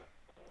cola.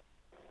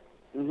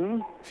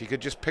 Mm-hmm. If you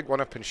could just pick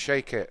one up and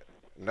shake it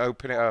and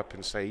open it up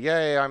and say,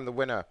 "Yay, I'm the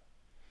winner."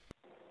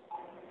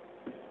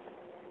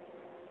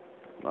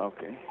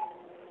 Okay.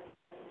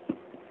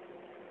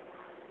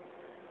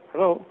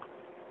 Hello?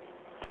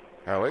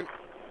 Hello?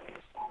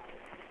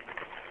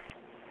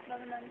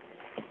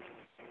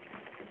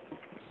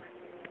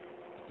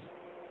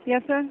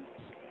 Yes, sir?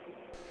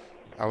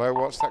 Hello,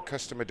 what's that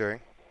customer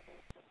doing?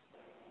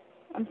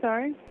 I'm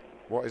sorry?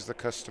 What is the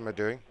customer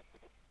doing?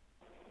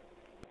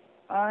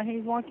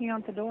 He's walking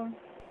out the door.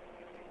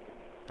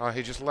 Oh,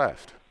 he just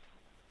left?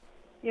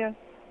 Yes.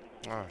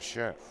 Oh,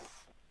 shit.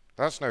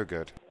 That's no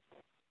good.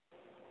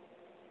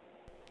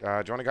 Do you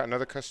want to get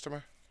another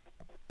customer?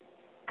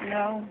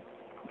 No.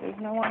 There's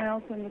no one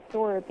else in the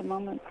store at the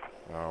moment.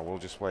 Oh, we'll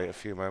just wait a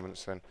few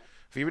moments then.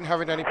 Have you been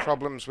having any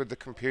problems with the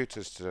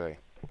computers today?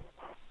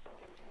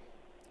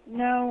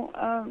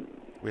 No,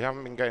 We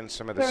haven't been getting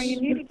some of this. sir, you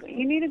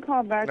need to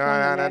call back.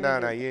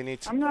 No. You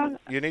need to.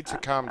 You need to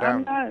calm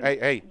down. not-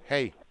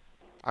 Hey.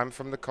 I'm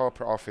from the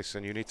corporate office,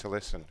 and you need to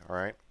listen. All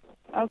right?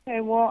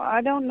 Okay, well,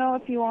 I don't know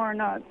if you are or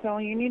not, so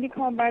you need to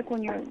call back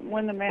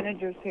when the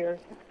manager's here.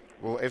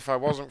 Well, if I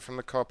wasn't from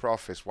the corporate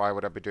office, why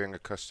would I be doing a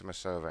customer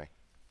survey?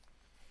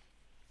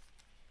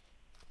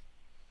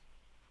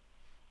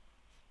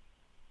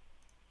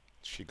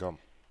 She gone.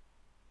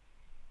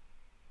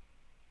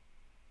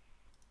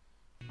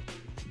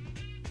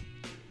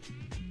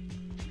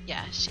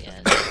 Yeah, she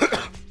is.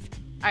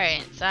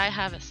 Alright, so I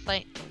have a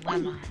slight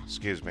dilemma.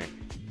 Excuse me.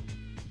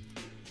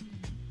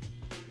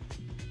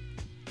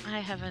 I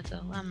have a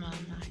dilemma,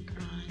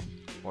 Macron.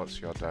 What's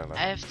your dilemma?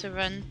 I have to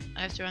run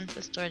to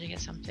the store to get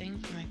something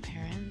for my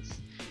parents,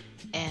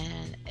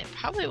 and it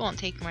probably won't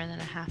take more than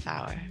a half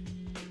hour,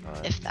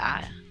 if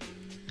that.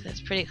 'Cause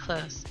it's pretty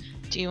close.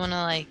 Do you want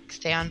to like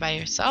stay on by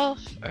yourself,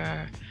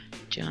 or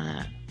do you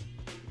want to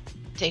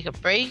take a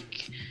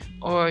break,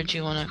 or do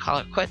you want to call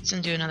it quits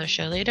and do another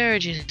show later, or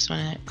do you just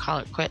want to call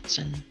it quits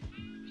and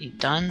be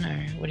done,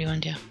 or what do you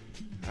want to do?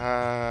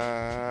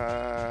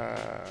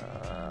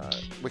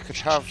 We could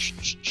have.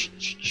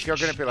 If you're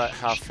going to be like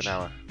half an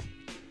hour,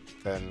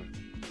 then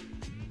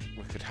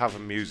we could have a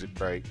music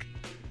break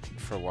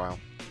for a while.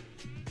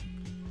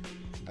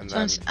 And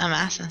then, I'm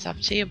asking, it's up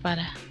to you,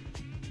 buddy.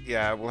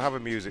 yeah, we'll have a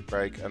music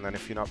break, and then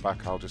if you're not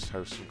back, I'll just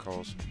host some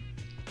calls.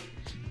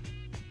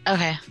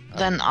 Okay,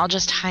 then I'll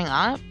just hang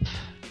up.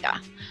 Yeah,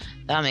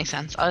 that makes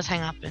sense. I'll just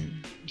hang up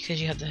and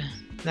because you have the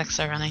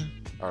mixer running.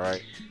 All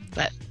right.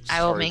 But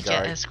I will Sorry, make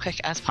guy. it as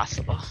quick as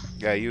possible.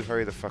 Yeah, you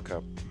hurry the fuck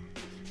up.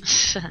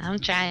 I'm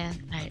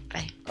trying. Alright,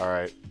 bye.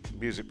 Alright,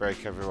 music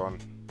break, everyone.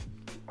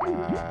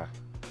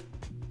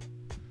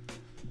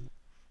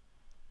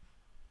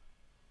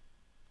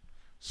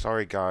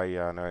 Sorry, guy.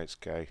 Yeah, I know it's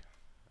gay.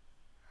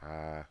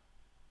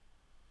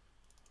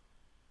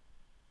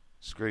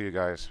 Screw you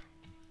guys.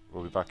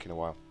 We'll be back in a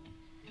while.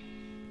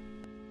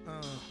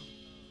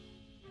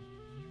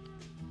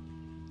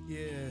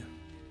 Yeah.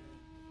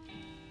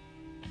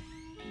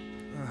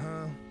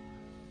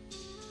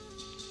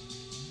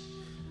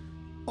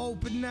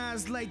 Open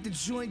eyes like the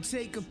joint,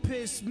 take a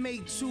piss.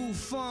 Make two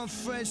farm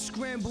fresh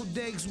scrambled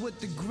eggs with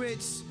the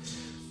grits.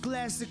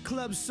 Glass of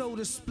club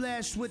soda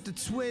splashed with the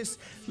twist.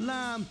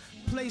 Lime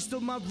placed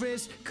on my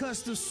wrist,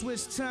 custom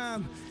Swiss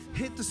time.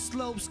 Hit the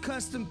slopes,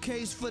 custom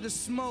case for the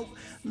smoke.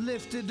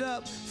 Lift it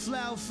up,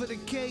 flour for the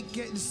cake,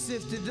 getting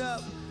sifted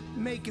up.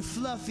 Make it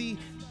fluffy,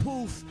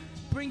 poof.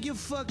 Bring your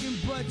fucking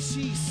butt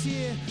cheeks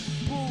here,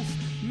 boof.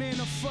 Man,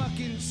 I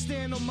fucking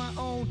stand on my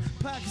own.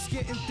 Pockets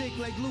getting thick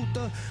like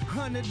Luther.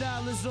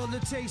 $100 all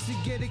it takes to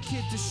get a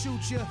kid to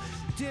shoot ya.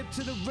 Dip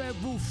to the red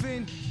roof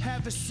Inn,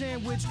 have a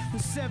sandwich.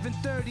 And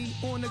 7:30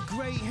 on a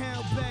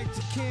Greyhound back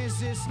to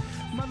Kansas.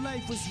 My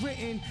life was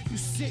written, you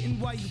sitting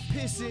while you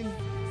pissing.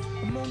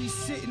 I'm only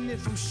sitting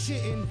if I'm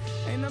shitting,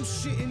 and I'm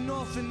shitting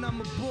off and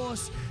I'm a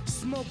boss.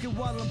 Smoking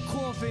while I'm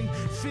coughing,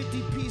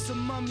 50 piece of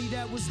mummy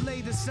that was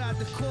laid aside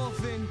the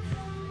coffin.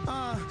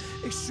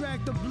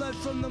 Extract the blood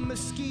from the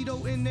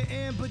mosquito in the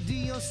amber.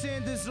 Deion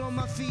Sanders on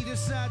my feet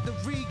inside the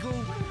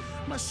Regal.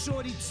 My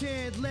shorty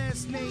tan,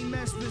 last name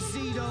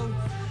Esposito.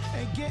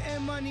 And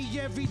getting money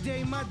every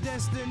day, my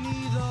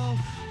destiny though.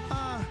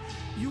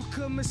 You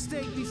could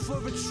mistake me for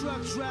a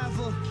truck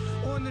driver.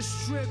 On the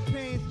strip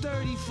paying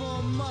 30 for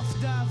a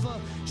muff diver.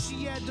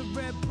 She had the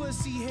red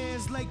pussy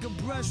hands like a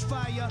brush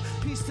fire.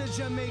 Piece to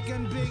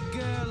Jamaican big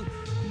girl,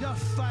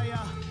 enough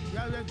fire.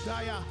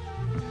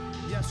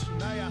 Yes,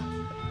 Naya.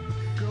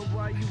 Girl,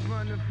 why you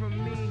running from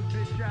me?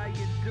 Bitch, I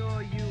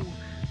adore you.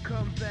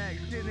 Come back,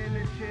 sit in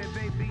the chair,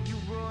 baby, you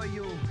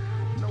royal.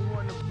 No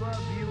one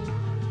above you,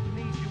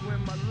 need you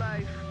in my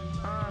life.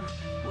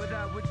 What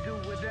I would do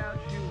without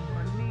you,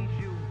 I need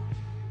you.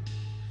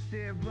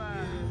 Stand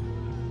by.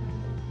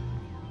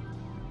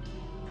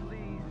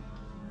 Please,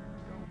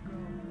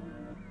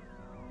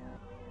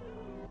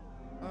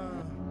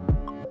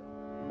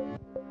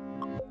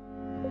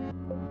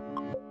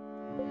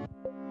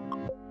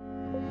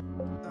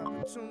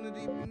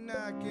 opportunity be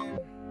knocking.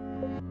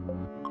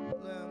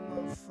 Let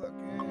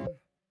motherfucking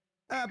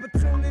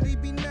opportunity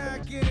be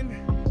knocking.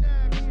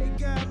 You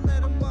gotta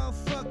let a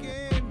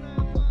motherfucker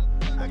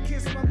in. I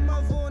kiss my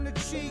mother on the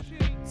cheek,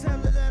 tell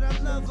her that I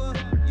love her.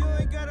 You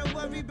ain't gotta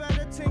worry about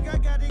a thing, I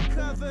got it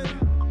covered.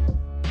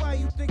 Why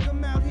you think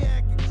I'm out here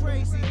acting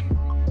crazy?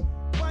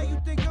 Why you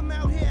think I'm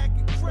out here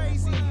acting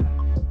crazy?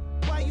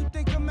 Why you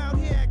think I'm out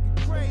here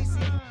acting crazy?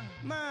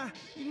 Ma,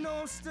 you know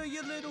I'm still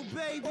your little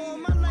baby. All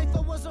my life I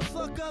was a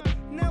fuck up,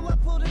 now I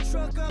pull the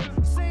truck up.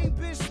 Same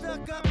bitch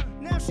stuck up,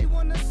 now she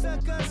wanna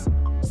suck us.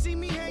 See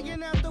me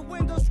hanging out the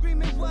window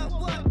screaming what?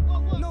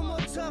 No more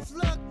tough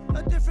luck,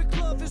 a different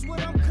cloth is what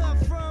I'm cut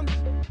from.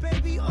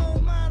 Baby, oh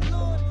my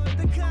lord,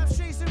 the cops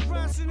chasing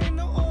Bronson in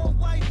the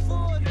all-white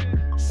Ford.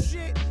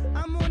 Shit,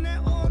 I'm on that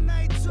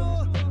all-night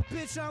tour.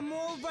 Bitch, I'm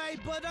alright,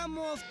 but I'm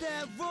off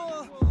that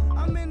raw.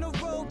 I'm in the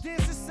road,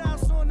 dancing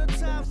salsa on the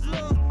top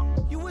floor.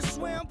 You would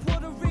swear I'm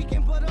Puerto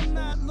Rican, but I'm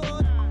not,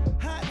 Lord.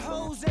 Hot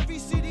hoes, every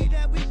city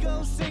that we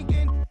go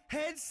singing.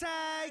 Heads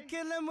high,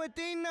 kill them what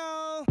they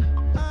know.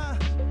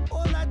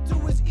 All I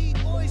do is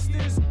eat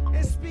oysters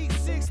and speak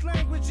 6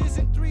 languages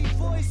and 3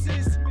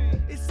 voices.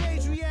 It's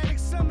Adriatic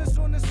summers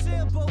on a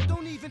sailboat.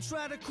 Don't even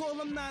try to call,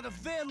 I'm not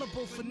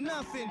available for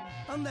nothing.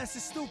 Unless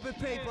it's stupid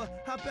paper.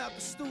 How about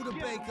the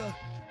Studebaker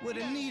with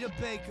Anita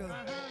Baker?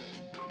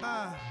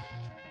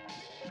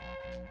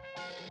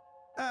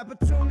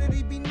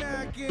 Opportunity be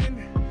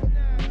knocking.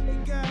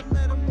 You gotta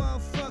let a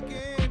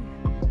motherfucker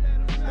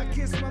in. I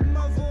kiss my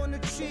mother on the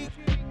cheek,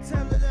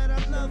 tell her that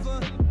I love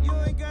her. You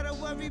ain't gotta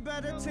worry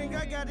about a thing,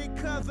 I got it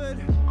covered.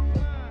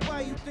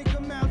 Why you think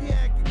I'm out here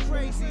acting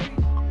crazy?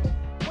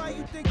 Why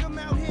you think I'm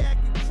out here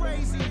acting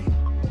crazy?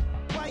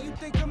 Why you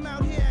think I'm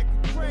out here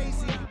acting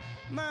crazy?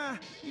 Ma,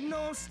 you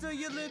know I'm still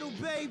your little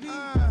baby.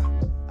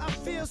 I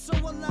feel so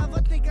alive,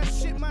 I think I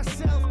shit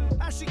myself.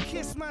 I should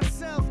kiss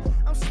myself.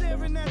 I'm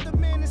staring at the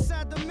man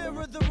inside the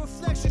mirror. The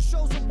reflection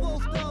shows a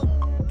wolf though.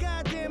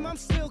 Goddamn, I'm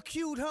still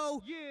cute,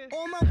 ho.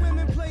 All my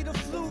women play the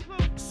flute.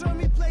 Serve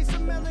me plates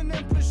of melon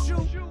and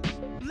prosciutto.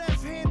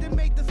 Left-handed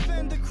make the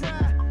fender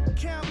cry.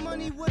 Count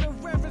money with a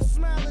reverent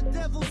smile, a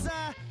devil's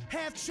eye.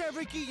 Half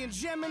Cherokee and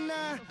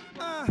Gemini.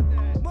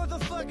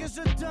 Motherfuckers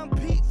are dump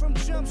Pete from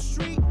Jump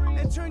Street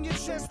and turn your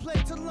chest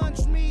plate to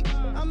lunch meat.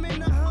 I'm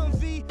in a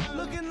Humvee,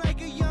 looking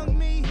like a young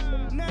me.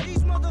 Now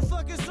these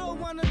motherfuckers all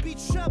wanna be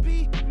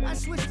chubby. I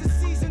switched the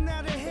season,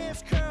 now the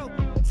hair's curl.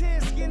 Tan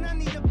skin, I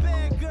need a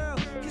bad girl.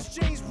 Cause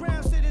James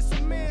Brown said it's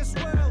a man's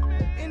world.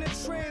 In a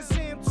Trans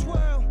Am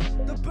twirl,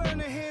 the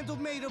burner handle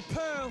made of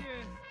pearl.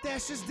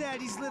 That's just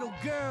daddy's little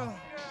girl.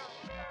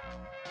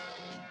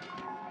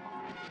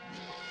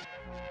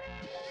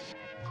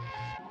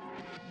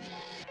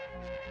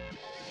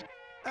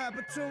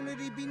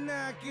 Opportunity be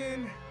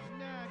knocking.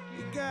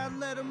 You gotta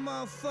let a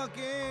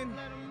motherfucker in.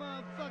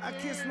 I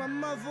kiss my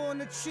mother on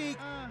the cheek,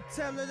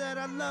 tell her that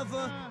I love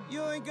her.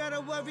 You ain't gotta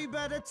worry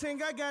about a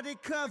thing, I got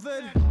it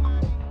covered.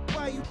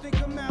 Why you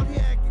think I'm out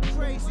here acting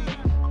crazy?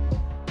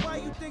 Why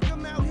you think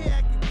I'm out here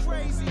acting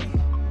crazy?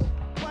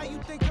 Why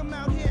you think I'm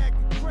out here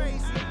acting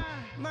crazy?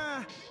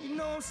 Ma, you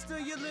know I'm still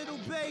your little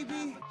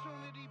baby.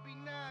 Opportunity be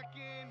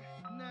knocking.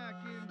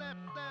 Let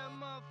that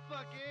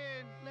motherfucker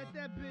in. Let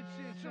that bitch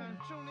in.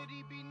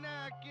 Opportunity be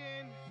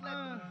knocking.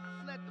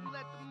 Let the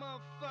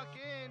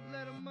motherfucker in.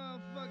 Let a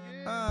motherfucker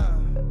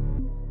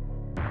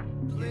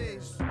in.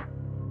 Please.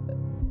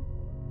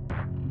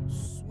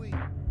 Sweet.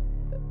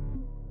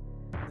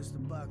 Mr.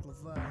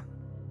 Baklava.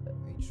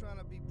 Ain't trying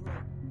to be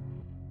broke.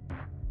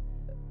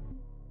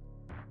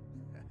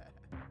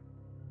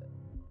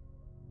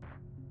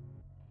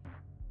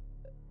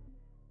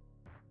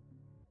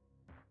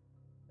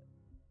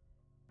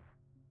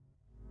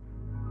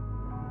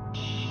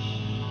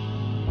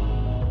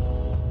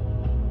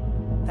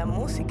 La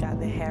música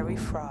de Harry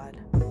Fraud.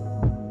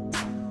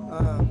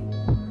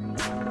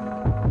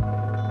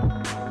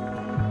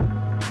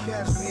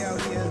 Catch me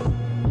out here.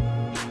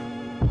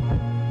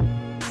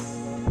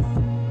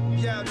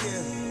 Out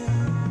here.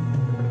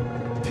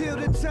 Peel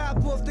the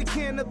top off the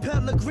can of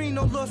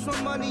Pellegrino. Lost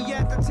my money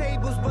at the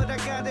tables, but I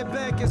got it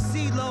back in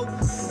CeeLo.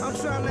 I'm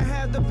trying to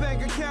have the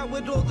bank account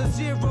with all the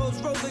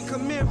zeros. Rolling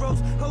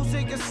Camaros.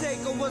 Jose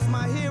Canseco was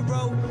my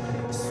hero.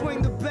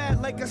 Swing the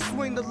bat like I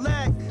swing the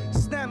lag.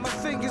 Snap my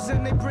fingers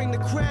and they bring the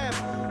crab.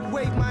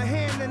 Wave my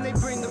hand and they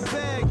bring the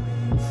bag.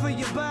 For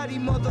your body,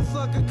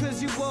 motherfucker,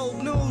 cause you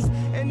old news.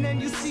 And then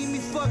you see me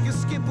fucking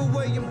skip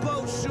away in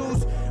both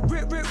shoes.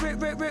 Rip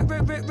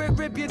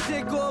your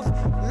dick off.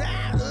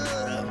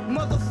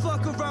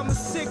 Motherfucker, I'm a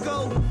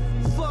sicko.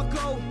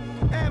 Fucko,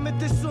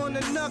 amethyst on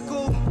the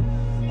knuckle.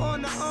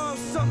 On the arm,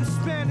 something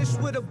Spanish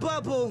with a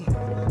bubble.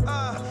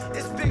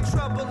 It's big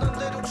trouble in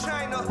Little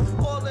China.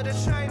 All of the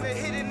China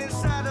hidden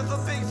inside of a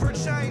big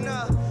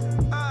vagina.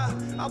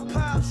 I'll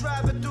pile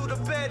driving through the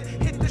bed,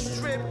 hit the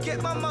strip,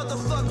 get my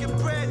motherfucking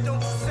bread.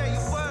 Don't you say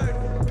a word,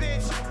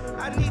 bitch.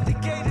 I need the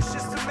gators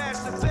just to match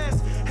the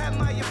vest. Have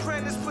my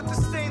apprentice put the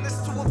stainless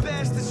to a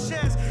bastard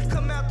chest.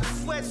 Come out the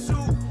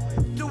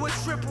sweatsuit, do a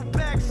triple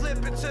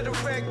backflip into the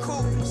red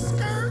coupe.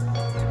 Skirt,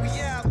 we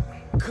out,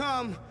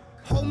 come.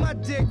 Hold my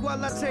dick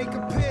while I take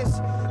a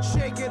piss.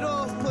 Shake it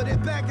off, put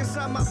it back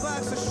inside my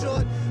boxer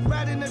short.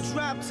 Right in the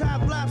drop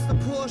top lobster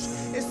Porsche.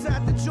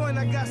 Inside the joint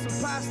joint, I got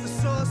some pasta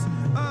sauce.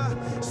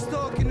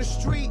 Stalking the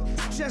street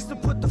just to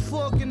put the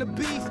fork in the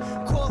beef.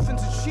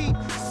 Coffins are cheap,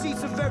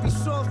 seats are very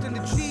soft in the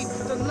Jeep.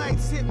 The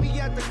lights hit me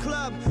at the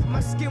club, my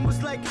skin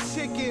was like a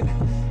chicken.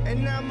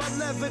 And now my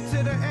leather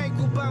to the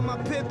ankle by my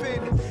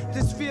Pippin.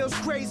 This feels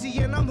crazy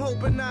and I'm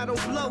hoping I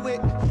don't blow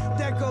it.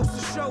 That goes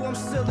to show I'm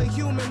still a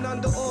human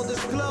under all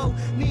this glow.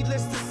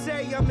 Needless to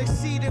say, I'm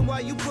exceeding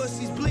while you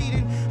pussies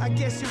bleeding. I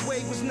guess your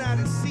wave was not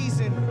in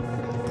season.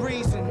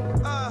 Breezing,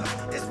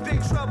 it's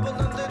big trouble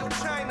in Little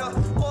China.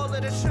 All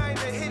of the China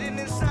hidden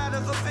inside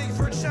of a big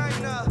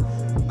vagina.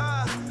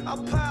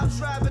 I'll pile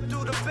driving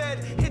through the bed,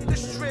 hit the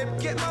strip,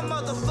 get my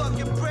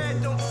motherfucking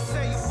bread. Don't you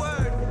say a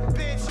word,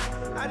 bitch.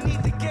 I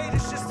need the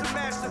gators just to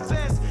match the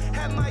vest.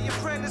 Have my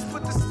apprentice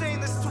put the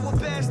stainless to a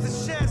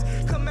bastard's chest.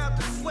 Come out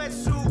the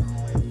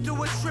sweatsuit,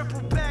 do a triple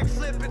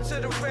backflip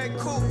into the red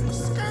coupe.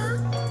 Skirt,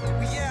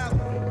 we out.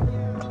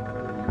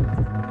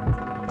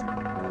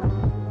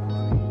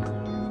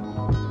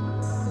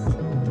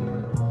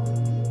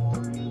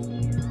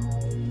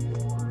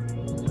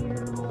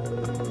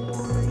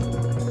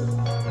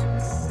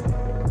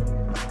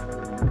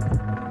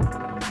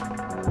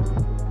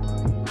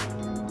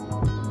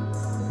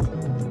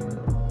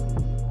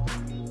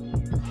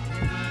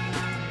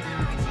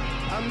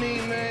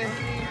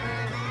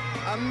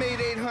 I made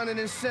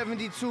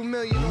 $872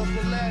 million off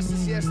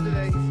molasses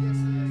yesterday.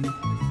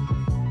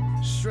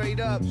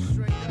 Straight up.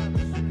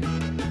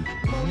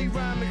 I'm only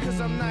rhyming cause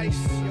I'm nice.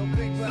 Yo,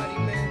 big body,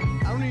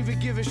 man. I don't even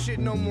give a shit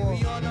no more.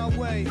 We on our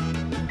way.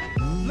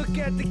 Look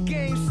at the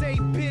game, say,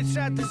 bitch,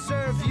 I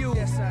deserve you.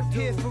 Yes, I do.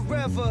 Here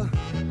forever,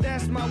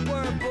 that's my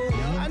word, boo.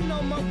 I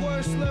know my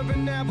words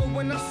slurring now, but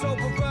when I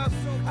sober up,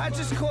 I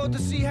just called to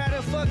see how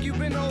the fuck you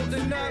been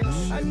holding up.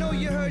 I know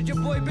you heard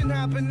your boy been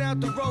hopping out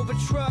the Rover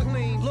truck.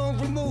 Long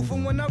removed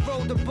from when I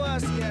rode the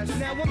bus.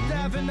 Now I'm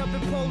diving up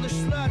in Polish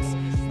sluts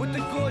with the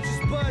gorgeous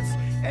butts.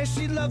 And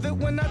she love it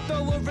when I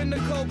throw her in the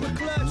Cobra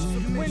clutch.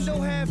 Window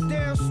half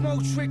down,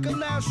 smoke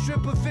trickle out.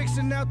 Stripper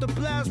fixing out the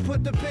blouse,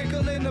 put the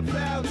pickle in the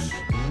pouch.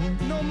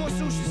 No more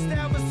sushi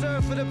style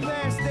reserved for the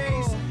past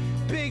days.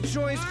 Big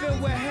joints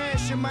filled with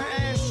hash in my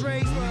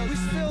ashtrays. We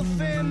still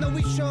fam, though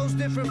we chose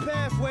different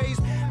pathways.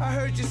 I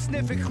heard you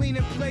sniffing,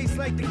 cleaning plates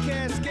like the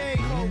Cascade.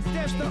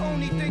 That's the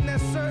only thing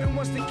that's certain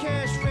once the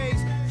cash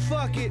fades.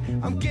 Fuck it,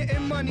 I'm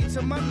getting money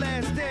to my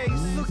last days.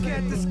 Look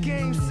at this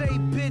game, say,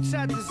 bitch,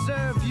 I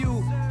deserve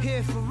you.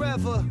 Here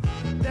forever,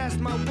 that's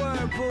my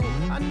word, boo.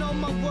 I know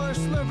my words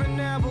slurring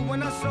now, but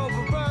when I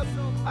sober up,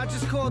 I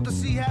just called to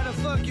see how the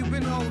fuck you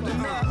been holding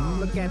up.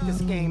 Look at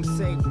this game,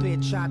 say,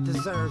 bitch, I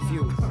deserve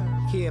you.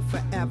 Here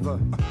forever,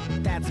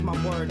 that's my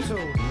word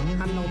too.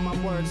 I know my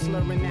words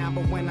slurring now,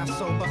 but when I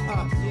sober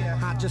up,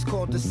 I just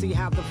called to see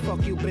how the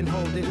fuck you been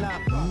holding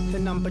up. The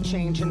number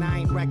changed and I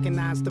ain't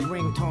recognized the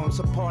ringtone,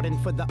 so pardon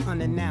for the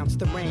unannounced.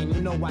 The rain,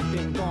 you know I've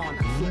been gone.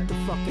 I flipped the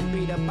fucking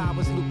beat up, I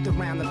was looped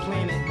around the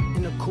planet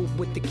in a coupe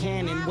with the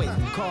cannon, with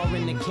car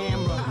in the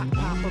camera.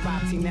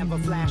 Paparazzi never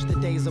flash, the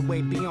days are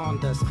way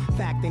beyond us.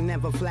 Fact, they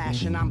never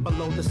flash and I'm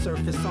below the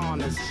surface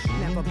on us.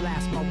 Never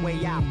blast my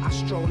way out, I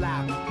stroll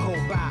out,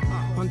 cold by.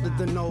 Under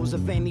the nose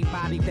of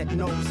anybody that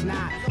knows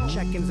not.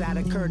 Check-ins out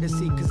of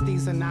courtesy, cause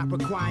these are not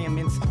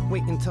requirements.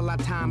 Wait until our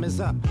time is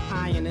up.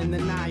 Iron in the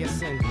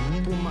niacin.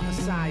 Boomer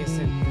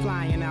Esiason.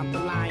 Flying out the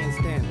lion's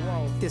den.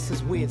 This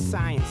is weird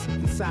science.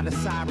 Inside a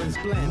siren's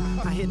blend.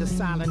 I hit a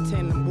silent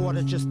 10 and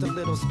water just a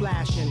little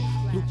splashing.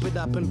 Loop it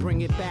up and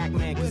bring it back,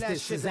 man, cause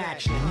this is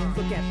action.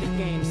 Look at the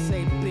game,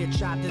 say,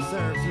 bitch, I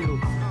deserve you.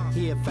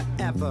 Here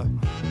forever,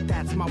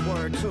 that's my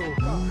word too.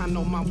 I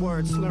know my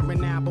words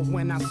slurring now, but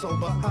when I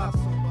sober up,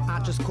 I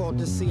just called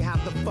to see how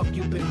the fuck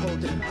you been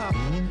holding up.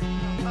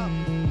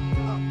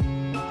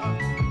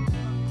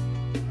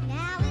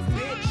 Now it's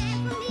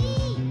time for me.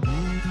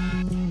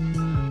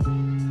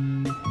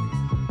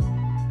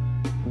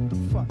 The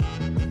fuck?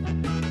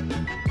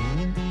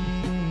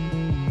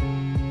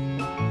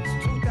 It's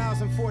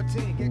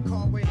 2014. Get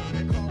caught waiting.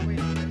 Get caught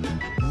waiting.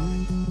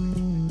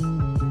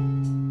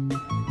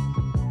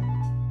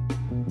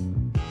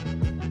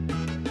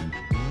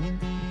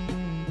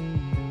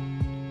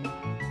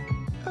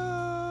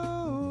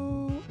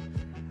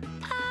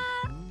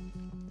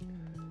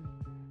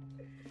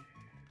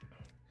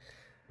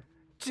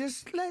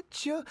 Just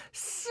let your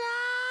soul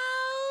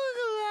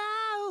go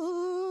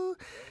out.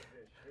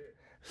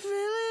 Feel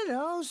it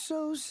all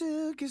so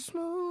silky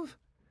smooth.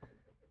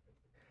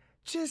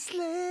 Just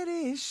let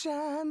it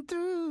shine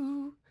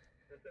through.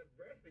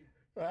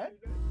 Right?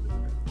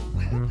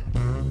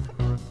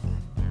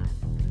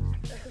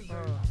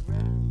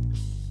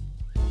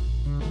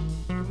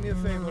 Do me a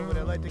favor over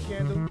there, light the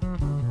candle.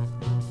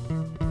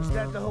 Is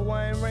that the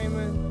Hawaiian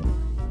Raymond?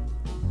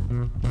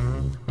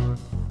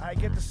 I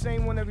get the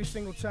same one every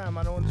single time.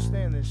 I don't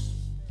understand this.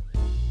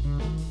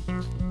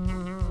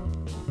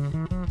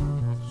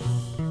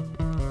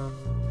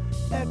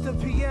 At at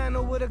the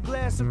piano with a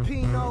glass of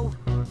Pinot.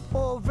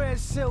 All red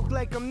silk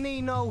like I'm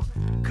Nino.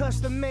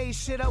 Custom made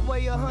shit, I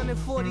weigh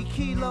 140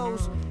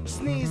 kilos.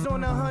 Sneeze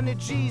on 100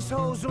 G's,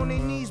 hoes on their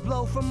knees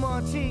blow from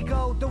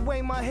Montego. The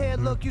way my hair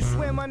look, you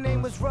swear my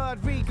name was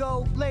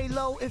Rodrigo. Lay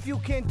low, if you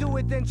can't do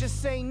it, then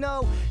just say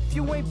no. If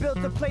you ain't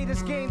built to play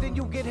this game, then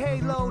you get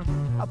haloed.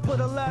 I put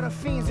a lot of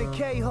fiends in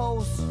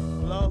K-holes.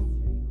 Hello?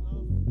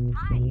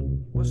 Hi.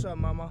 What's up,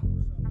 mama?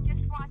 I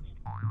just watched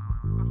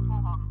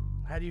Perform.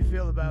 How do you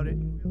feel about it?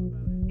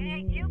 It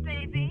ain't you,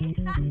 baby.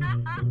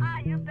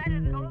 You're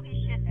better than all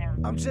these shit now.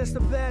 I'm just a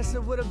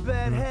bastard with a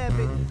bad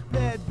habit.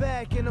 Bad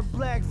back in a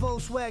black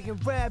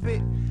Volkswagen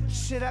Rabbit.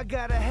 Shit, I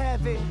gotta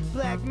have it.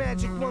 Black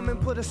magic woman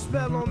put a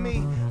spell on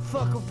me.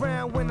 Fuck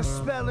around when the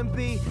spelling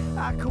bee.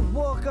 I could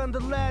walk under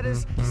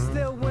ladders,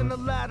 still win the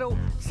lotto.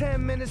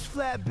 10 minutes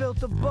flat,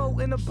 built a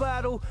boat in a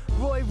bottle.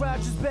 Roy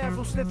Rogers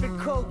bathroom sniffing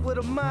coke with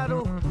a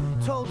model.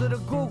 Told her to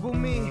Google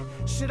me.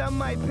 Shit, I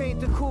might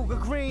paint the cougar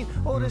green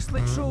or this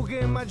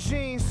Latruga in my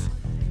jeans.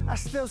 I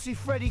still see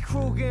Freddy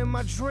Krueger in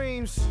my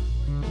dreams.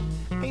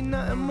 Ain't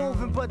nothing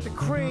moving but the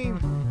cream.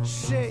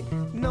 Shit,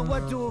 no, I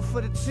do it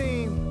for the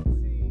team.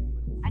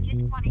 I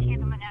just want to hear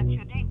them announce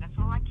your name. That's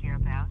all I care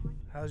about.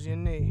 How's your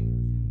knee?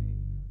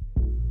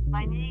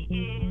 My knee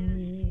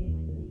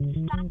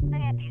is stopped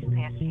bad these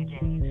past few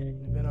days.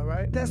 You been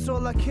alright? That's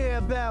all I care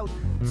about.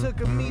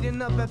 Took a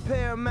meeting up at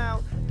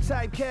Paramount.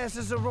 Typecast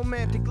as a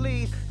romantic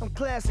lead. I'm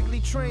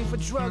classically trained for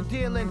drug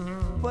dealing,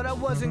 but I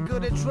wasn't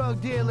good at drug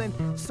dealing,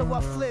 so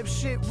I flipped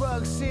shit,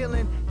 rug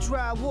ceiling,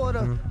 dry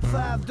water.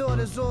 5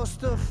 daughters, all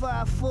stood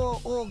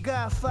 5'4", all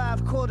got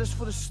 5 quarters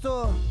for the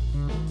store.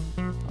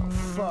 Oh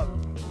fuck,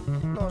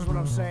 knows what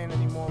I'm saying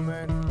anymore,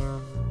 man.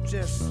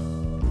 Just,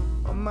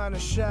 I'm on a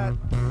shot.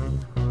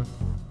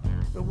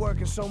 Been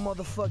working so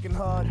motherfucking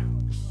hard.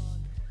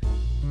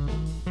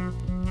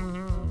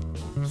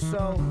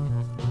 So,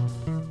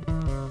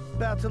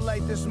 about to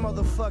light this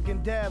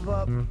motherfucking dab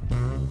up.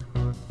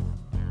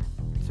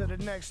 Till the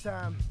next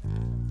time.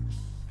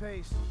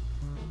 Peace.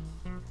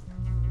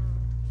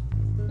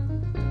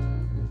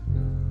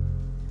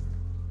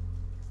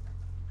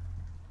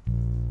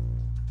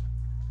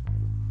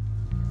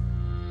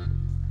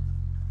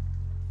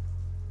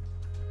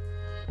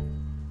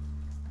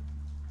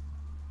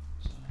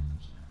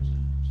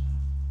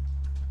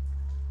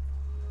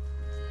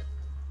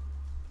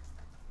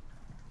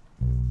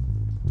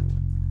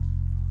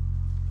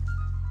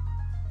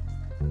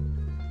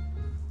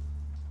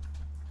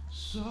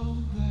 So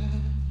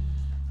bad.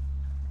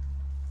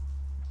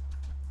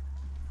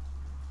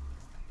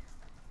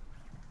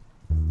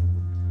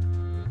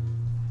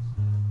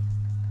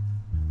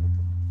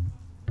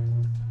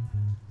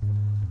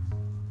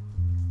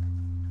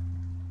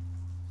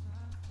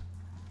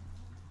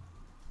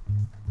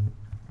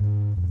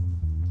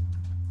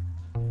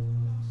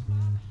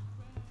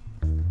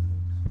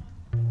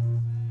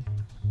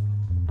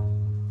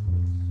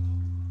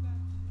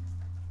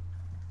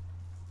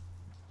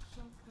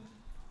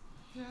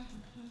 Yeah.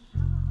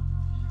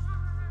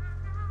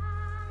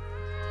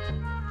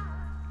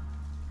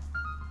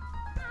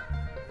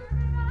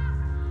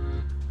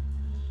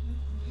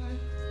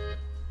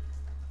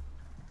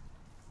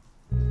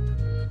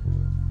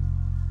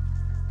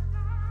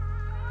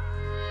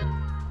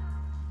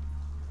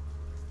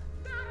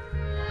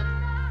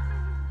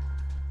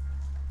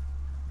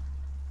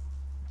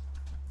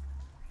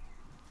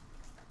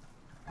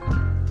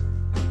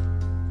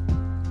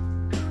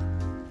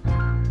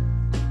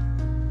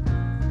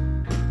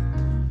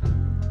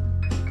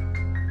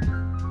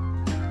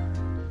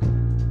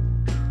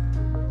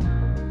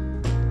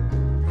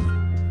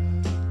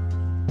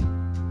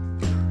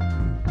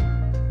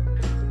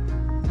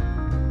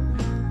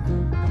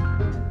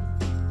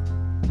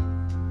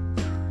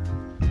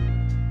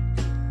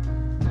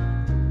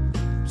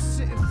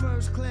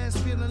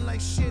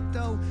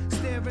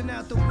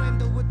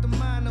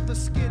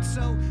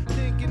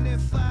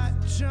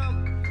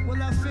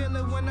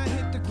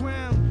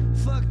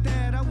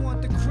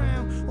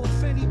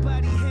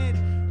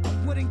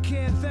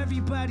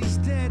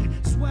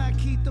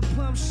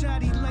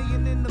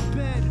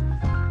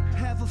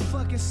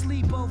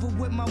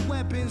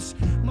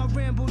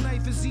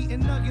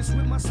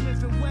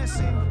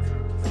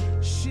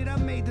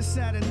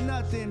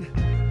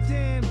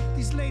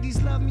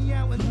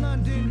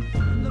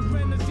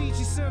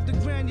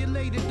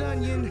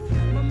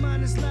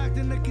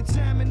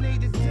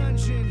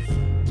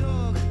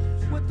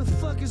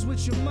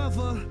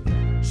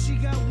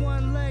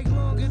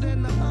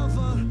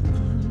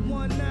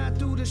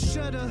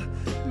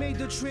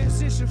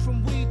 Transition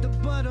from weed to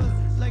butter,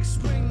 like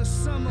spring to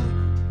summer.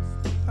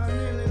 I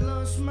nearly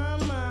lost my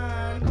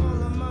mind. All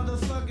the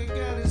motherfucker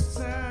got is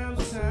time,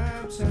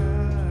 time,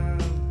 time.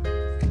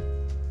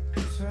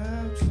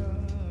 Time,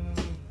 time.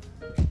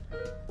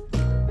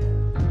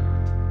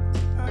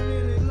 I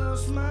nearly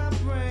lost my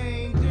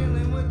brain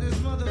dealing with this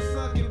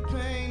motherfucking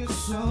pain. It's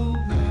so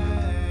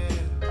bad.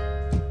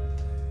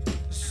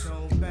 It's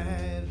so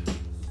bad.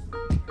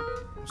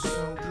 I'm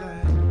so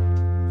glad.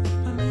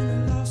 I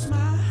nearly lost my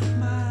mind.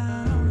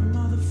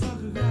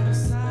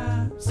 Side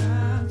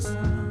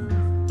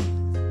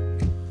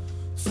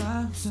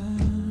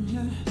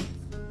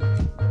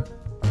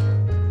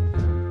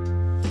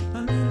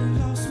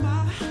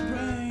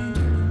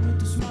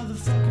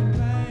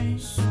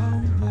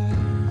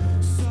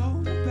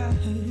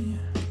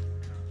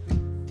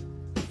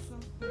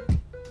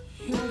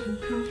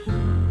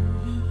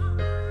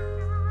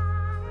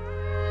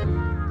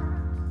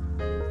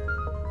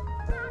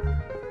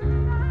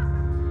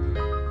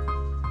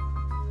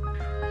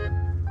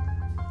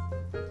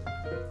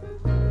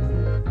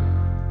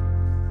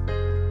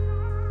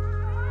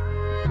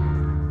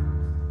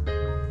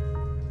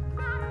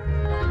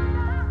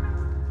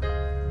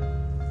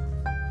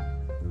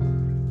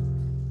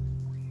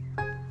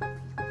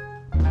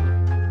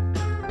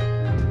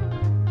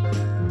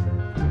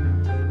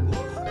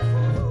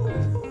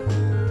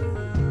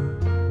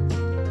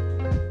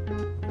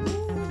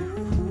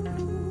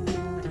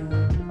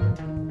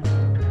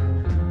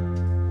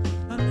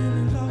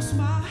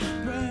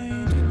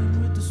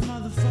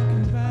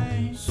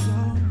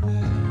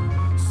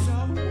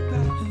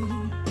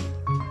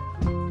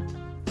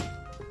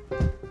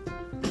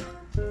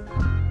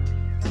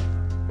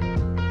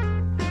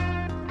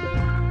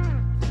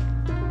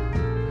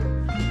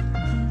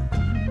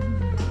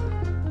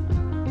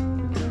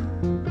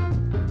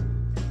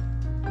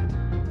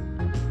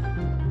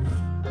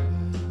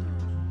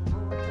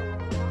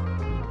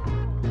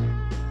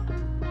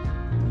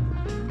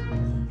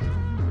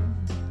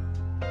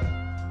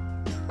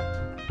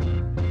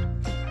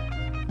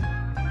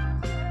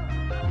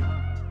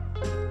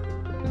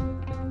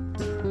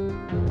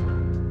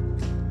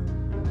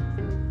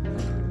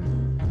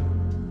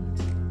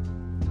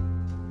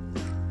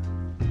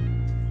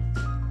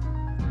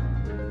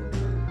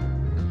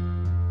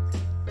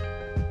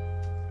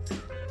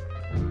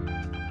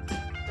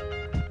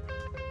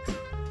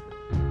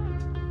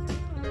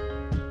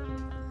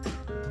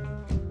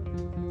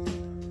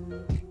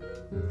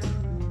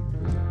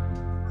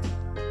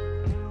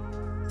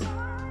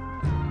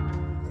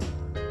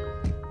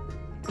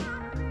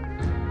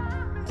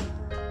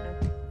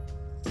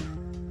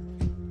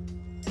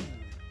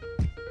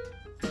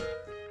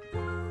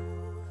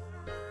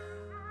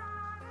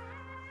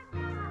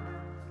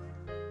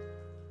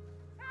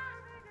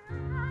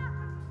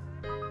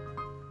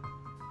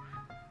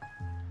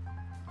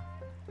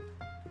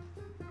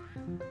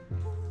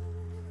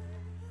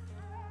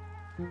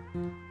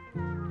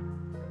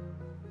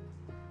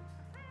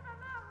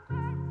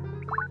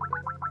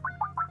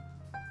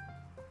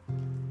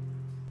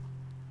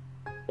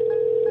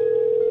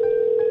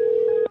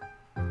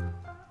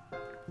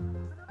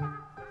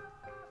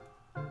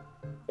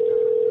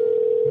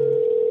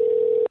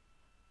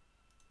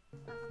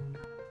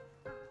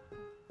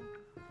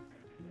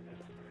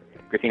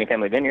Graffiti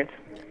Family Vineyards.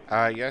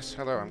 Yes,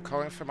 hello. I'm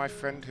calling for my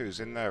friend who's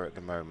in there at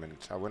the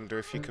moment. I wonder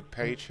if you could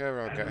page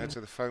her or get her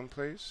to the phone,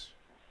 please.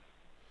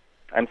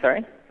 I'm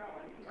sorry?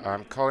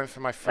 I'm calling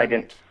for my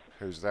friend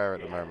who's there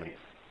at the moment.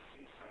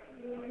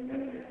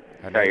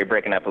 Sorry, you're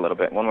breaking up a little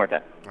bit. One more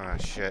time. Ah,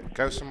 shit.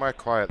 Go somewhere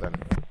quiet then.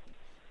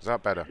 Is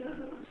that better?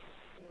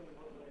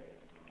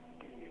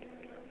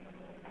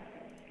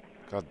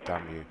 God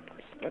damn you.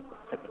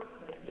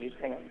 Please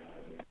hang on.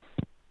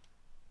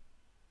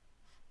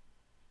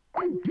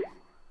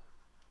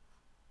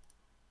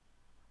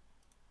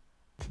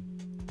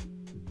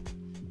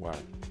 Wow.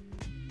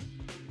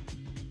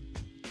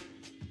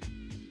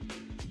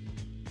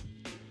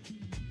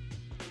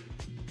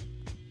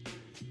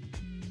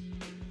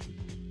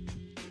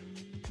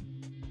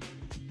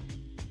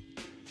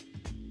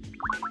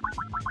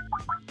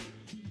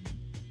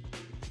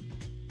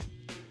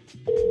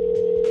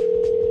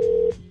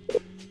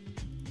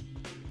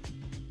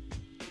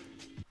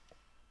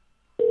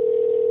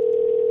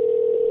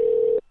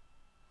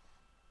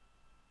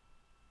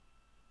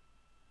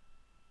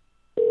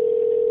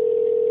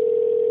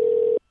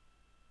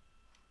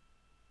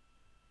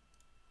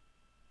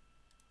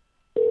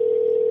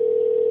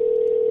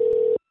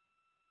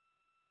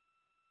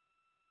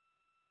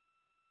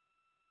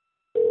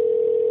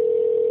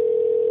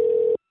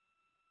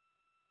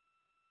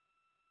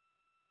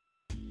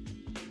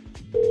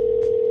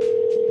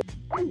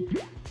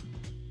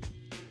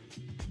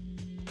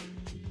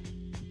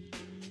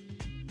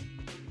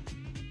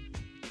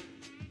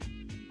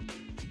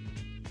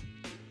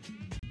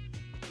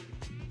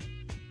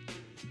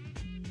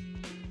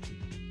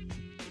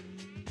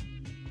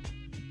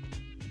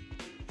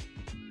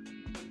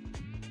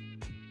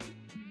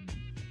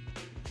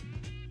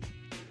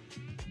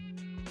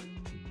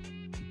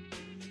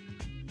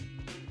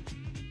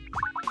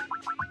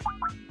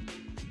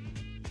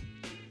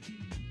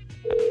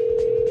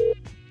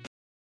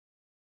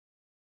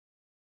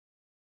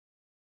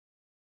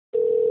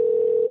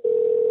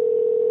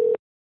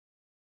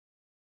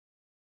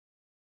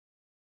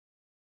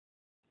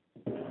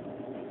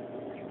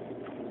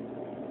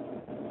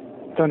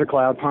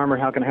 Thundercloud, Palmer,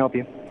 how can I help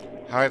you?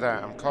 Hi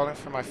there. I'm calling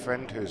for my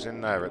friend who's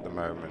in there at the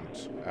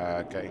moment,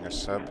 getting a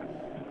sub.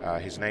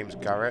 His name's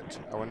Garrett.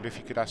 I wonder if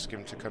you could ask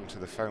him to come to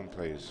the phone,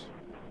 please.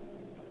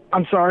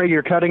 I'm sorry,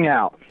 you're cutting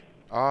out.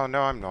 Oh,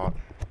 no, I'm not.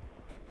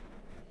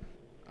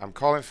 I'm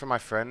calling for my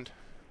friend.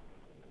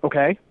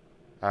 Okay.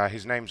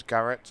 His name's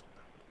Garrett.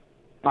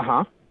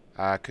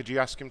 Uh-huh. Could you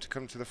ask him to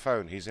come to the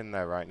phone? He's in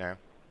there right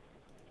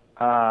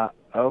now.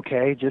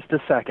 Okay, just a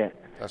second.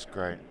 That's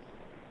great.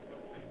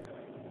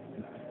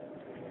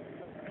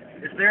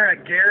 Is there a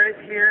Garrett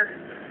here?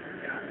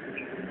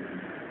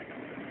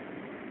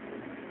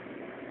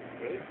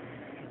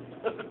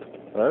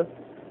 Hello?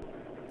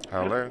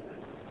 Hello?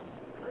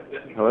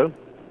 Hello?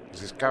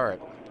 Is this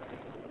Garrett?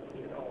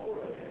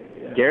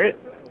 Garrett?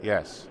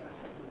 Yes.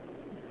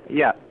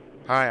 Yeah.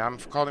 Hi, I'm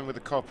calling with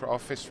the corporate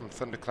office from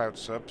Thundercloud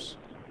Subs.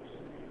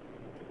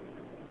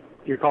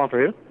 You're calling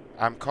for who?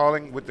 I'm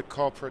calling with the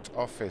corporate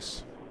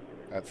office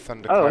at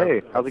Thundercloud. Oh,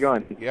 hey, how's it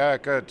going? Yeah,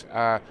 good.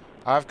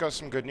 I've got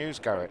some good news,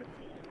 Garrett.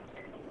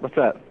 What's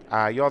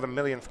that? You're the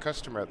millionth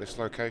customer at this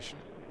location.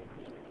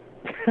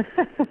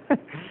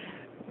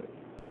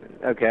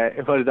 Okay,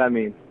 what does that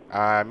mean?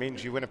 It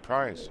means you win a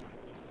prize.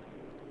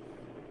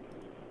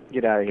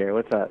 Get out of here.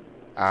 What's that?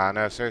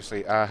 No,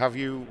 seriously. What have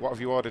you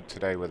ordered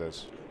today with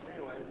us?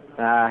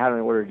 I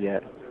haven't ordered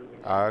yet.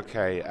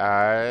 Okay.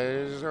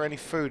 Is there any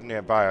food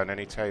nearby on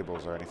any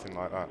tables or anything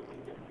like that?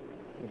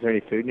 Is there any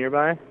food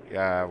nearby?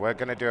 Yeah, we're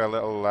going to do a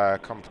little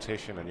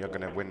competition, and you're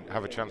going to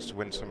have a chance to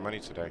win some money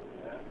today.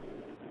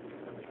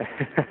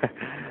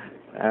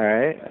 All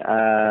right.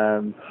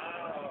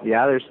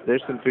 Yeah,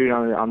 there's some food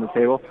on the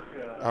table.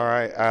 All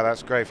right,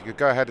 that's great. If you could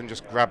go ahead and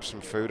just grab some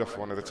food off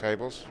one of the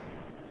tables.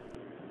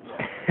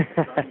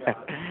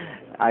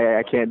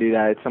 I can't do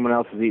that. Someone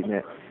else is eating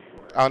it.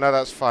 Oh no,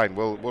 that's fine.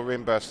 We'll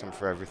reimburse them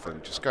for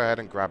everything. Just go ahead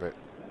and grab it.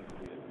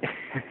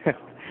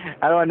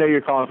 How do I know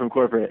you're calling from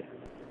corporate?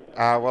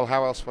 Well,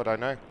 how else would I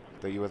know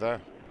that you were there?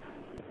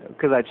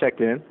 Because I checked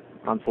in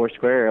on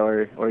Foursquare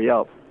or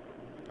Yelp.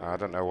 I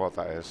don't know what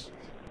that is.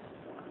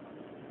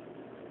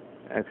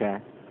 Okay.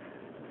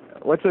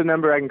 What's the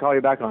number I can call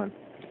you back on?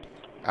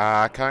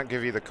 I can't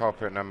give you the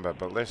corporate number,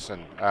 but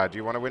listen, do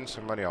you want to win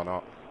some money or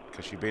not?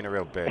 Because you've been a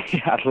real bitch.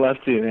 Yeah, I'd love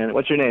to, man.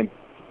 What's your name?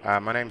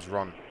 My name's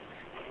Ron.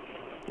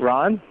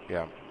 Ron?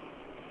 Yeah.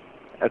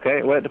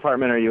 Okay, what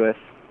department are you with?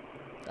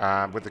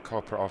 With the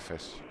corporate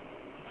office.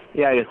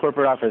 Yeah, your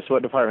corporate office.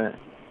 What department?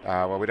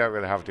 Well, we don't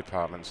really have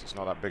departments. It's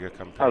not that big a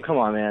company. Oh, come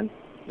on, man.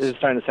 This is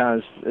starting to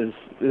sound this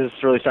is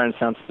really starting to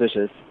sound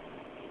suspicious.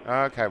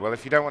 Okay, well,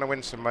 if you don't want to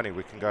win some money,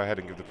 we can go ahead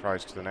and give the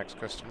prize to the next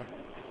customer.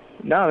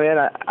 No,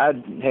 man.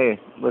 Hey,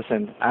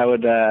 listen. I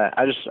would.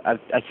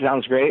 That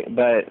sounds great,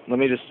 but let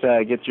me just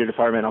get to your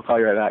department. I'll call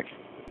you right back.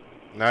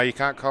 No, you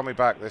can't call me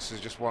back. This is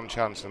just one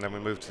chance, and then we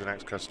move to the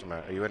next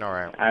customer. Are you in or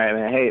out? All right,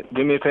 man. Hey,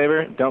 do me a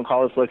favor. Don't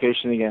call this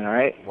location again, all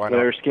right? Why not?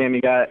 Whatever scam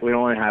you got, we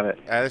don't want to have it.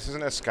 This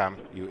isn't a scam,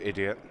 you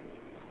idiot.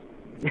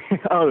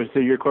 Oh, so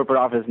you're corporate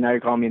office, now you're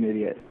calling me an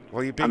idiot.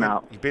 Well, you've been a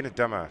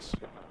dumbass.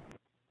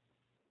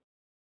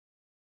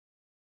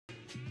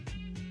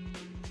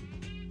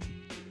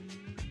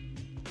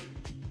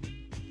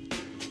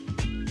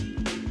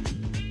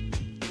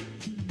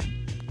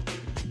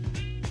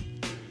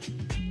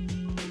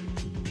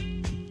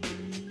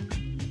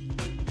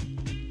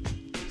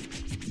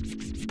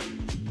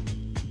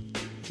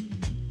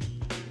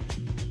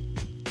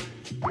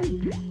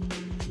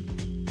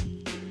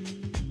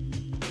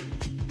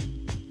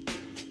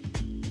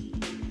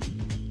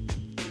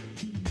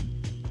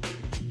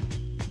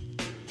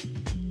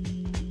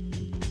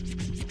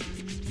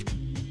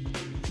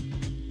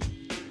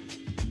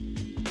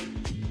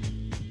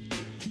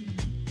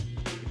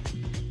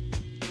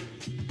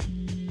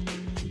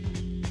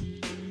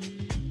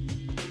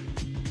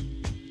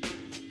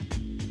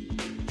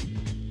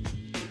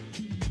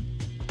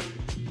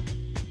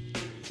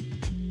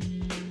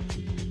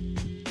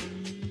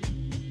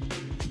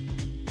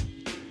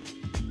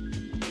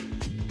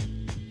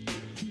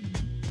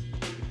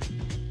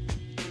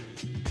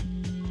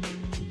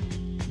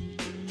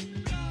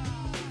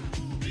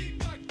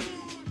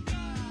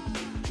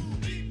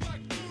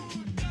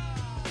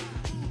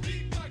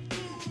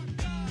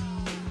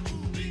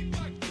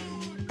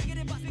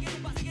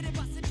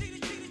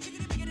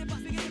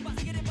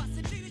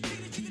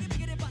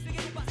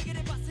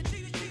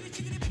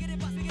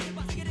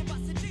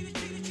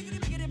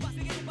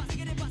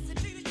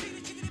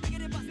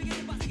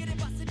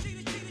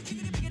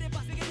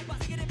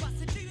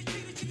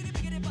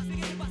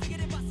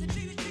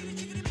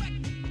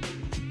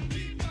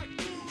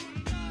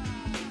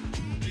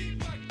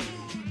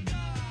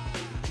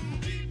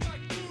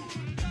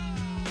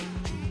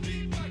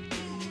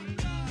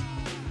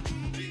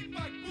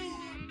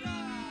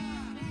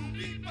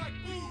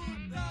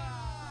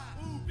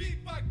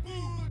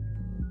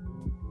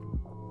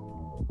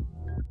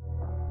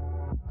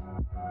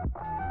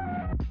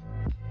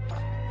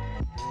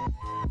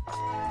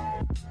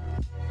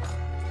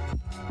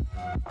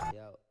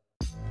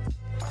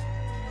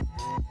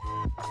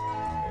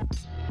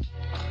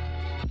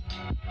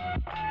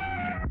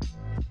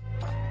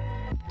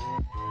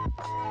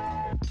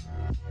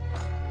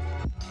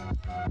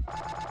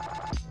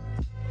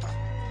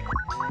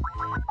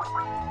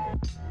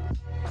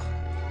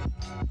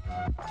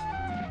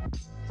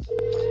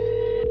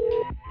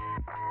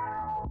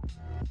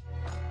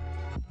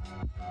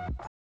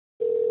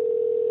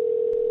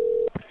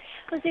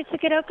 Lizard's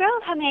Thicket Oak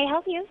Grove, how may I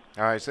help you?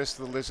 Is this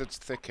the Lizard's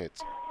Thicket?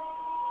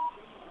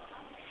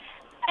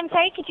 I'm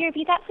sorry, could you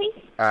repeat that, please?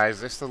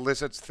 Is this the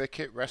Lizard's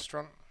Thicket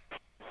restaurant?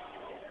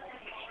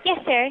 Yes,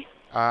 sir.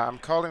 I'm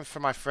calling for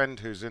my friend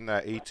who's in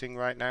there eating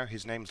right now.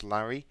 His name's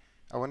Larry.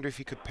 I wonder if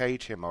you could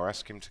page him or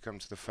ask him to come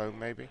to the phone,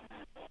 maybe?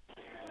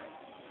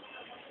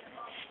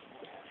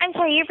 I'm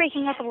sorry, you're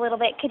breaking up a little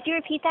bit. Could you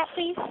repeat that,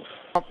 please?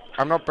 Oh,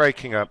 I'm not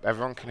breaking up.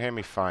 Everyone can hear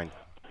me fine,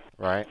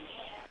 right?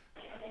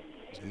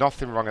 There's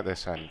nothing wrong at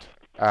this end.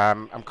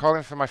 I'm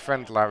calling for my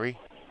friend Larry.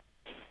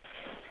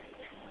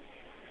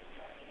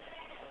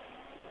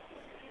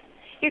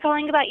 You're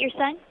calling about your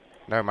son?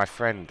 No, my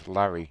friend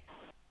Larry.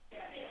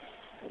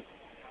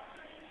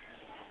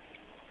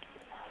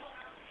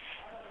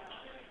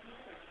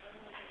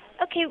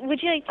 Okay,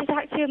 would you like to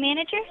talk to a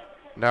manager?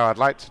 No, I'd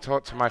like to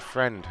talk to my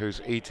friend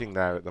who's eating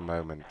there at the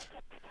moment.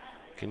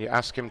 Can you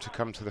ask him to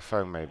come to the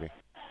phone, maybe?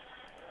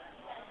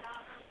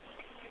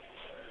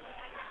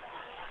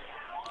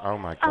 Oh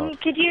my God.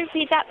 Could you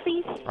repeat that,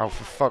 please? Oh,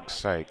 for fuck's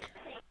sake.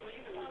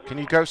 Can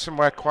you go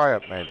somewhere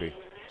quiet, maybe,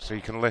 so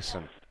you can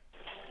listen?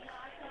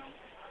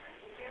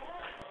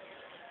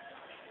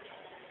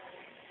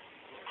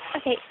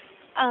 Okay,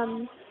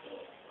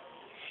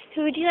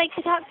 who would you like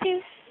to talk to?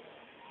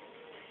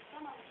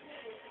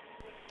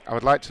 I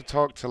would like to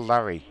talk to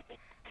Larry.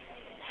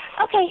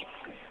 Okay.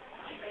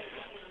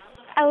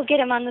 I will get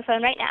him on the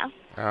phone right now.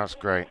 Oh, that's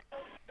great.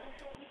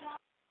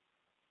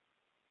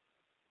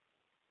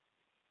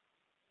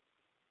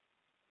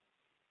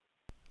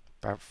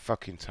 About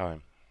fucking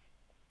time.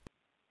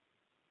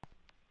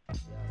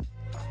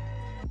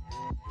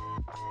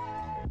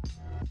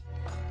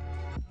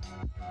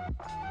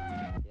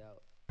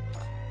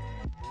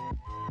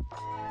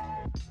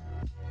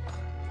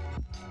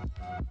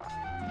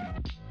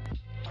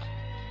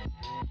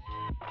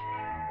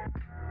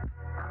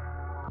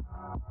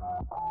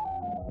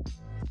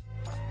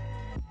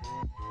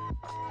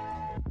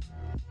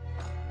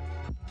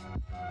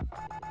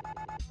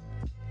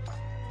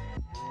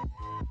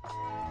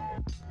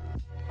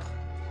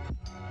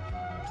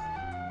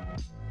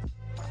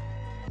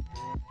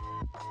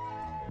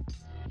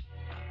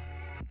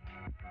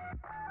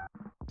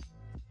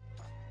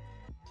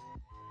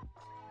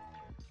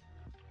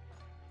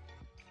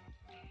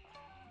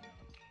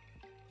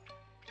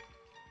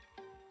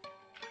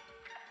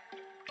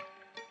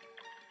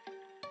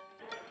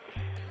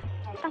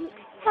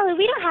 Sorry,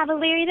 we don't have a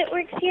Larry that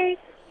works here.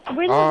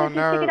 We're the Oh ones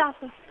who took it no, off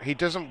of. he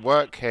doesn't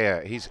work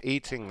here. He's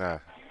eating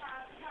there.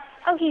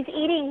 Oh, he's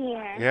eating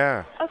here.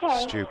 Yeah.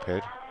 Okay.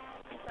 Stupid.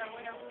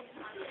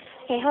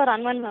 Okay, hold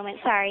on one moment.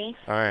 Sorry.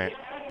 All right.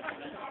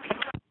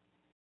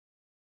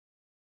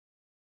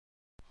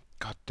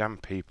 Goddamn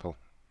people.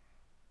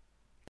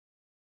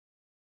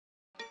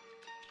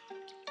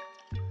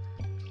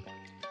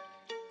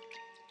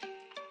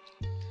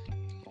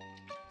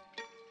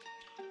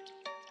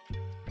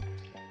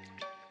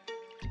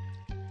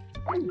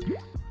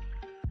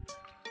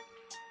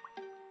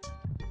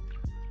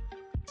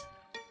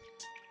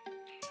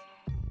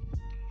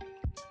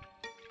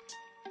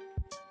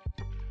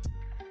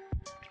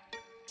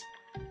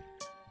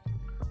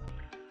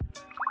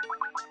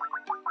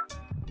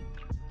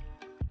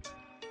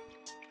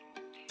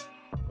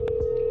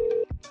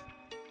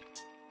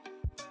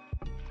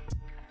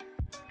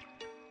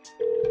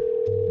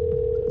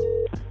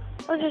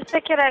 This is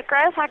Picket at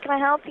Grove. How can I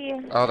help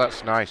you? Oh,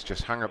 that's nice.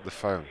 Just hang up the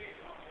phone.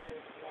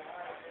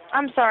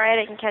 I'm sorry, I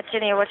didn't catch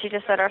any of what you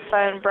just said. Our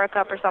phone broke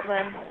up or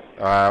something.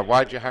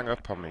 Why'd you hang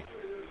up on me?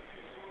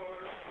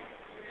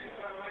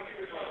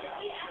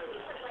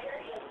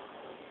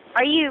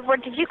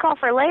 Did you call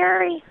for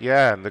Larry?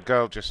 Yeah, and the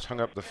girl just hung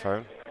up the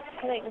phone.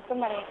 I think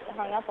somebody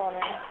hung up on her.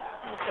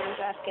 That's what I was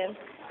asking.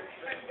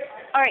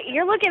 All right,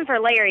 you're looking for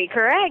Larry,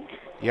 correct?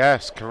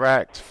 Yes,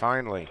 correct.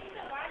 Finally.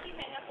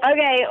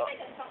 Okay,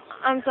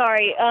 I'm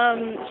sorry.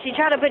 She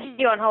tried to put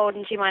you on hold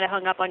and she might have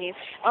hung up on you.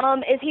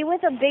 Is he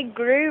with a big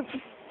group?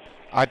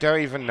 I don't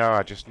even know.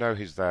 I just know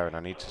he's there, and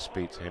I need to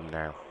speak to him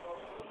now.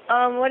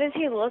 What does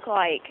he look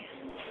like?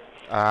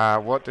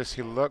 What does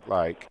he look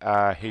like?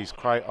 He's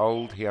quite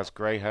old. He has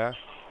grey hair,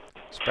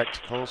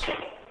 spectacles.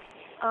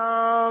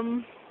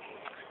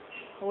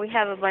 We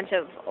have a bunch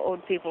of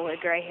old people with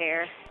gray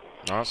hair.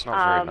 No, that's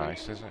not very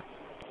nice, is it?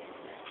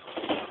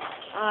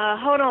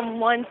 Hold on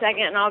 1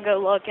 second and I'll go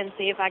look and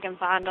see if I can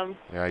find them.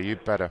 Yeah,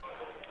 you'd better.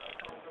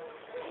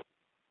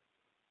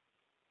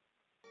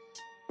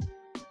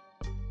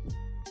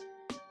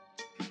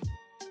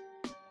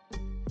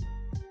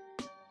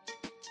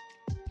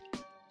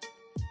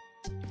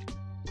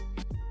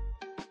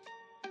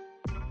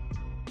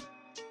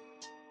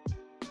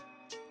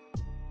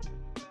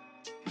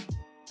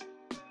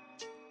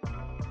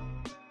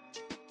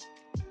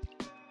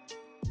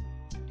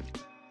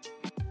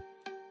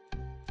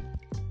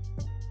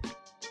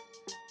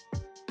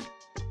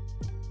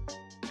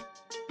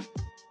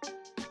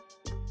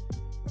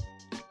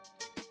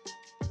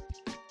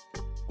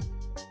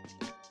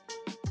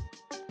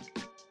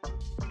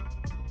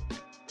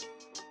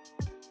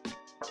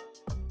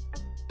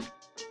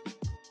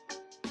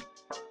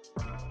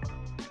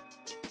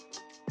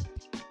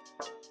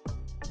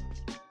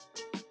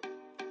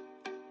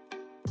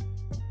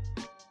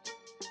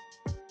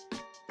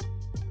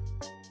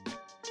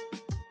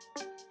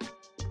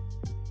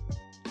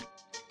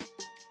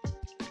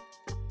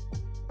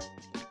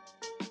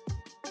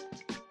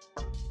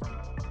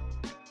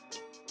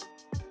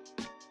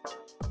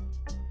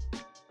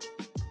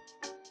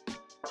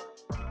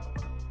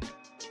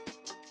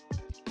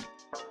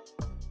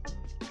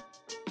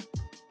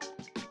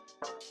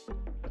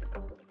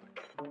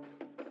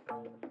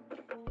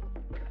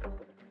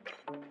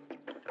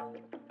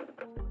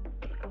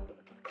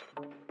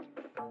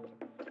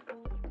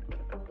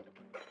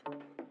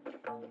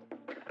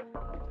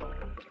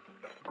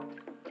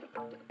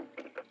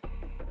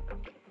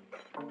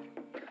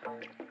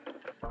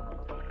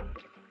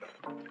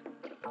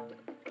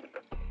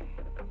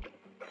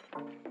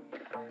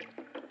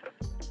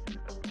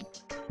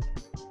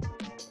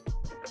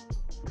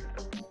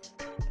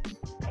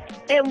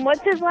 And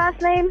what's his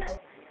last name?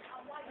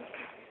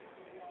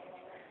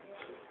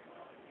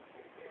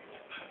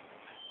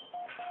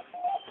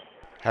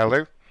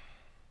 Hello?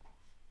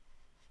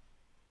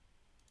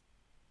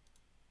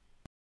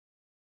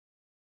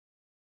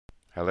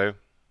 Hello?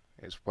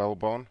 It's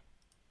Wellborn?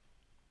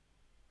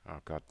 Oh,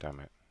 God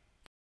damn it.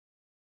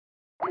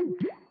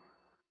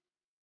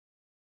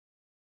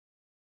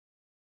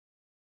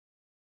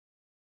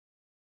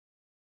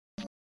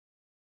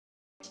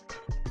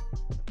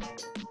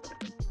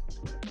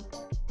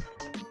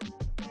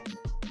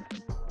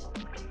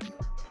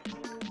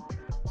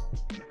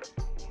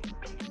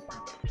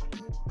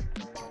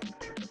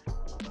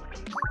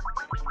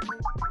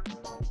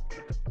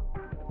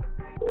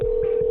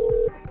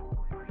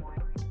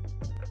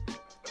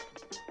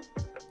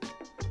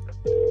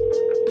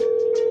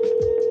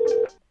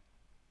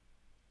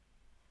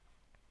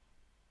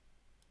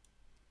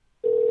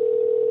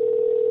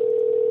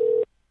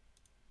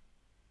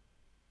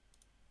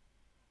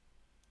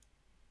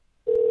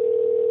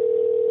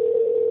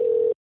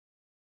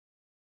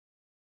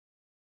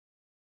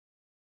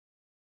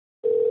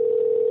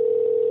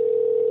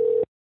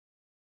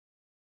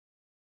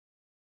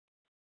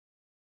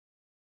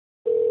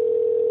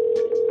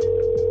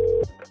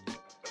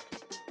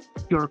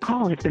 Your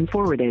call has been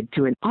forwarded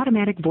to an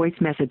automatic voice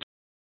message.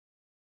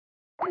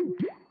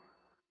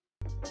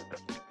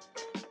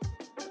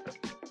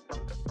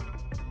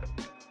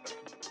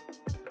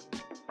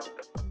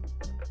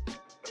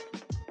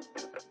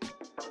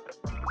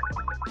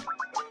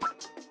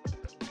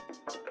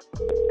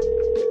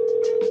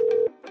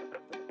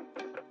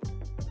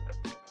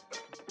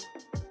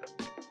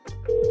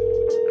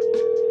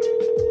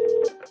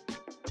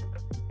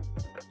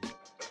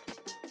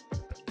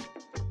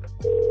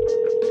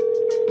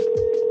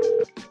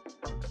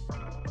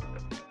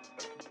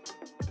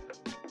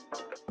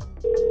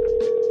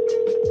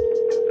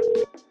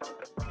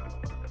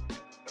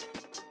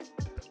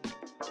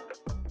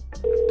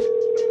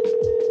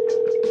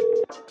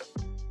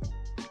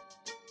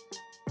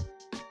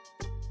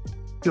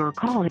 Your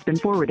call has been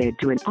forwarded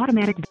to an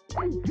automatic...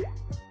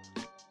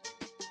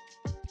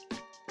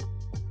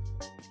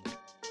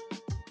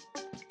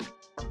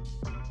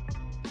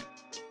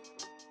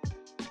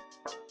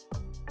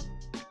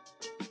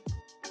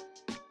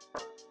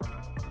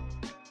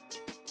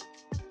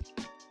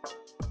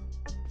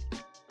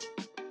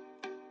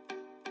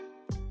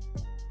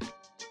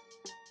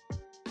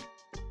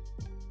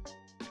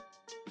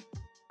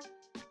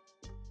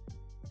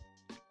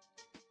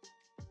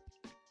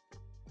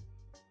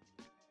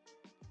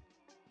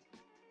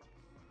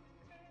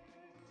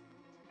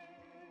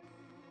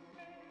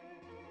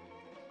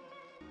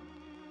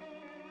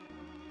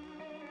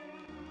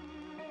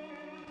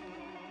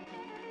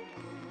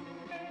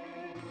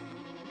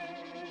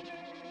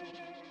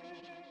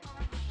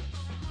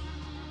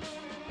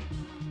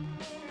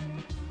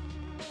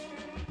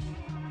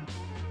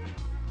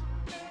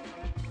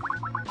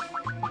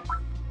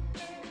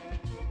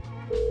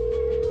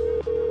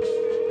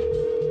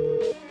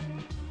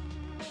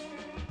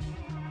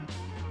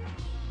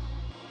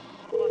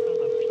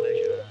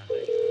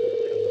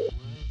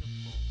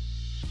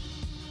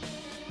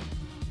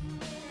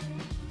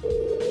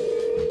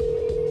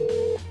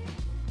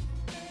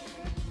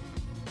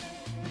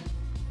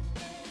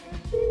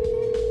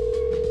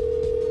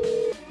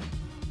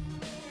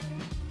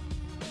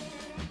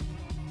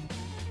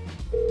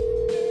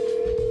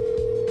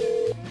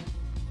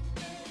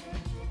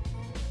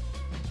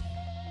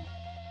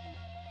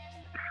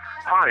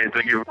 Hi, and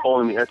thank you for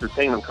calling the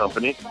entertainment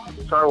company.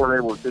 Sorry we're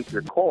unable to take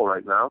your call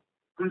right now.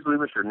 Please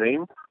leave us your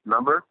name,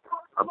 number,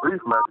 a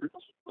brief message,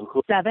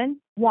 including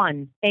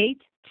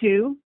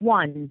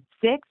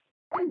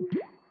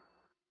 718216.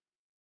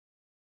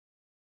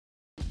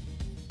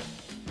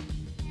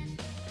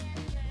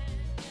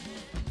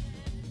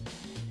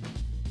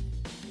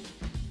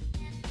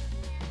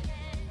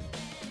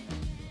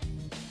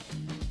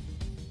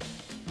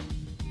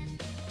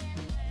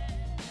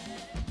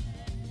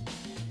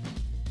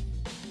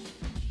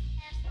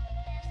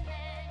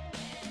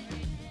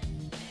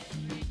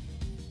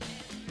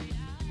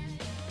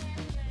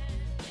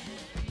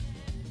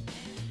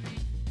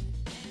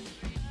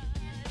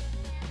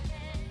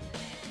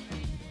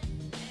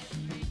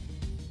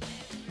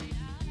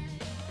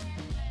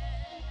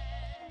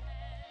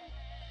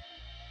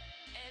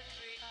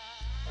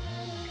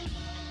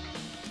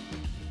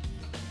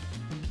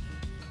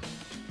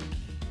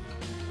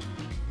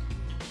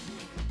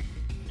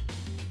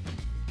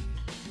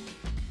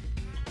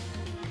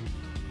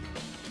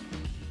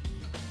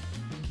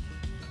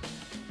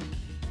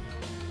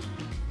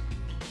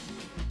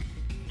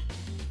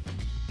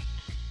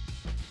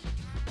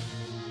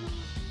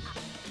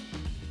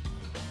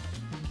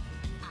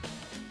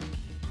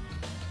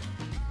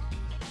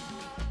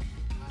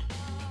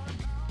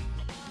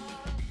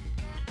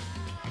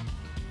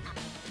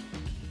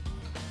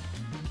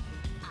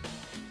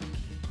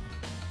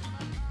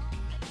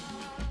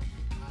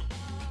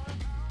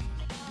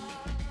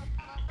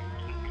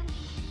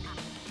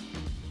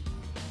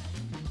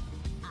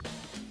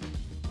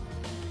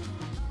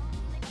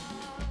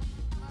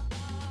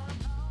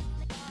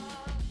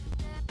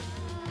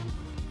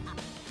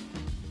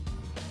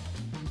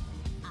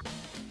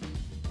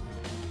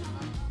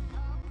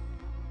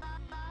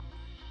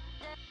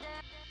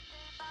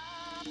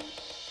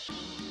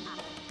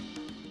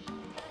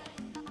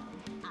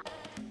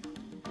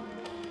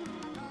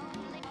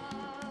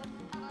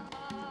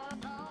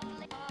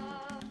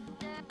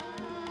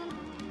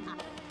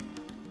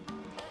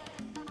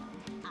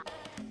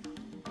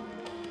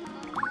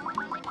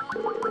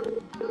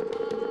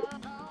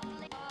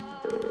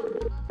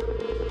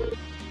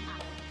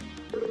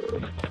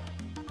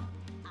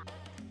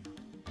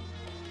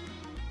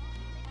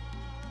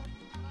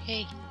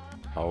 Hey.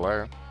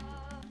 Hello.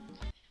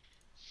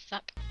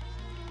 Sup?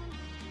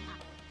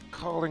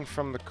 Calling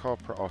from the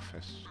corporate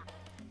office.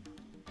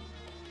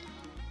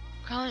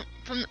 Calling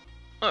from the...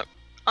 What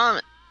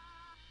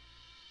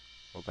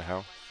the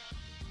hell?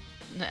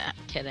 Nah,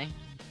 kidding.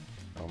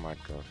 Oh my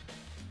god.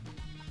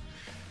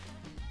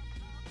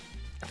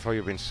 I thought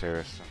you were being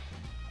serious.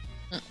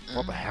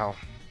 What the hell?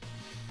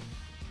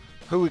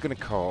 Who are we gonna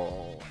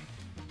call?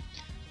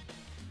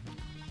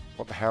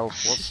 What the hell?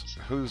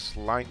 Who's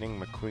Lightning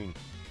McQueen?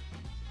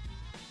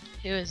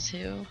 Who is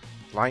who?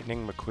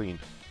 Lightning McQueen.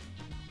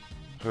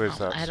 Who is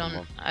that? I don't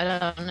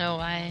know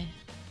why.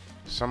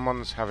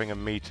 Someone's having a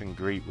meet and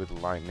greet with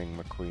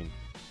Lightning McQueen.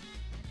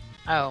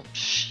 Oh,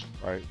 psh.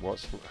 Right,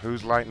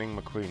 who's Lightning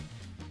McQueen?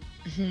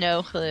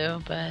 No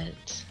clue,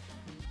 but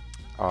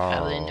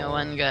probably no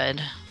one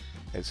good.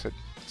 It's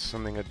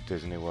something at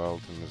Disney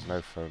World and there's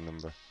no phone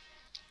number.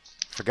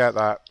 Forget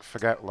that.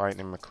 Forget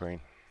Lightning McQueen.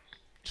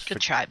 Good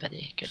try,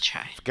 buddy. Good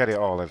try. Forget it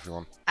all,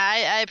 everyone.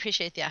 I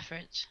appreciate the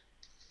effort.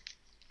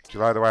 Do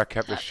you like the way I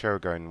kept this show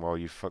going while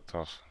you fucked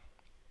off?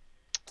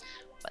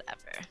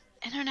 Whatever.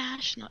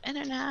 International.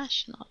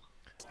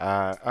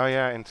 Oh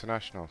yeah,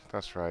 international.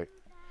 That's right.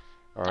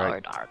 All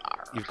right.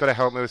 You've got to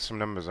help me with some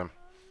numbers, then.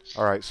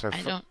 All right, so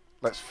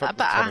let's fuck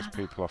the tennis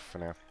people off for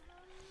now.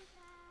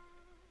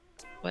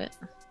 What?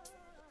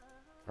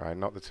 Right,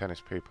 not the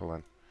tennis people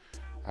then.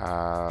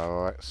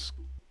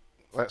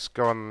 Let's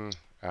go on.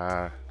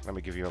 Let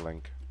me give you a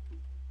link.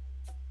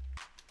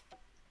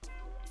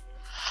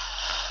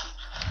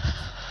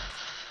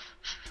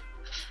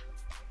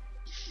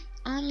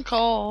 I'm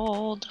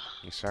cold.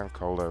 You sound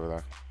cold over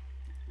there.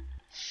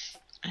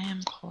 I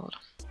am cold.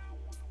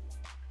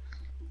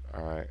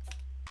 Alright.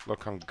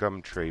 Look on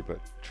Gumtree, but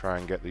try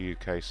and get the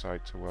UK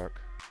side to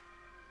work.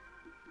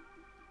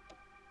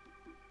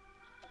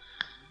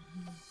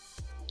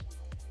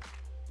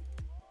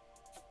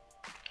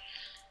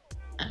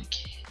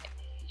 Okay.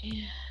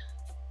 Yeah.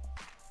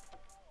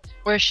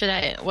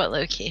 What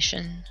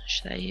location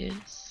should I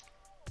use?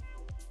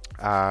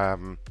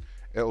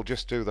 It'll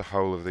just do the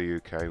whole of the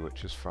UK,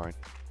 which is fine.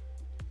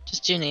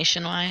 Just do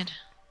nationwide?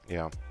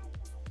 Yeah.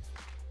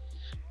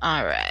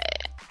 Alright.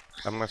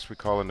 Unless we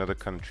call another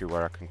country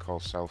where I can call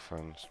cell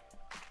phones.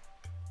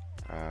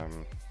 I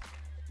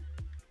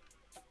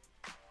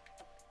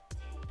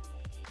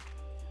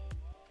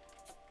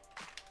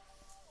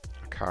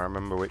can't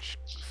remember which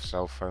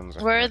cell phones.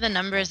 Where are the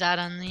numbers at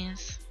on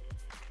these?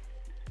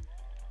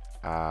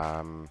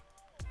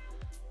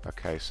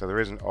 Okay, so there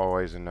isn't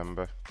always a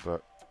number,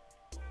 but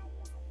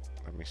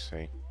let me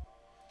see.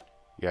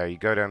 Yeah, you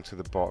go down to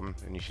the bottom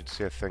and you should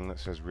see a thing that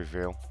says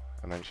reveal,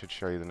 and then it should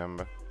show you the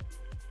number.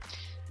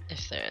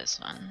 If there is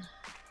one.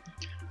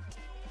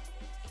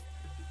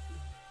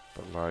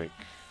 But like,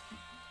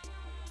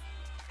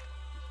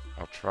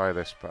 I'll try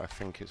this, but I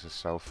think it's a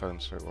cell phone,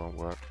 so it won't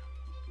work.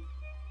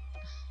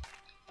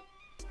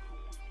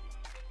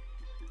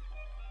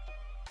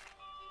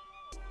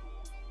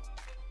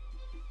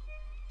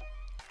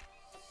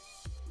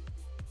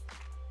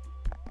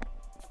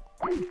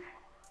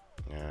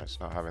 Yeah, it's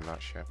not having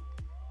that shit.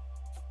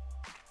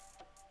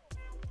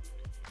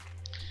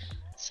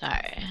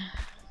 Sorry.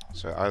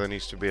 So it either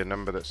needs to be a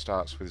number that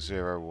starts with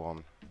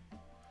 01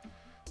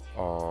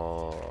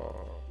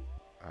 or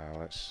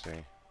let's see.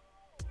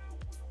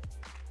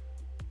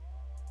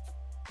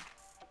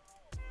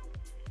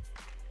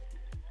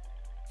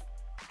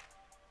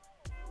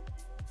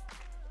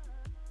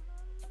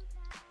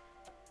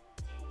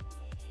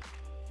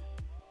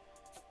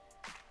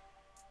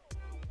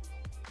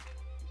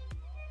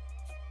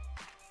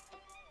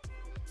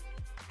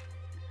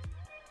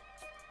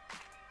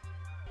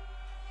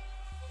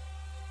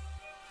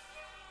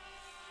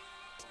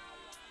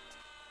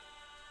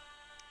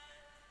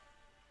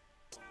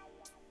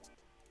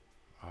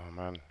 Oh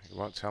man, you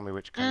won't tell me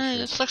which country.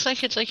 This looks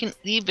like it's like an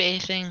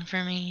eBay thing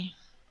for me.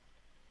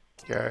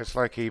 Yeah, it's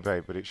like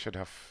eBay, but it should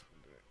have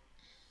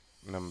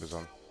numbers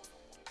on.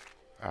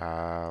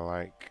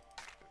 Like,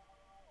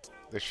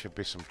 there should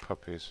be some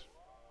puppies.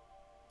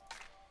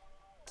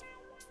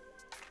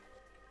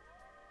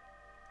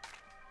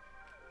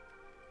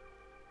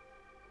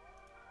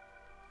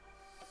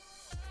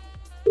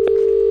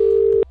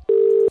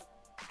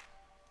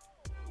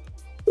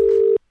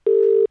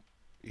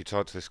 You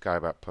talk to this guy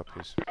about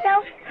puppies.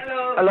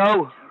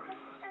 Hello.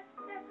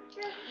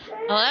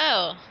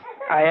 Hello.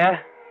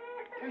 Hiya.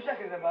 2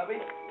 seconds then, Bobby.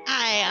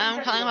 Hi,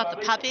 I'm calling about the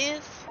puppies.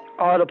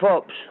 Oh, the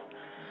pups.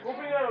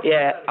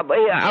 Yeah,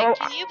 Hey,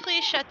 can you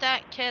please shut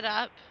that kid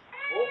up?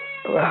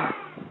 Oh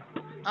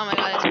my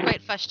god, it's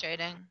quite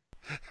frustrating.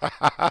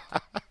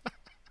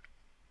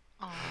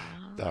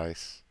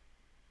 Nice.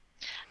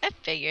 I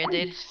figured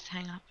they'd just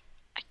hang up.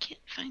 I can't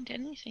find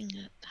anything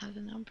that has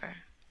a number.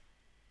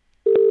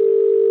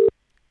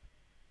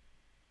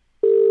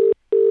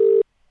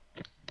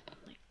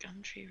 Like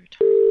Gumtree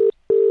retarded.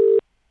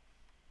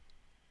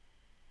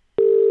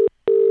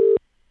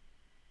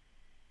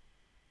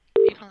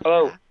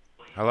 Hello.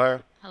 Hello?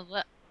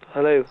 Hello.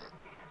 Hello.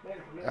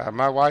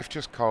 My wife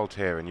just called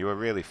here and you were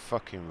really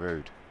fucking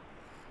rude.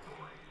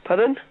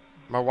 Pardon?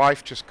 My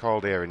wife just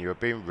called here and you were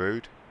being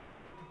rude.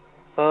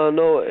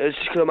 No, it's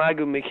just 'cause I'm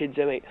arguing with my kids,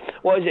 mate.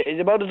 What is it? Is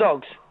it about the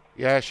dogs?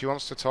 Yeah, she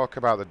wants to talk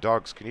about the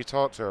dogs. Can you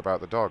talk to her about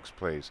the dogs,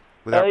 please?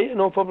 Yeah,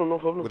 no problem, no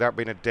problem. Without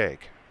being a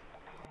dick.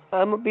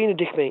 I'm not being a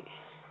dick, mate.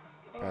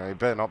 You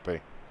better not be.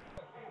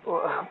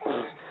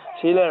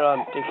 See you later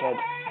on, dickhead.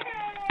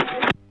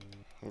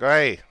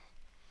 Hey!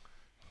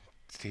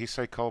 Did he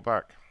say call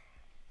back?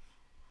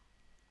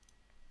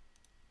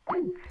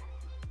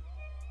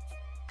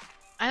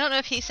 I don't know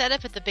if he said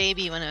it, but the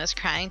baby, when it was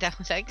crying,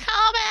 definitely said,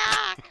 "Call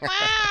back!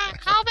 Wah,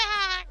 call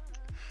back!"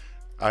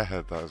 I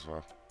heard that as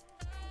well.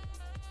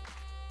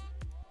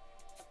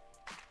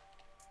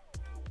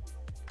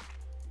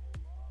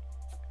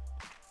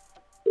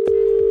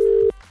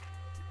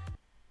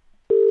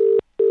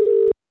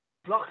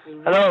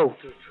 Hello.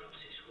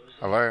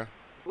 Hello?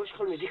 What you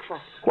calling me dick for?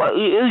 What,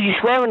 who you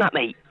swearing at,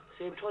 mate?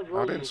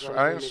 I didn't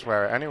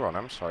swear at anyone,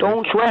 I'm sorry.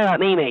 Don't swear at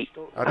me, mate.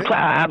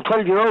 I'm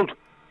 12 year old.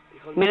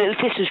 My little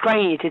sister's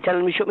crying to tell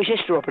me to shut my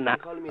sister up and that.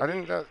 I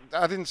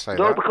didn't say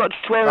Don't that. because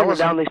swearing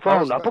down this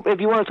phone.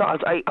 If you want to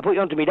talk, I'll put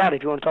you on to me dad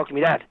if you want to talk to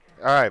me dad.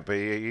 Alright, but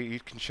you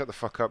can shut the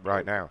fuck up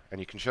right now, and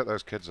you can shut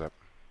those kids up.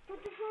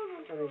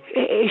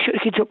 Hey, shut the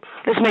kids up.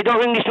 Listen, mate, don't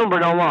ring this number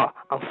no more.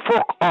 And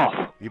fuck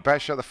off. You better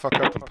shut the fuck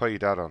up and put your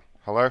dad on.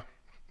 Hello?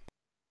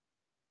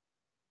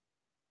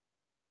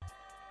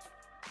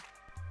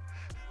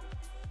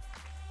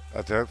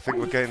 I don't think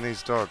we're getting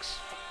these dogs.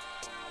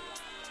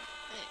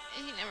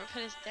 He never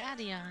put his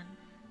daddy on.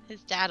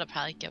 His dad will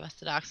probably give us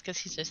the dogs because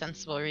he's a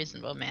sensible,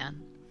 reasonable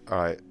man.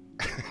 Alright.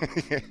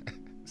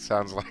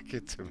 Sounds like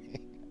it to me.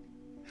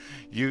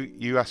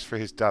 You ask for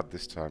his dad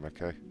this time,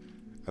 okay?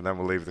 And then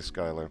we'll leave this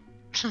guy alone.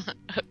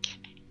 Okay.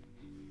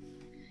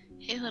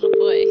 Hey, little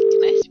boy,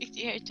 can I speak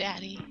to your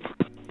daddy?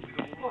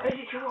 What is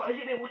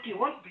it? What do you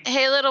want?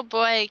 Hey, little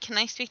boy, can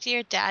I speak to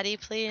your daddy,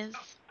 please?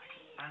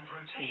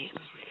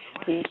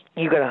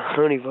 You got a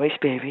honey voice,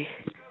 baby.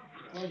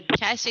 Can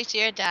I speak to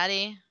your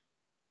daddy?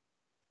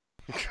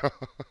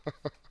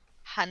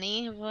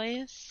 Honey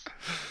voice?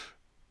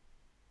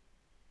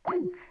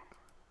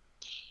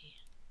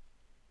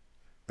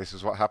 This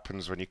is what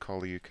happens when you call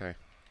the UK.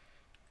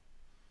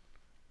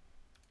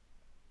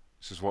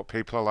 This is what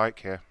people are like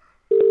here.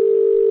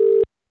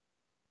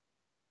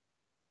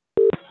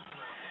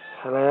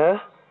 Hello?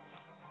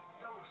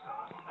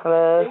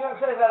 Hello?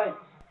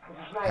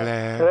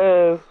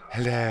 Hello?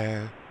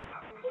 Hello?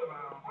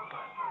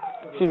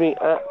 Excuse me,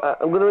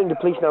 I'm going to ring the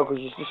police now because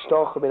she's just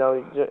stalking me now.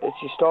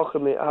 She's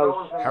stalking me at the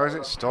house. How is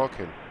it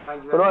stalking?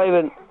 We're not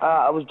even,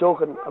 I was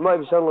joking. I'm not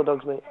even selling the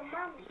dogs, mate.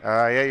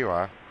 Yeah, you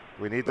are.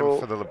 We need them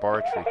for the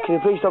laboratory. Can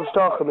you please stop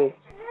stalking me?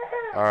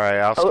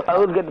 Alright, I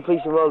will get the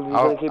police involved. You're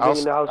going to keep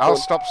ringing the house. I'll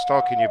stop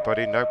stalking you,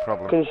 buddy. No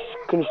problem.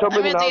 Can you stop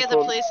ringing the house? I'm going to get the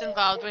police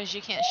involved because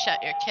you can't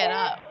shut your kid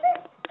up.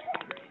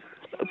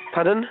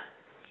 Pardon?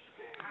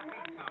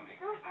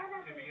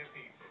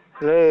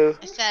 Hello?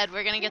 I said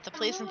we're going to get the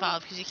police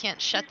involved because you can't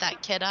shut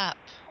that kid up.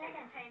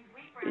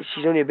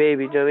 She's only a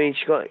baby, do you know what I mean?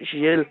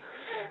 She's ill.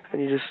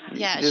 And you just...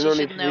 Yeah, she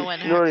should know when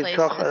her place is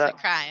to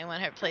cry and when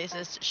her place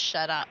is to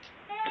shut up.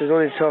 There's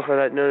only talk like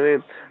that, you know what I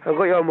mean? I've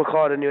got you on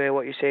record anyway,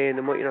 what you're saying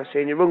and what you're not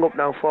saying. You rung up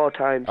now 4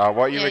 times. What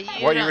are you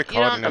recording as well?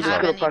 You don't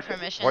have any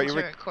permission to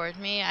record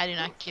me. I do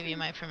not give you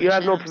my permission. You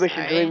have no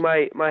permission to ring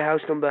my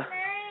house number.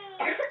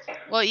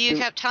 Well, you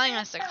kept telling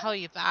us to call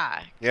you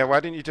back. Yeah, why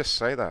didn't you just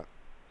say that?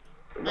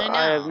 I know.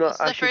 I have not It's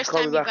the first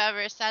time you've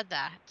ever said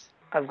that.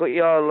 I've got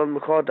you all on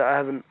record that I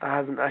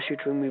haven't asked you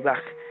to ring me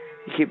back.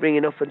 You keep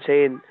ringing up and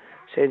saying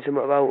something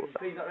about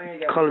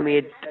calling me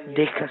a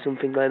dick or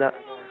something like that.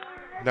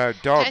 No,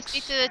 dogs. Can I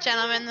speak to the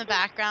gentleman in the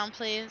background,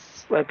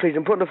 please? Well, please,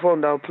 I'm putting the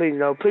phone down, please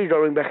now. Please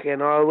don't ring back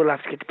again or I will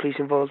have to get the police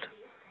involved.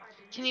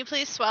 Can you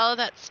please swallow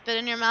that spit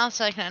in your mouth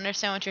so I can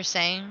understand what you're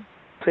saying?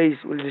 Please,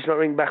 will you just not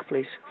ring back,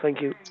 please?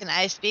 Thank you. Can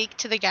I speak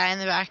to the guy in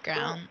the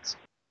background?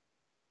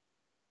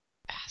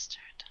 Bastard.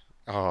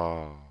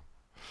 Oh.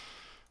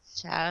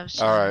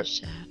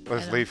 Alright,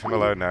 let's leave him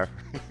alone now.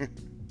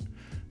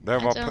 No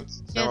more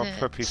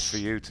puppies for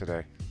you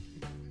today.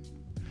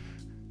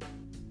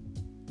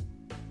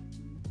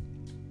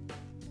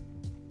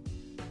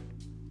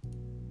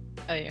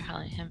 Oh, you're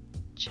calling him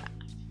Chav.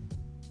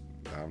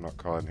 No, I'm not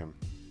calling him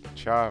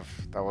Chav.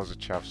 That was a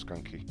Chav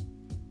skunky.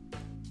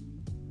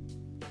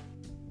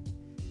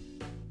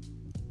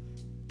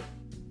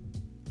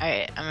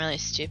 Alright, I'm really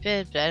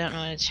stupid, but I don't know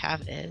what a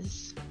Chav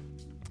is.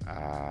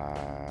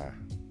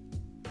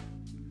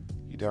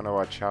 You don't know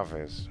what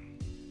Chav is?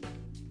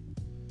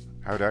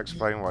 How would I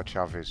explain what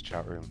Chav is,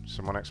 chat room?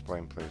 Someone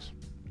explain, please.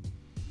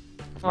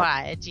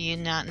 Why? Do you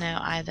not know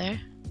either?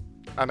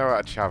 I know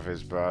what a Chav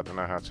is, but I don't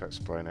know how to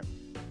explain it.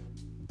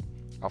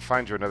 I'll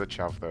find you another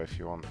Chav, though, if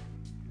you want.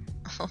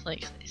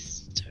 Likely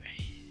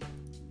story.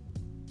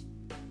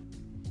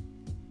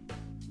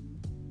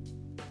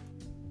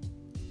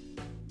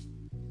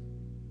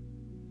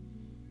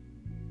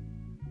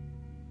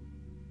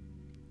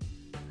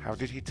 How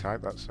did he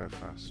type that so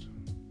fast?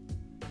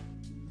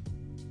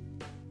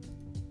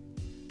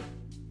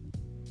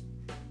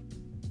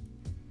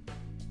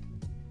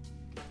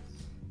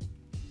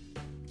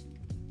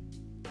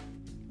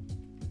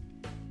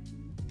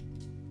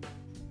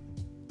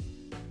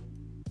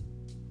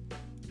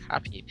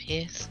 Copy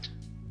paste.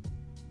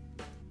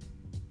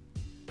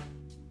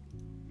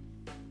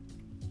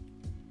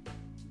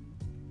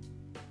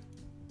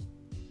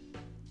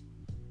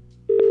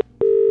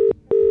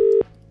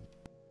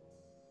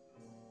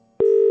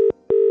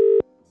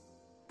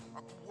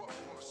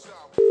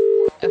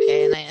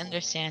 Okay, and I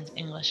understand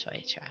English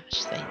white trash.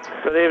 Thank you.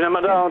 Good evening,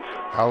 McDonald's.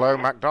 Hello,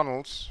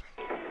 McDonald's.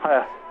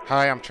 Hiya.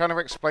 Hi, I'm trying to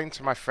explain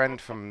to my friend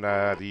from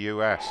the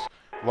US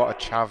what a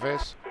chav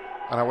is,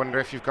 and I wonder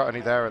if you've got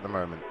any there at the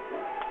moment.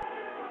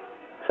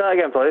 Say that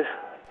again, please.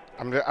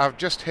 I'm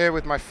just here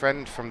with my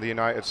friend from the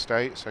United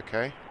States,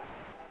 okay?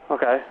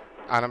 Okay.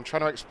 And I'm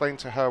trying to explain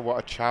to her what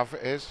a chav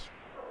is.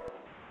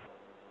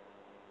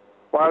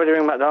 Why would you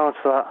ring McDonald's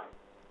for that?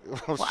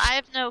 Well, I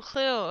have no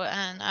clue,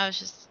 and I was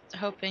just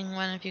hoping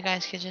one of you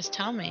guys could just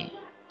tell me.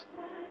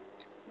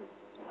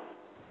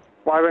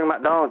 Why ring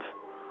McDonald's?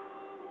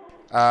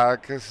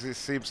 Because it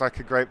seems like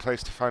a great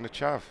place to find a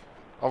chav,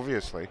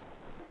 obviously.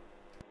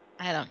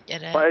 I don't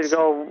get it. Why don't you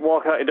go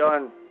walk out your door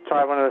and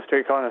try one of the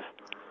street corners?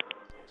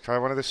 Try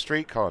one of the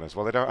street corners.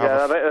 Well, they don't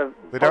Yeah, have.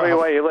 they don't have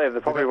where you live.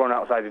 They're probably one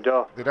outside your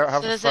door. They don't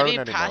have So a does phone it be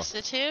anymore.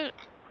 prostitute?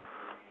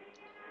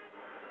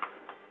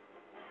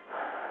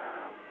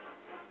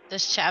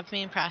 Does chav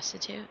mean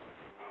prostitute?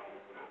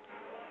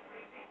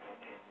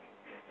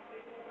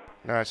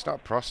 No, it's not a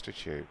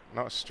prostitute.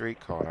 Not a street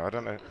corner. I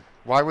don't know.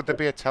 Why would there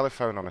be a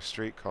telephone on a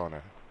street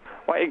corner?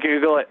 Why don't you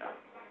Google it?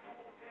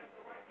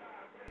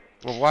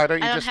 Well, why don't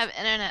you I don't just... have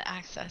internet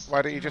access.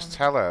 Why don't you just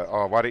tell her?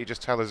 Or why don't you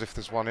just tell us if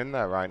there's one in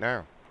there right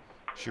now?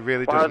 She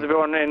really Why doesn't... is there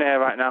one in here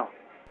right now?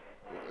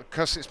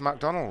 Because it's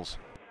McDonald's.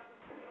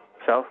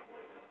 So?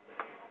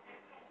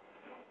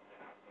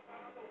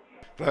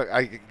 Look,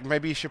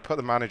 maybe you should put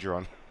the manager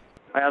on.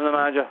 I am the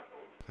manager.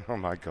 Oh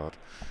my God.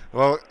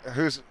 Well,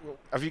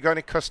 have you got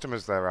any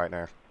customers there right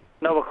now?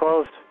 No, we're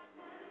closed.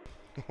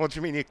 What do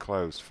you mean you're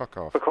closed? Fuck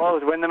off. We're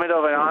closed. We're in the middle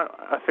of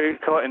a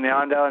food court in the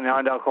Arndale, and the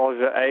Arndale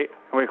closes at 8,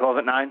 and we close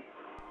at 9.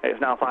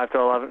 It's now 5 to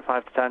 11,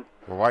 5 to 10.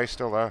 Well, why are you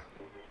still there?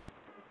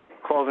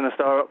 Closing the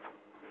store up.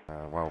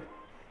 Well,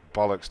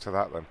 bollocks to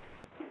that then.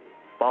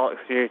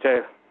 Bollocks to you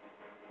too.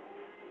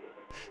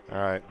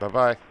 Alright,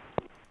 bye-bye.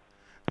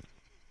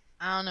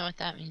 I don't know what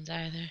that means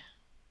either.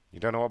 You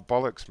don't know what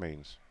bollocks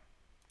means?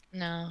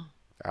 No.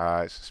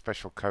 It's a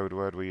special code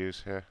word we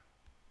use here.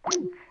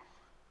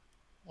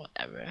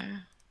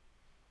 Whatever.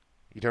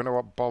 You don't know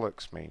what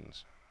bollocks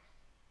means?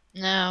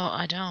 No,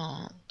 I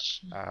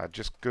don't.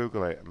 Just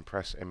Google it and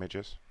press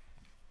images.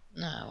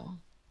 No.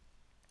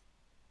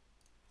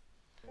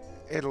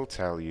 It'll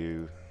tell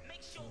you.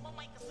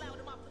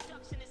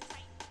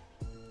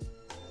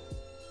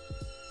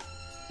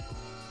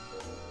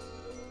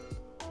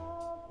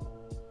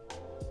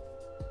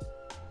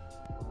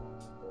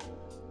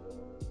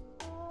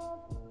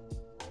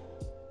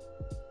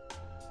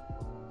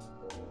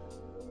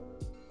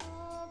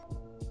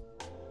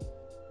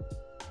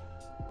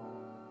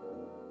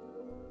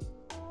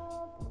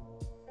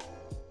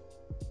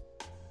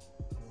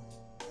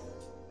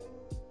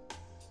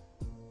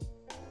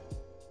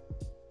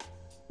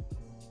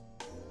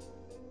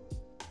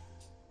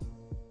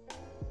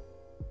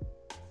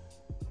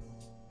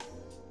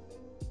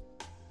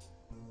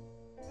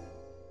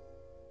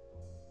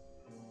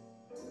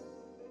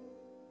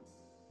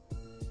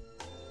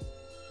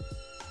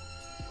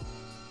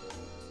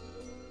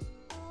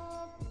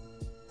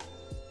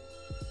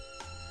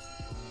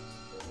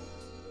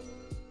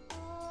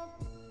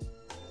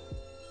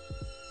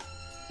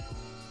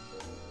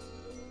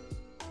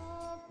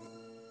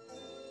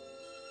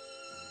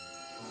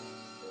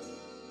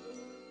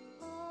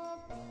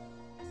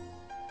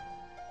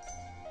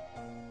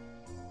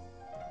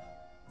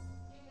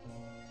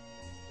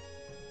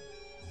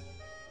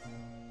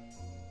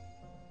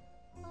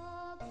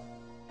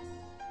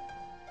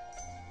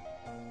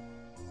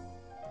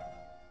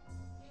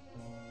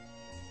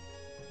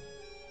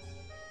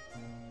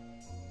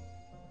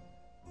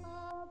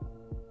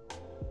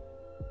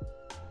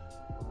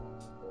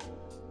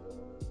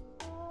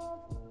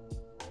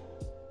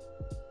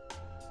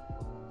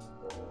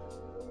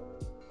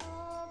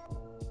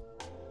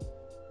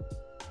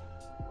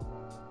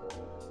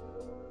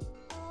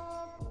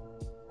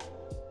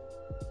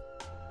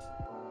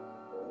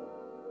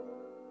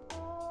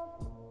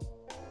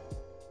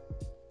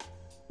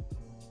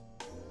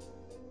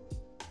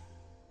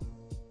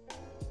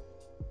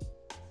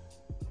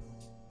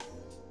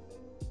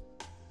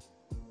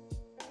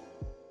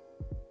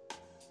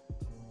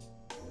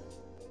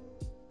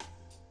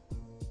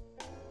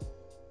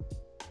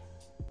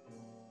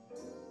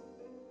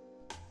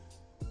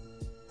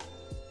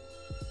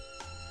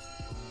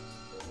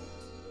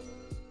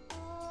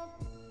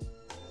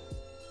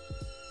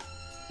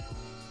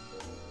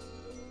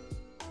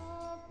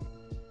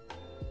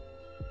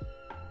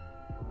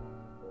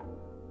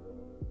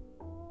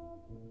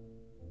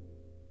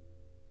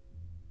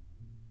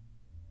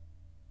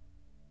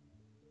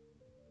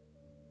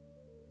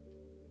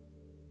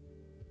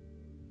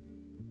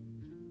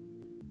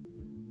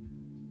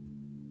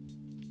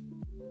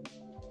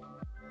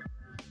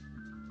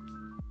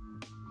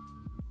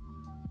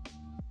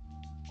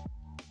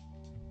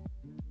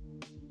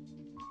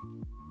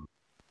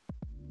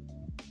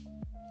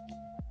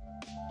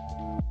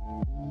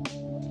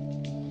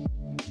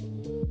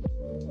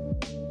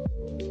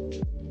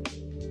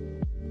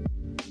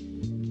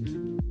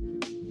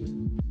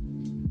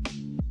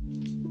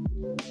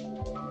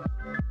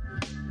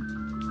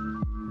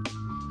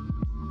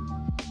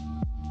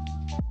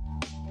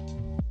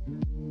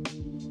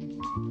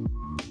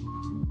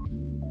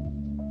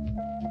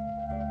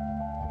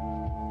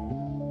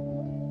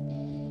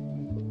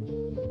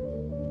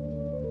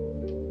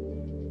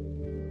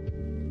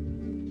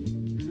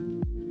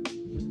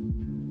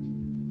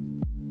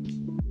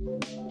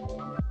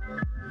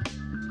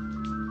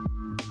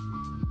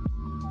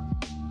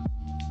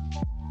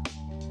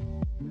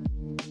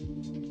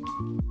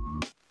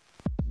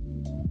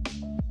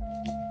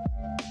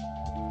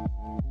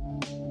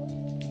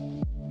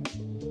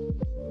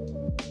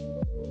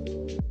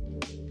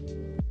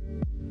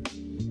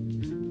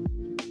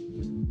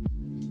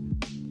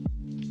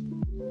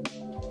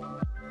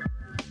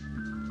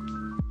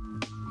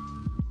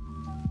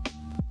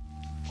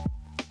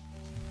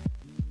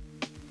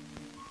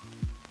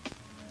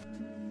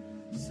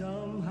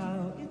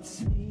 Somehow it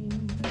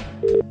seems.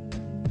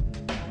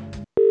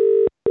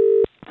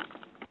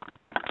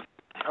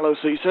 Hello,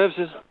 City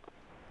Services.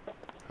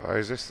 Oh,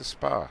 is this the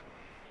spa?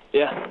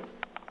 Yeah.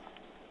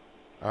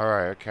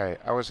 Alright, okay.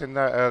 I was in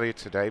there earlier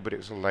today, but it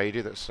was a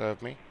lady that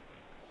served me.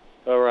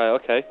 All right.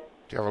 Okay.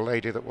 Do you have a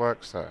lady that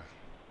works there?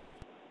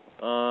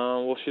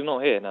 Well, she's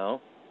not here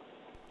now.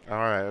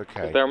 Alright,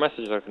 okay. Is there a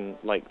message I can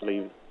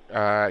leave?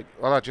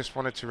 Well, I just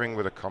wanted to ring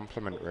with a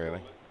compliment,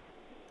 really.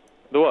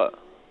 The what?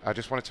 I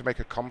just wanted to make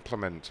a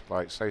compliment,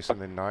 say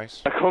something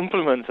nice. A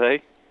compliment, eh?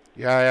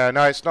 Yeah,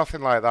 no, it's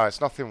nothing like that.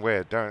 It's nothing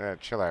weird. Don't,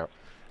 chill out.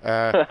 All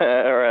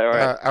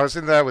right. I was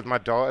in there with my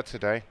daughter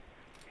today.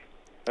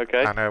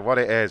 Okay. And what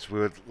it is,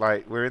 we're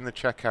in the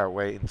checkout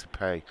waiting to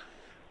pay.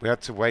 We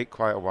had to wait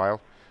quite a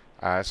while.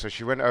 So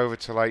she went over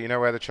to,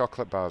 where the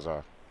chocolate bars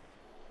are.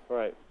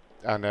 Right.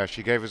 And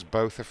she gave us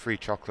both a free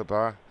chocolate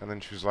bar. And then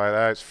she was like,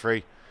 it's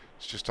free.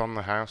 It's just on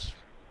the house.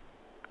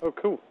 Oh,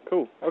 cool.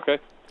 Okay.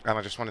 And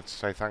I just wanted to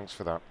say thanks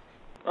for that.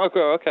 Oh,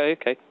 cool.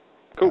 Okay.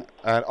 Cool.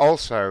 And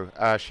also,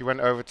 she went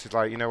over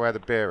to, where the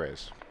beer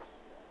is.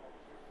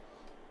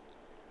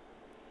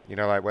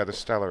 Where the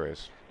Stella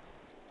is.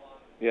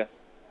 Yeah.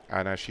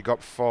 And she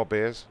got 4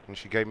 beers, and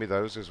she gave me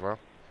those as well.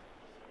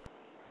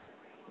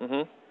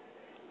 Mhm.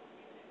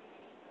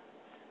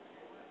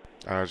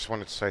 And I just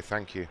wanted to say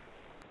thank you.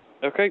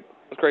 Okay.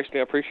 That's greatly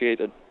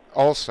appreciated.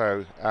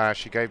 Also,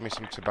 she gave me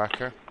some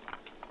tobacco.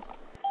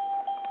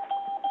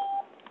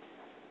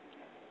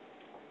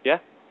 Yeah.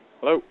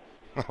 Hello.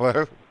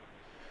 Hello?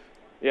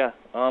 Yeah.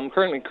 I'm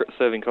currently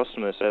serving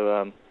customers,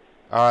 so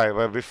Alright,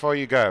 well, before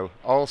you go,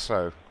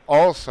 also,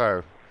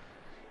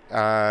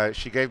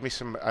 she gave me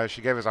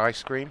she gave us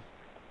ice cream.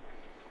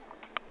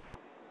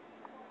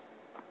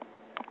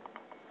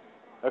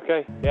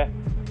 Okay, yeah.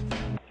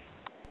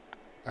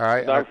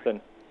 Alright. Everything.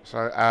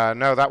 So,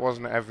 no, that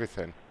wasn't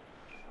everything.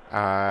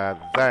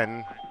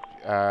 Then,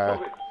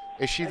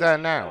 is she there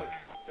now?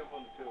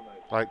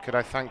 Could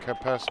I thank her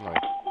personally?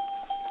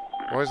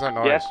 What is that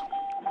noise? Yeah.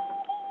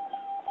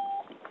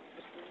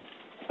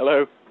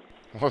 Hello.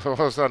 What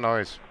was that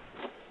noise?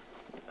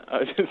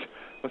 I'm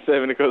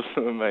saving a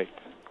customer, mate.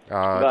 Is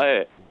that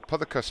it? Put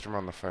the customer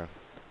on the phone.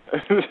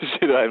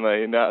 Should I,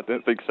 mate? No, I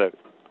don't think so.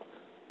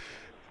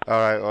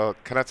 Alright, well,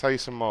 can I tell you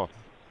some more?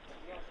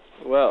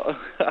 Well,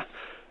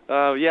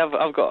 yeah,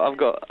 I've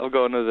got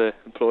another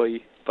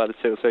employee by the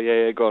till, so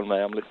yeah, go on,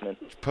 mate, I'm listening.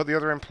 Put the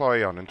other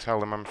employee on and tell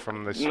them I'm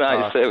from this. No,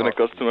 you're saving a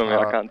customer, mate.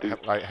 I can't do.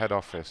 Head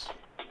office.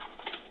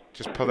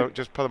 Just put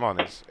them on.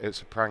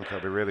 It's a prank. It'll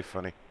be really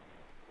funny.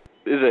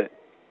 Is it?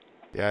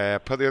 Yeah.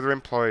 Put the other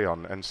employee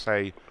on and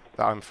say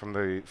that I'm from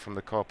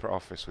the corporate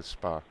office with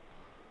Spa.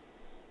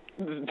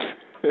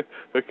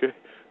 Okay.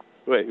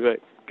 Wait.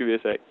 Give me a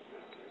sec.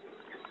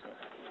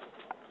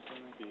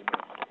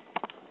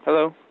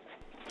 Hello.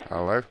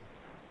 Hello.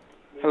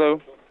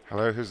 Hello.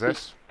 Hello. Who's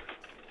this?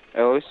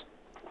 Ellis.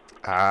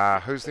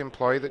 Who's the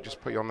employee that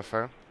just put you on the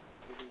phone?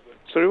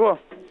 Sorry, what?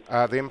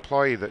 The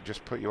employee that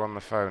just put you on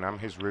the phone. I'm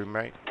his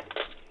roommate.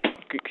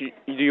 Do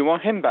you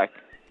want him back?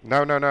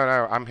 No.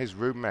 I'm his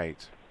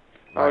roommate.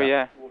 Oh,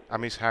 yeah.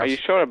 I'm his house. Are you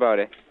sure about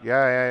it?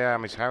 Yeah.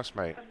 I'm his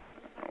housemate.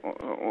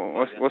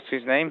 What's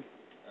his name?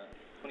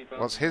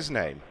 What's his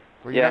name?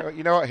 Well, yeah.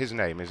 You know what his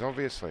name is,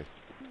 obviously.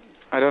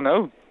 I don't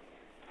know.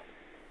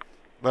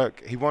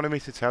 Look, he wanted me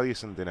to tell you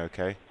something,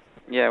 okay?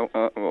 Yeah,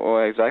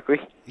 what exactly?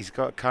 He's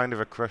got kind of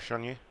a crush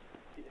on you.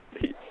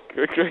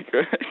 What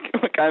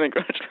kind of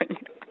crush on you?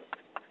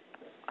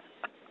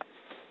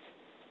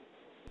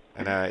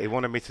 And he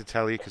wanted me to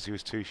tell you because he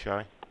was too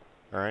shy.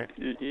 Alright?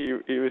 He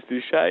was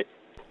too shy?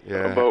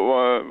 Yeah. About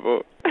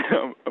what?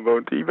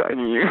 About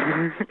teabagging you?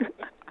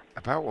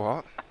 About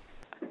what?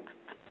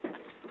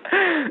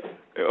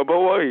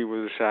 About what he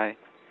was shy?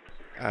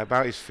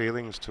 About his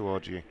feelings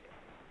towards you.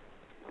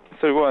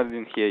 Sorry, what? I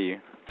didn't hear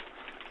you.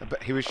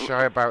 But he was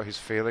shy about his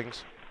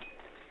feelings.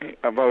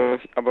 About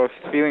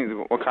his feelings?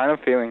 What kind of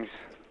feelings?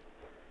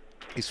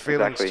 His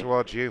feelings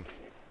towards you.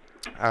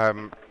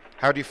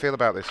 How do you feel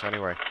about this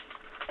anyway?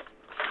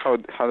 How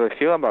do I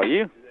feel about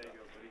you?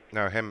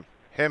 No, him.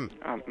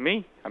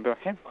 Me? About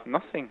him?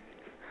 Nothing.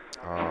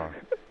 Oh.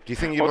 Do you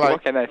think you'd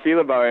what can I feel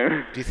about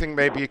him? Do you think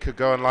maybe you could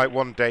go on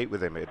one date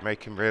with him? It'd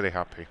make him really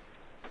happy.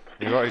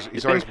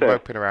 He's always so?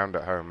 moping around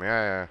at home.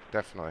 Yeah,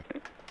 definitely.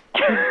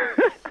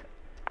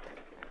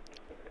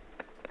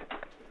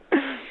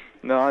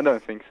 No, I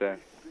don't think so.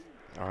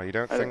 Oh, you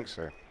don't think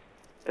so?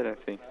 I don't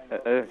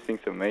think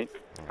so, mate.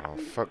 Oh,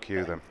 fuck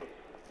you then.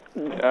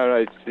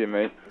 Alright, see you,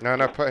 mate. No,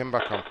 put him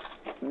back on.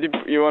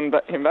 You want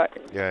him back?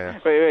 Yeah.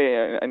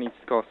 Wait, I need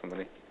to call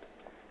somebody.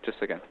 Just a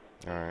second.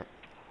 Alright.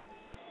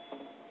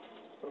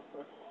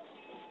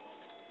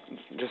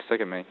 Just a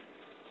second, mate.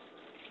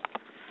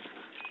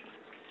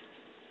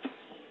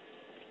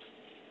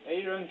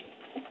 Aaron.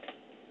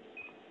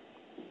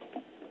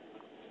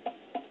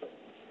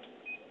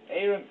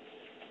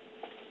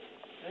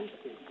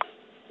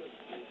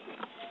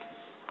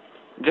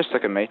 Just a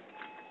second, mate.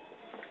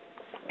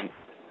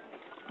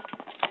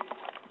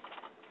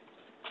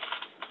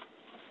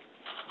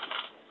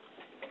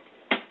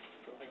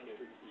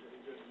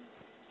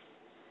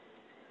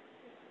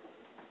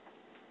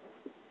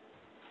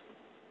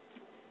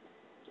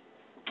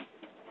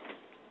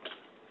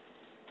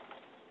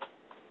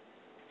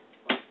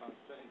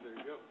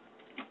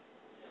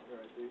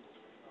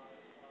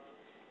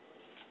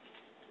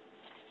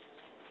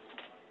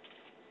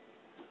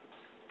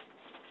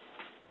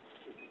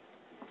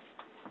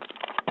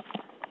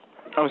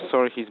 Oh,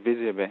 sorry, he's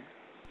busy a bit.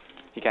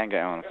 He can't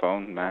get on the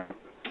phone now.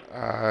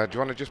 Do you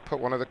want to just put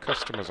one of the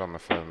customers on the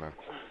phone then?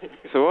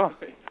 So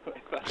what?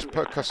 Just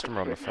put a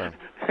customer on the phone.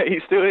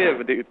 He's still here,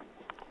 but dude.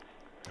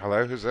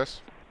 Hello, who's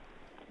this?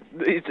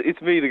 It's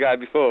me, the guy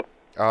before.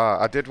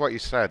 I did what you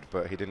said,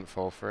 but he didn't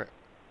fall for it.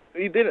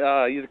 He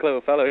didn't. He's a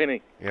clever fellow, isn't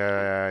he?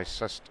 Yeah, he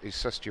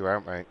sussed you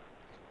out, mate.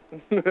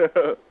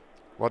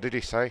 What did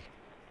he say?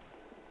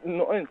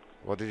 Nothing.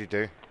 What did he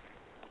do?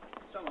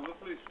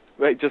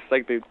 Wait, just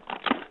like, dude.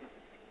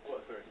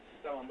 What, sorry?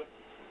 Stand on, but...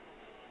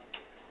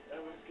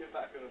 Get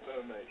back on the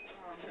phone, mate.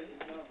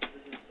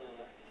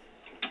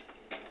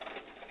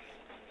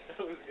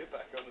 Get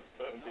back on the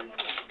phone, dude.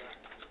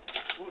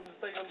 What, just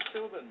stay on the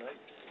field then, mate?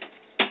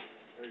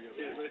 There you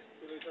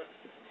go.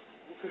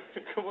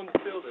 Come on the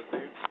field then,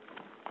 dude.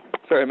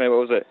 Sorry, mate,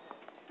 what was it?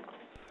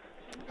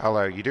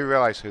 Hello, you do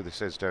realise who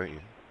this is, don't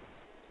you?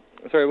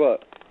 Sorry,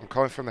 what? I'm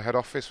calling from the head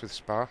office with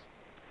Spa.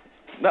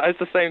 No, it's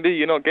the same dude.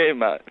 You're not getting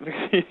that.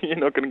 You're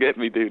not going to get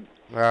me, dude.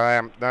 No, I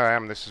am. No, I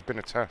am. This has been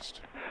a test.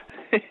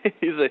 Is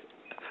it?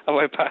 Have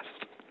I passed?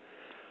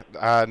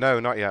 No,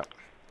 not yet.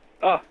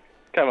 Oh,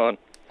 come on.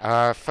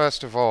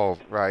 First of all,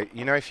 right,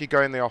 you know if you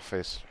go in the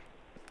office...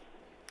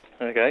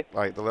 Okay.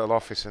 Like the little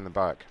office in the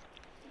back.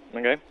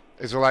 Okay.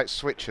 Is there like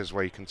switches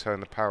where you can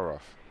turn the power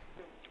off?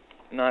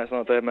 No, it's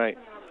not there, mate.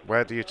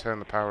 Where do you turn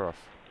the power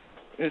off?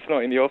 It's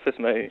not in the office,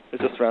 mate.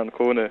 It's just around the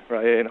corner,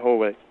 right here in the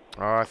hallway.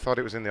 Oh, I thought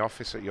it was in the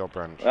office at your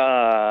branch.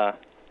 Ah.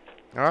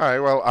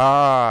 Alright, well,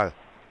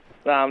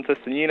 Nah, I'm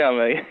testing you now,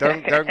 mate.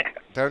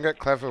 Don't get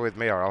clever with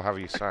me or I'll have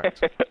you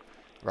sacked.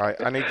 Right,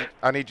 I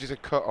need you to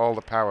cut all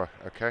the power,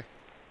 okay?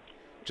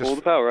 Just all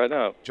the power right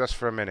now? Just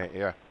for a minute,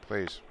 yeah,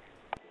 please.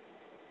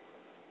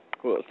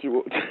 What,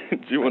 do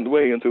you want to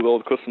wait until all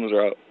the customers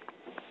are out?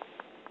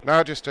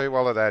 No, just do it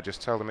while they're there. Just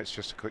tell them it's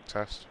just a quick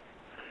test.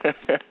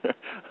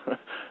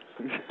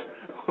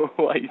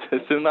 Why are you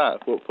testing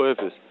that? What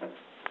purpose?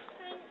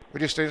 We're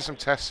just doing some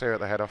tests here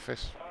at the head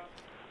office.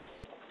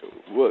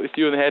 Well, if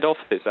you're in the head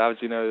office, how do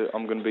you know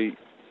I'm going to be...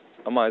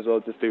 I might as well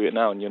just do it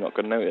now and you're not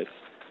going to notice.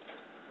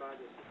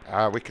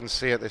 We can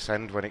see at this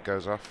end when it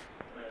goes off.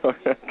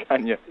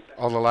 Can you?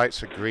 All the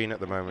lights are green at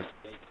the moment.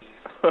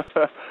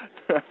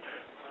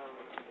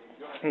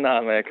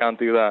 Nah, mate, I can't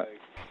do that.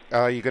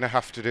 Are you going to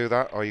have to do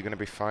that, or are you going to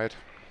be fired?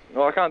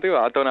 No, I can't do that.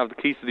 I don't have the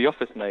keys to the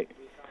office, mate.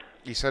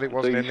 You said it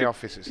wasn't in the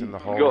office, it's in the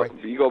hallway.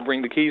 You got to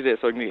bring the keys here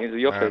so I can get into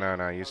the office.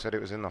 No, you said it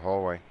was in the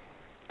hallway.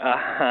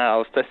 I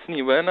was testing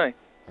you, weren't I?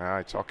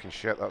 You're talking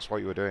shit, that's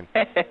what you were doing.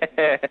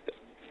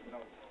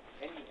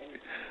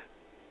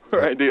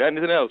 Right, dude,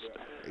 anything else?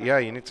 Yeah,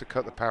 you need to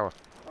cut the power.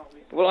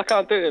 Well, I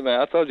can't do it, mate.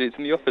 I told you it's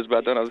in the office, but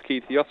I don't have the key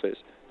to the office.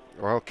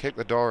 Well, kick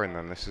the door in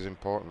then, this is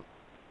important.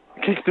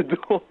 Kick the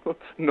door?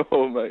 No,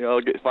 mate,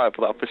 I'll get fired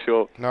for that for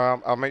sure.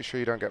 No, I'll make sure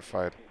you don't get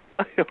fired.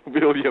 I'll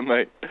bill you,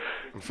 mate.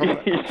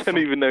 You don't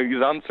even know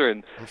who's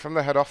answering. I'm from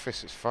the head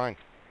office, it's fine.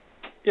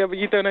 Yeah, but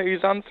you don't know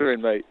who's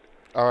answering, mate.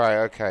 Alright,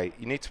 okay.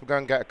 You need to go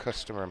and get a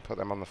customer and put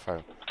them on the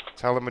phone.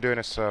 Tell them we're doing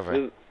a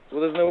survey.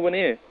 There's no one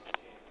here.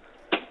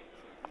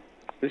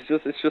 It's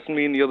just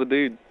me and the other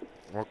dude.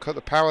 Well, cut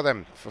the power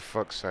then, for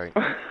fuck's sake.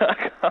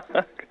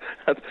 I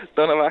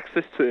don't have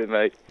access to it,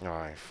 mate.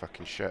 Oh, you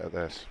fucking shit at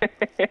this.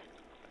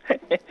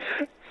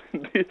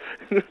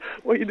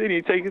 What are you doing? Are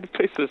you taking the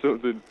piss or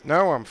something?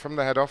 No, I'm from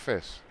the head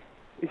office.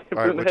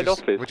 From the head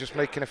office? We're just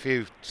making a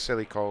few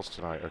silly calls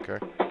tonight, okay?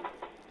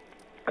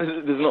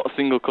 There's not a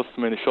single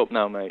customer in the shop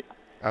now, mate.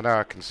 I know,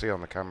 I can see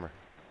on the camera.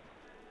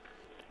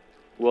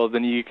 Well,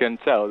 then you can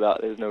tell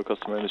that there's no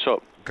customer in the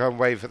shop. Go and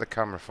wave at the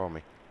camera for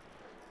me.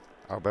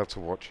 I'll be able to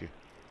watch you.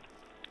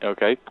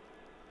 Okay.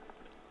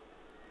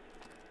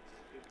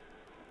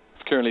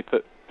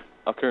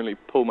 I'll currently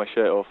pull my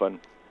shirt off and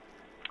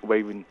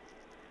waving.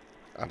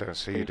 I don't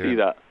see Can you see doing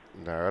that.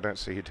 No, I don't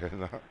see you doing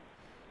that.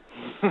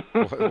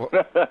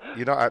 what?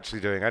 You're not actually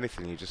doing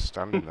anything. You're just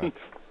standing there.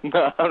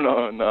 No,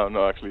 I'm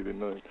not actually doing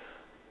nothing.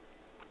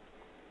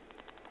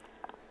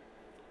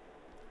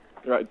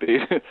 Right,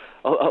 dude.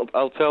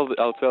 I'll tell the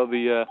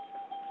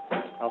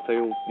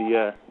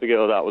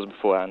girl that was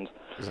beforehand.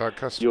 Is that a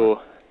customer?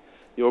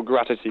 Your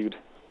gratitude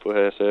for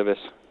her service.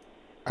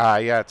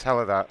 Yeah, tell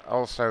her that.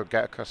 Also,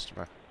 get a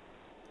customer.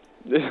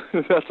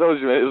 I told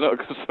you, mate, there's not a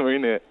customer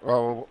in here.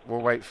 Well,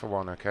 we'll wait for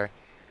one, okay?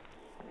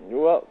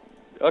 Well,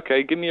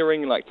 okay, give me a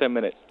ring in like 10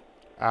 minutes.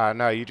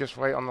 No, you just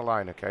wait on the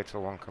line, okay,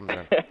 till one comes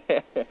in.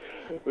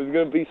 There's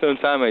going to be some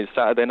time, mate.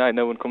 Saturday night,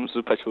 no one comes to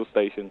the petrol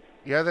station.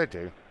 Yeah, they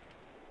do.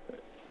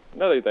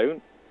 No, they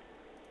don't.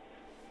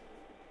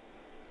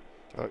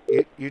 Look,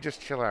 you just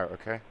chill out,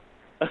 okay?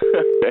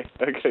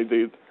 Okay,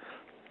 dude.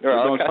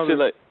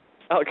 Alright,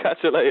 I'll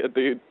catch you later,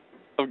 dude.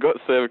 I've got to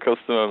serve a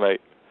customer,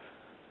 mate.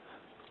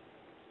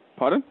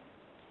 Pardon?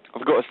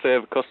 I've got to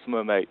serve a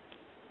customer, mate.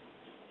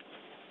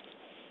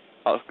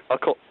 I'll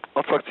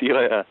talk to you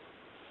later.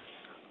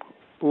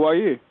 Who are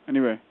you,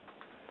 anyway?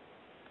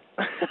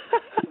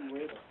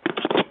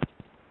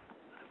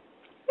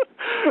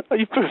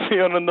 You put me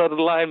on another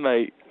line,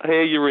 mate. I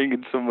hear you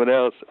ringing someone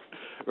else.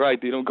 Right,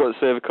 dude, I've got to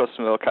serve a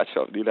customer. I'll catch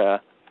up with you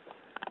later.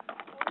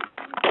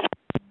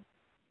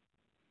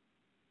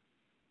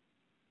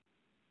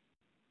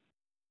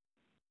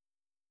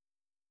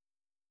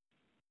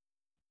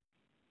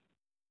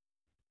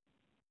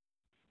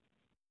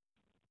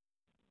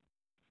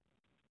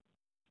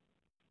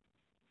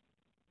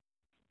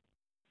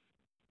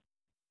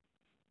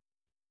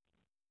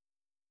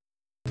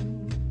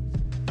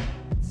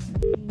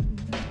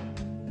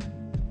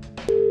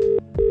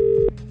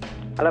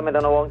 Hello,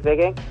 McDonald Wong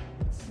speaking.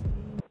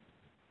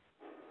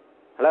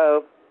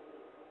 Hello.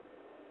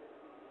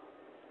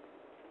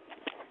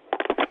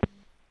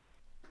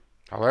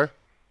 Hello?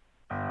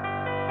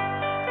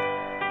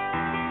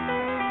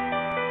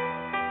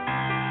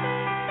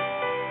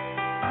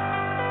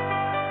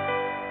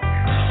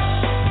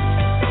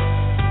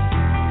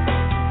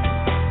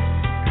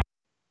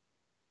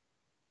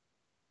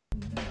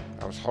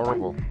 That was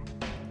horrible.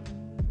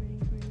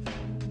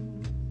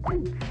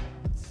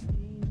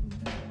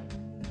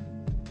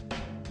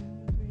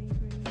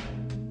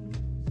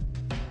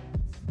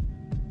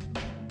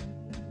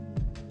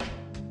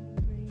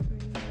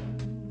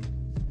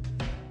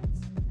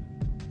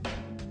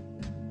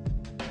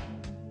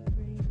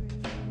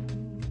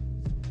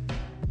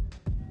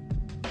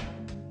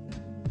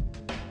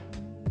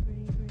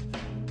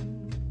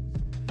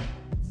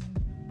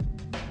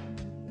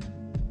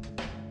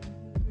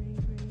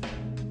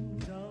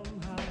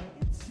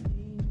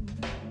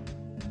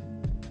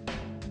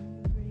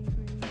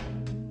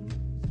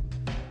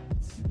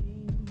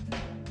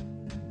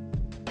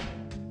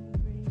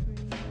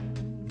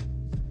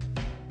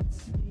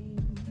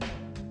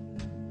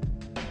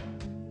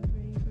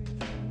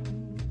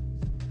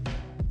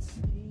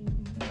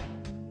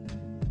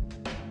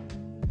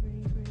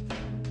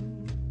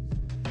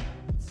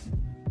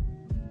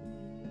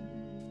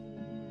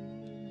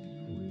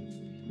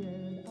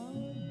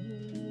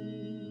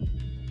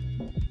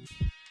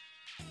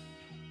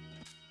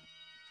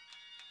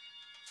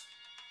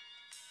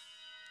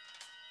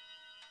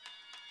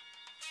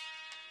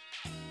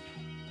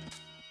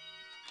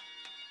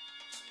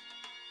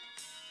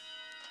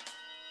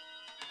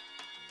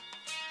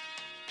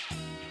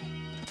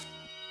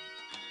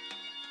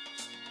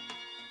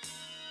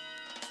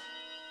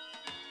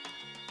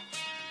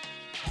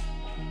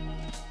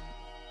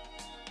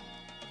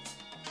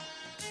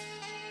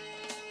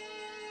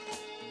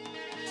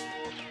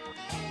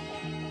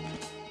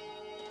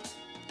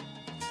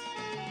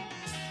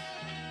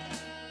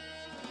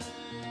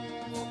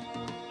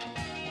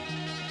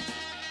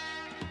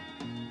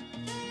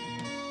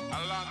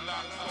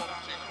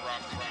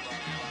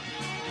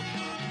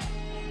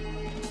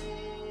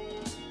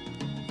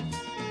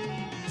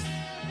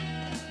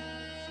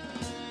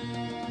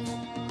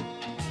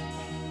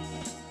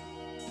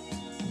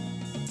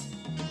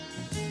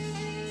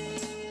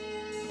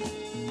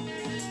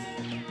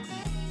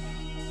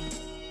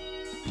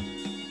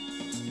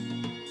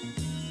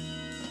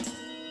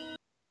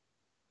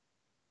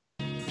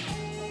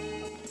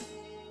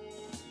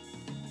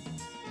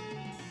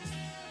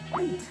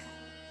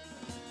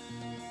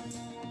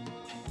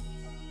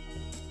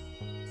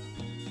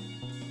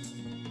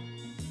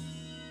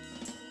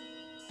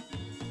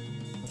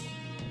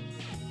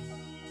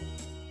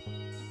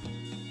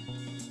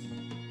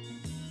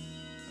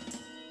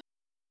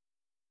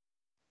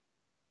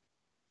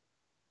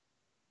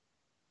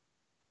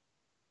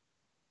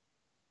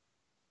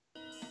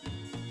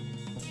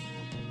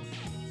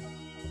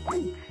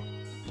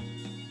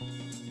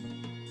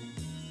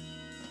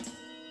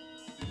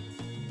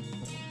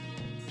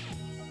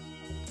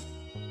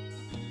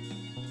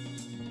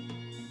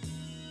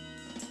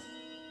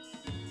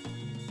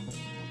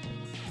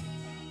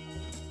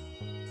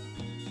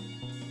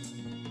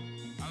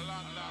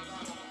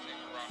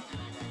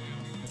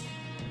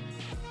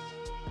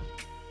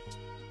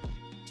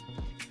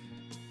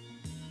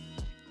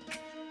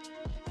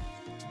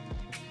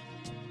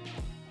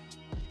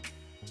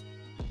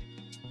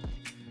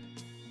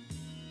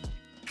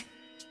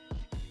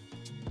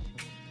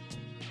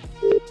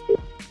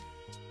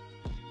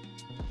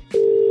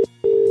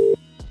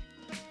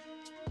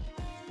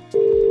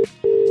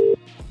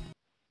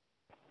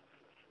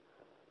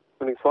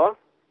 Phoenix 4?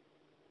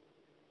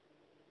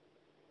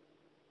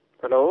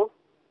 Hello?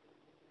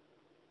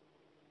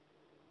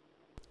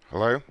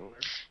 Hello?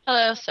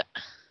 Hello, sir.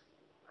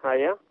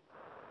 Hiya.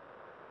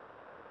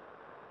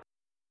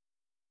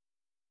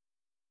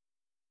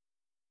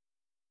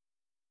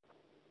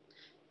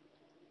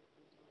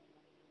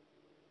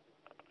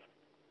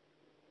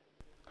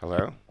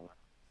 Hello?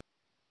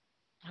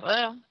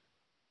 Hello?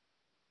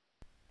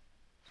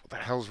 What the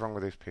hell's wrong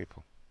with these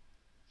people?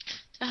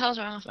 What the hell's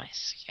wrong with my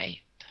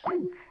Skype?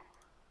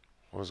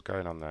 What's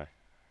going on there?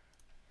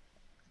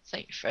 It's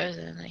like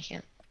frozen. I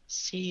can't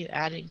see you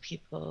adding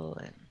people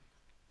and...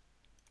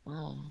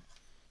 Oh.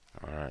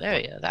 Alright. There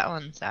we go. That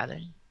one's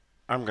adding.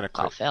 I'm gonna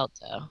quit. All failed,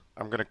 though.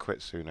 I'm gonna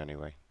quit soon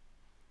anyway.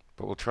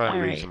 But we'll try and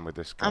All right. reason with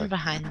this guy. I'm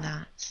behind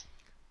that.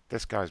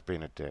 This guy's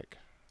being a dick.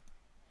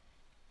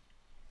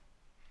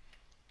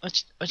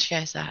 Which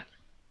guy's that?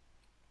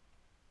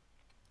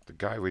 The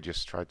guy we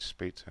just tried to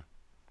speak to.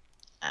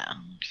 Oh,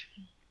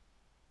 okay.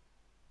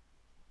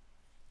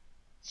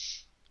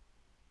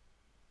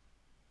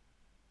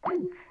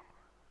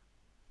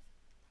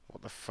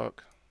 What the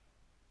fuck?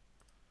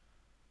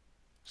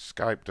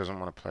 Skype doesn't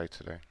want to play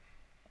today.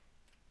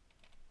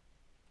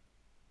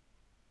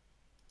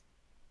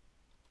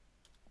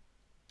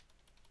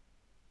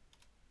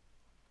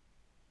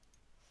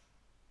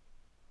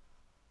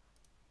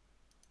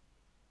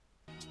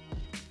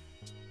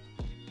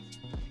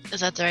 Is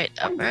that the right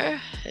number?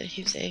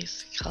 He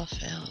says call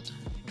failed.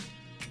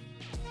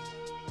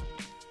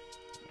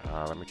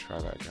 Let me try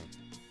that again.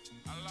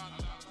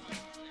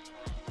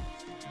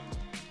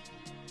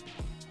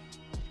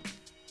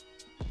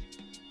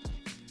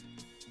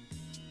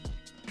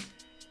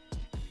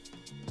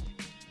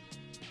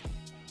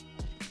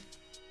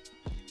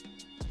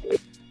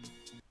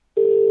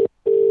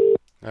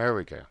 There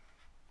we go.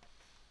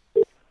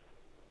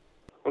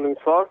 Morning,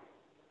 sir.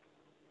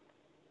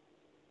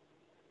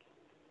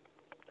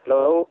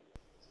 Hello?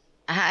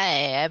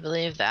 Hi, I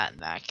believe that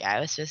guy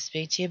was supposed to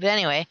speak to you. But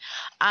anyway,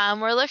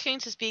 we're looking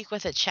to speak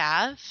with a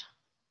Chav.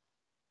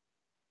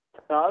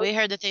 Chav? We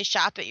heard that they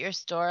shop at your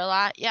store a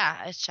lot.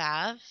 Yeah, a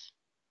Chav.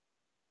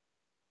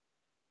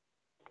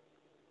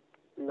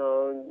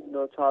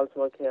 No Charles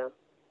work here.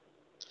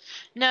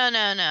 No,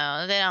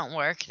 they don't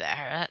work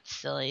there. That's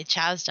silly.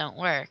 Chavs don't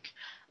work.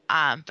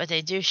 But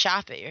they do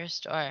shop at your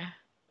store.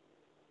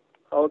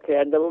 Okay,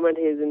 at the moment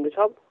he is in the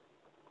shop?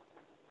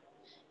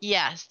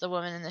 Yes, the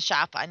woman in the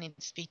shop. I need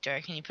to speak to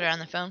her. Can you put her on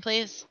the phone,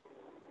 please?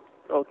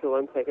 Okay,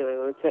 1 second. I'm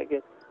going to check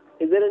it.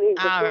 Is there any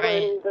customer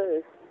Alright.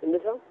 in the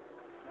shop?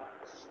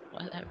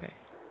 Whatever.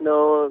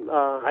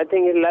 No, I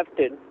think he left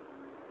it.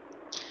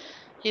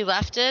 He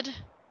left it?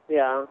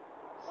 Yeah.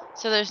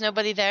 So there's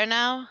nobody there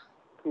now?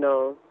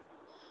 No.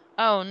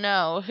 Oh,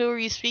 no. Who were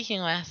you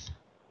speaking with?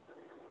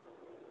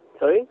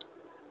 Sorry?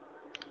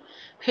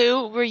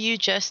 Who were you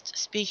just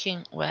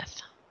speaking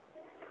with?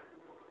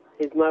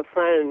 He's my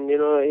friend,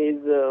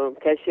 he's a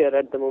cashier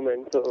at the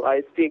moment. So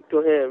I speak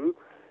to him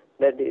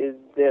that is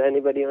there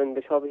anybody in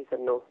the shop? He said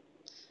no.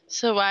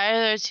 So why are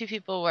there two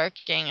people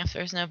working if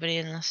there's nobody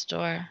in the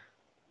store?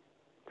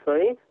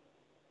 Sorry?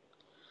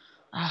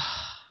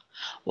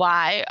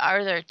 Why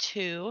are there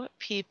two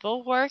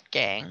people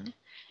working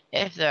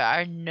if there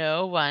are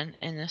no one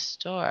in the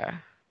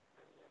store?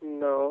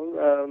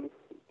 No,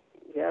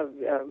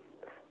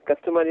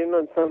 customer,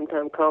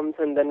 sometimes comes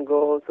and then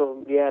goes,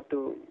 so we have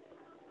to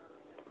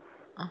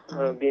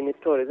be in the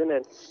store, isn't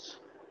it?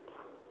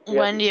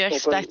 When do you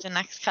expect the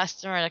next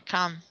customer to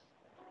come?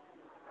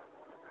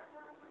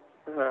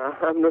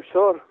 I'm not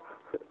sure.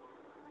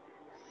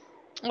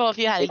 Well, if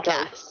you had a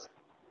guess.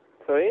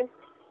 Sorry?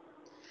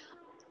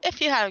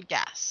 If you had a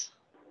guess.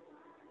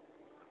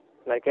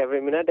 Like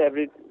every minute,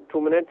 every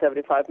 2 minutes,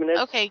 every 5 minutes?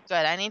 Okay,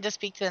 good. I need to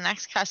speak to the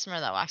next customer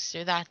that walks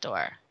through that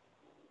door.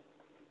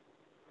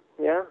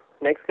 Yeah?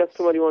 Next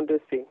customer you want to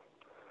see?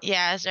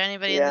 Yeah, is there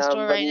anybody in the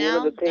store right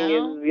now? The thing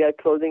is, we are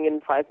closing in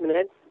 5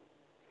 minutes.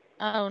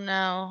 Oh,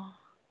 no.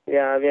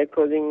 Yeah, we are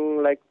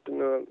closing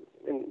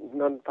in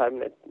not 5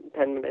 minutes,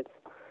 10 minutes.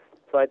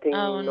 So I think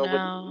nobody.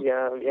 No.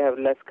 Yeah, we have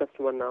less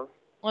customer now.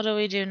 What do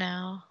we do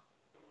now?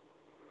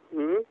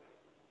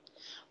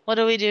 What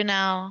do we do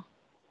now?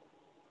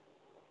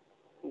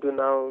 I don't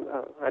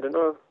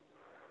know.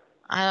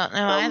 I don't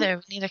know either.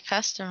 We need a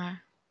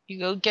customer. You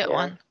go get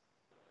one.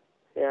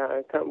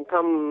 Yeah,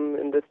 come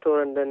in the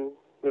store and then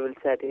we will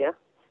chat, yeah?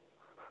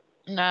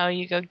 No,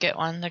 you go get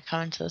one to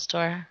come into the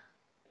store.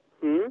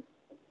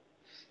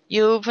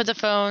 You put the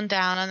phone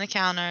down on the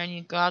counter and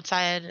you go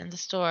outside in the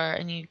store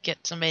and you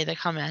get somebody to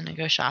come in and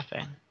go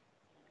shopping.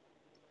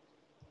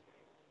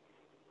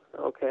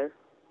 Okay.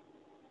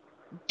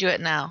 Do it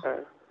now.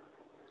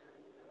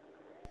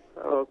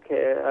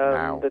 Okay.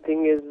 The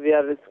thing is, we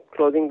are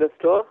closing the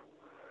store,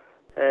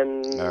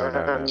 and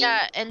No.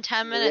 Yeah, in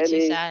 10 minutes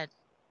you said.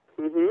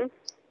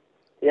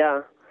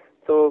 Yeah.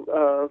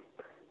 So,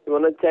 you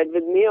wanna chat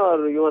with me,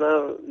 or you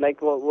wanna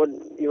what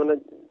you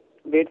wanna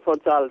wait for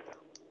Charles?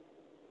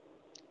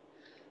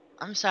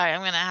 I'm sorry, I'm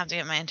gonna have to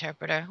get my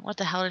interpreter. What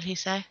the hell did he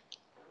say?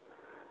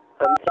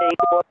 I'm saying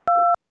what?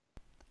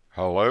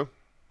 Hello?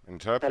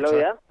 Interpreter? Hello,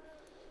 yeah?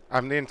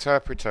 I'm the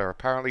interpreter.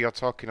 Apparently you're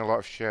talking a lot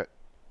of shit.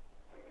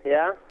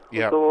 Yeah?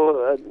 Yeah.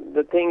 So,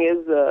 the thing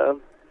is,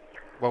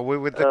 well, we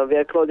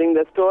are closing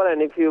the store,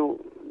 and if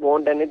you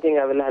want anything,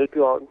 I will help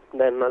you out.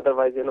 Then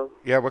otherwise,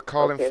 Yeah, we're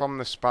calling from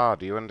the spa.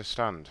 Do you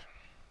understand?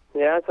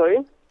 Yeah, sorry?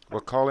 We're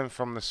calling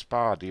from the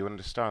spa. Do you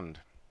understand?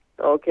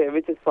 Okay,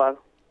 which is far?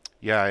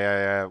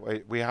 Yeah.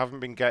 We haven't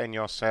been getting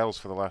your sales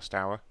for the last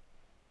hour.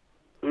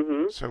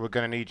 So we're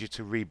going to need you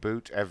to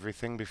reboot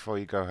everything before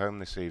you go home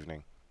this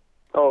evening.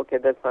 Oh, okay,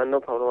 that's fine. No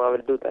problem. I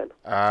will do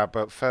that.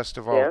 But first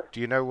of all, do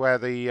you know where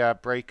the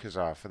breakers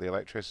are for the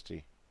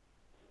electricity?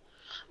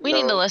 We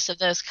need a list of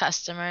those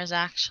customers,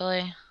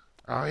 actually.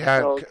 Oh,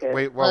 yeah.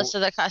 Okay. List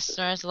of the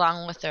customers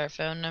along with their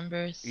phone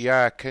numbers.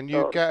 Yeah, can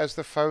you get us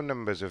the phone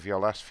numbers of your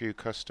last few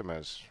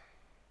customers?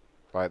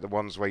 Like the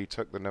ones where you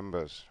took the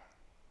numbers?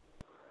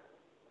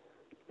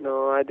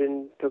 No, I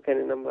didn't took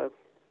any number.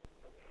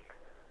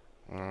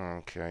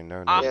 Okay,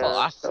 no numbers.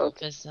 Awful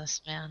Okay.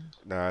 businessman.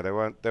 No,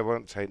 they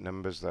won't take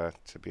numbers there,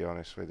 to be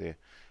honest with you.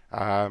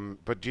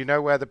 But do you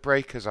know where the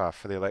breakers are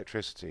for the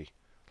electricity?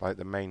 Like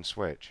the main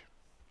switch?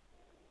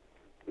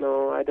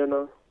 No, I don't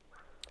know.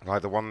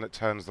 Like the one that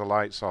turns the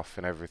lights off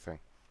and everything?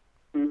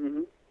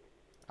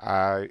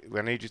 I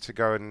need you to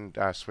go and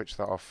switch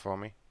that off for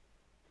me.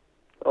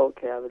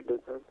 Okay, I will do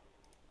that.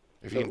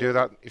 If you can do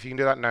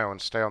that now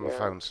and stay on the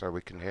phone so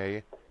we can hear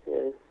you.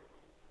 Yeah,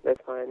 that's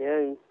fine.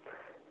 Yeah,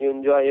 you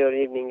enjoy your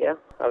evening. Yeah,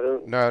 I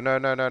will. No. talk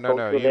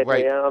to You later,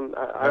 wait. Yeah,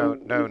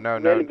 No.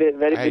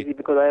 Very Hey, busy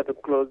because I have to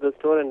close the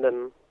store and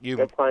then.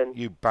 That's fine.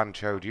 You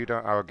banchoed. You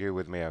don't argue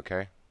with me,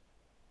 okay?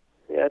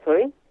 Yeah,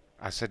 sorry.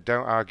 I said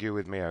don't argue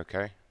with me,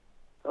 okay?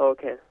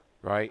 Okay.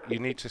 Right. You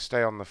need to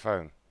stay on the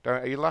phone.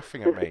 Are you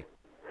laughing at me?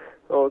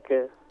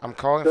 Okay. I'm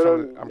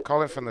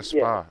calling from the spa.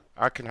 Yeah.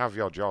 I can have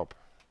your job.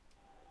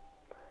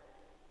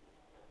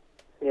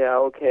 Yeah.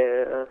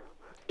 Okay.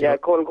 Yeah.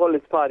 Call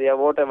this part. Yeah.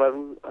 Whatever.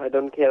 I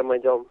don't care my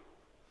job.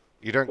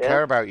 You don't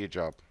care about your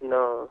job.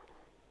 No.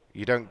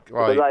 You don't.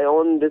 Because I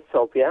own this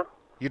shop. Yeah.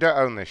 You don't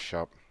own this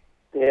shop.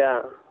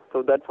 Yeah.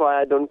 So that's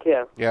why I don't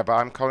care. Yeah, but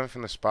I'm calling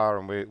from the spa,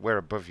 and we're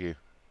above you.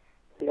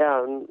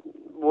 Yeah.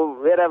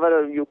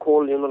 Wherever you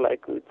call,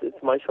 like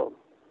it's my shop.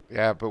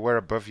 Yeah, but we're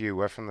above you.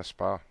 We're from the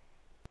spa.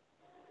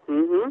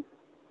 Mhm.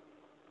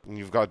 And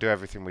you've got to do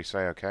everything we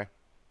say, okay?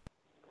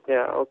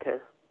 Yeah. Okay.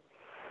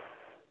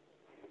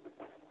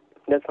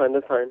 That's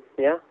fine.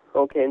 Yeah.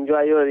 Okay.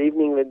 Enjoy your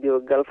evening with your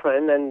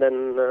girlfriend, and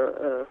then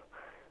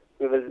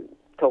we will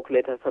talk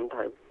later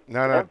sometime.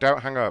 No,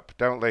 don't hang up.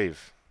 Don't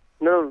leave.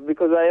 No,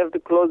 because I have to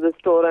close the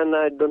store and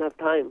I don't have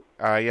time.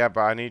 Yeah,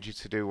 but I need you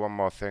to do one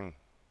more thing.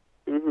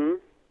 Mhm.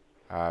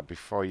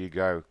 Before you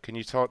go, can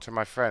you talk to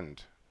my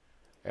friend?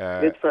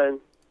 Which friend?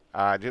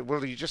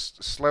 Will you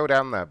just slow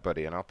down there,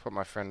 buddy, and I'll put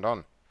my friend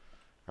on.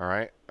 All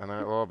right, and then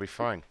it'll all be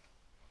fine.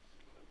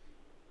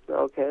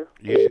 Okay.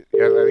 I think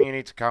you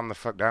need to calm the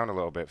fuck down a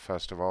little bit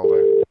first of all,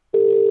 though.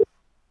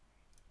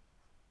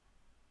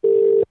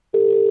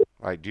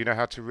 Like, do you know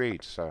how to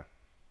read, sir?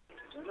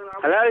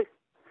 Hello?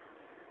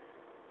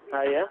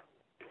 Yeah?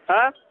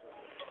 Huh?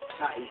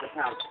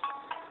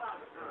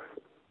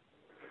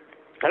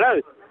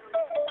 Hello?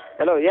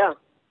 Hello, yeah.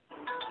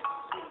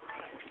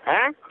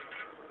 Huh?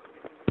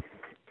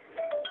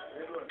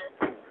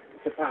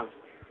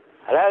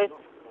 Hello?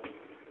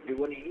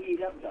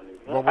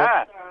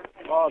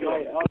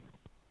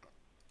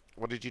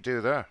 What did you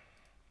do there?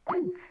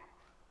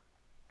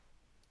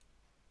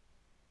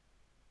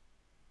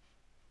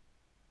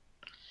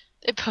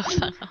 They both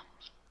hung up.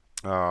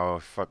 Oh,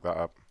 fuck that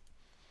up.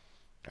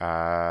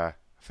 I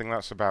think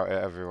that's about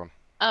it, everyone.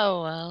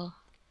 Oh, well.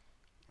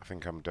 I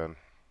think I'm done.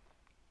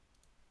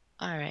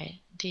 Alright.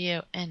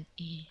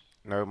 D-O-N-E.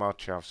 No more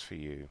chavs for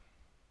you.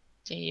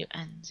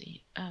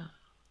 D-U-N-Z-O.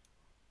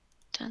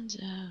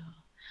 Dunzo.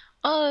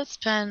 Well, it's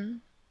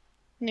been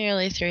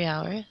nearly 3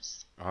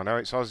 hours. Oh no,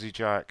 it's Aussie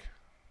Jack.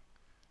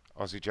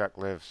 Aussie Jack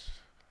lives.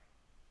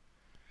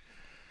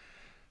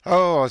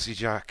 Oh, Aussie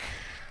Jack.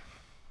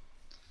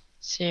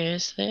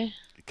 Seriously?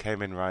 He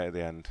came in right at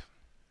the end.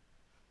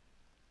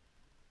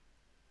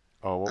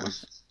 Oh, what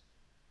was...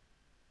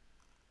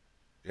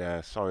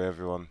 Yeah, sorry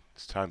everyone.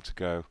 It's time to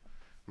go.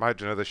 Might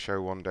do another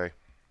show one day.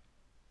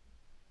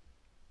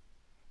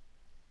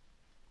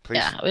 Please,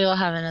 yeah, we will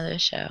have another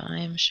show, I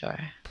am sure.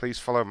 Please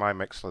follow my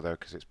Mixler though,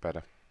 because it's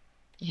better.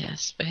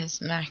 Yes,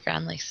 because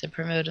Macron likes to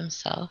promote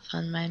himself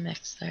on my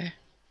Mixler.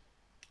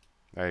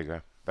 There you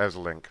go. There's a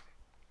link.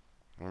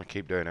 I'm going to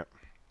keep doing it.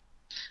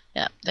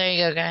 Yeah, there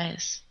you go,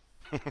 guys.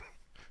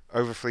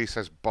 Overflea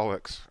says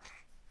bollocks.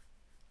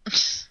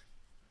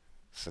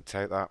 So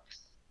take that.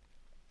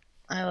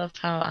 I love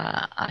how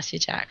Aussie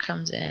Jack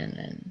comes in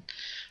and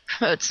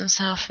promotes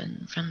himself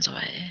and runs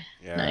away.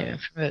 Yeah. Not even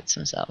promotes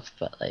himself,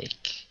 but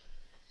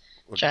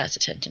draws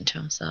attention to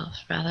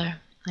himself, rather,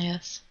 I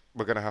guess.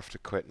 We're going to have to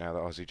quit now that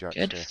Aussie Jack's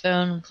Good here.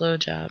 phone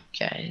blowjob,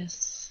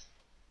 guys.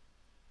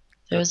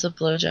 There was a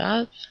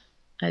blowjob?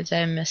 Did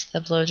I miss the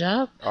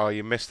blowjob? Oh,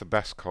 you missed the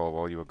best call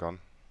while you were gone.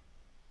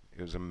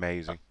 It was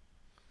amazing.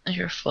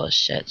 You're full of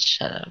shit.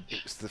 Shut up.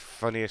 It's the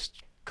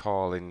funniest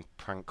call in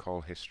prank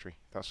call history.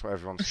 That's what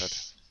everyone said.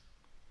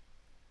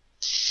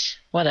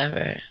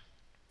 Whatever.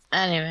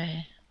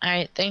 Anyway.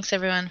 Alright, thanks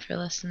everyone for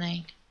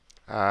listening.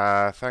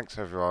 Thanks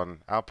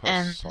everyone. I'll put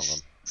a song on.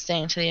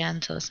 Staying to the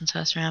end to listen to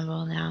us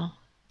ramble now.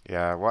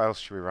 Yeah, what else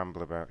should we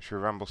ramble about? Should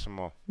we ramble some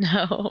more?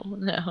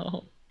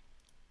 No.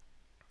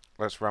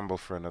 Let's ramble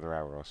for another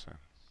hour or so.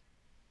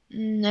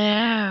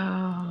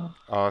 No.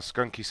 Oh,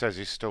 Skunky says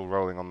he's still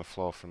rolling on the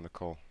floor from the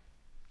call.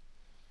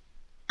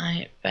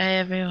 Alright, bye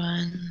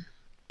everyone.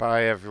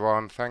 Bye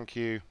everyone, thank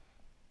you.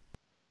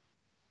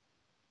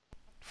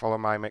 Follow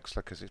my Mixler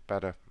because it's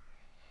better.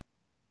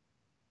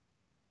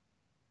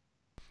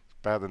 It's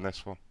better than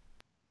this one.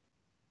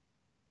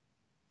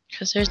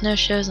 Because there's no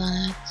shows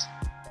on it.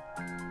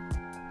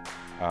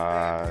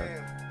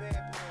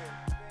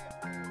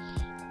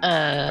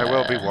 There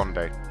will be one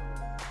day.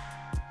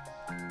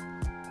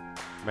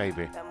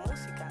 Maybe.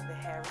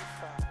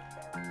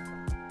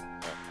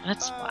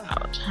 That's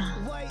loud.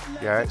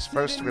 Yeah, it's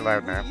supposed to be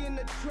loud now.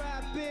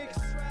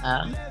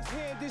 Oh.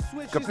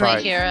 Goodbye. Can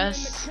they hear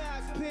us?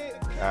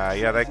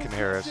 Yeah, they can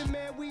hear us.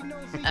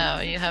 Oh,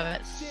 you have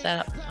it set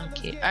up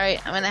funky.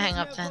 Alright, I'm gonna hang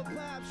up then.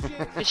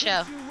 Good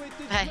show.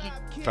 Bye.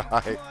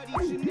 Bye.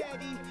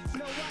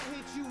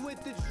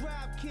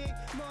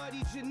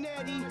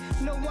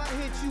 No, I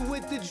hit you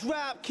with the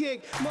drop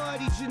kick,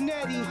 Marty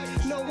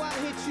Jannetty. No, I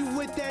hit you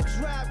with that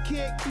drop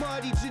kick,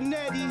 Marty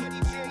Jannetty.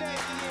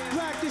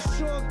 Practice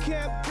short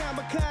camp,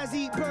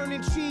 kamikaze,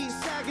 burning cheese,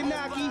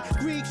 Saganaki,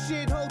 Greek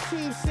shit, whole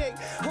team sick.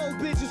 Whole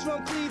bitches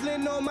from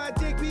Cleveland on my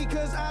dick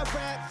because I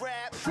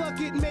rap.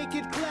 Fuck it, make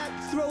it clap.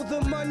 Throw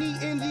the money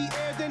in the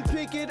air, then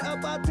pick it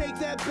up. I'll take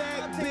that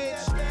back,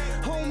 bitch.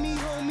 Hold me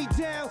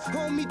down.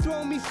 Homie,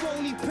 throw me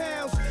phony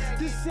pounds.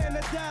 This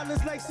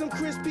 $10 like some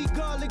crispy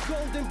garlic,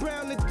 golden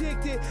brown,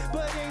 addicted.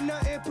 But ain't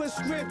nothing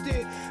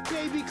prescripted.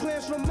 Baby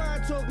clams from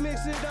Montauk,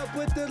 mix it up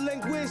with the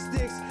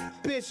linguistics.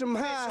 Bitch, I'm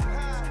high.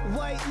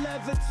 White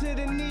leather to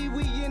the knee,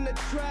 we in the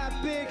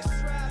tropics.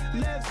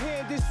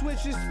 Left-handed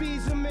switching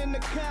speeds, I'm in the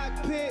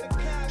cockpit.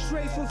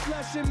 Straight from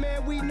Flushing,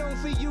 man, we known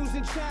for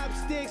using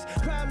chopsticks.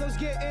 Problems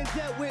getting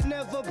dealt with,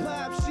 never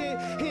pop shit.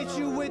 Hit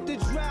you with the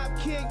drop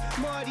kick,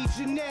 Marty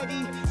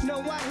Jannetty.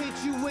 No, I hit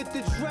you with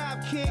the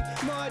drop kick,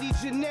 Marty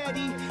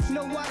Jannetty.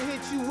 No, I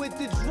hit you with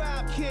the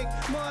drop kick,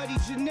 Marty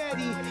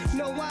Jannetty.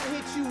 No, I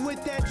hit you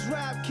with that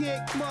drop kick,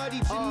 Marty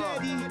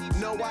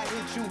Jannetty. No, I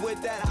hit you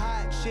with that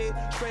hot shit.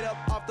 Straight up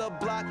off the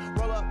block,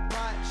 roll up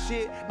pot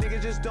shit.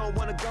 Niggas just don't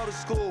wanna go to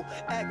school.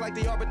 Act like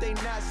they are, but they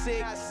not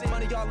sick.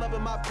 Money all up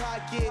in my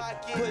pocket,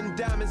 putting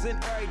diamonds in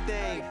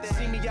everything.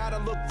 See me out, I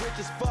look rich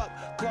as fuck.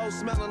 Clothes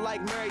smelling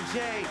like Mary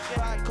Jane.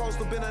 Fried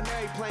coastal, been on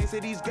airplane. Say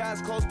these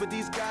guys close, but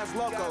these guys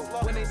loco.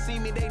 When they see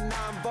me, they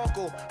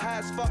non-vocal. High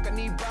as fuck, I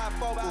need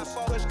bifocals.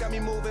 Push got me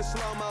moving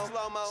slow-mo.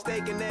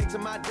 Steak and eggs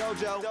in my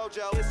dojo.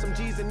 Get some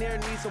G's in there,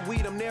 need some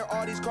weed. I'm there.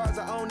 All these cars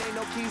I own, ain't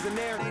no keys in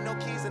there.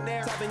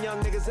 Topping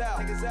young niggas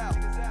out.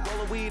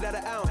 Rolling weed at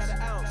an ounce.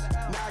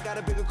 Now I got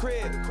a bigger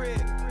crib.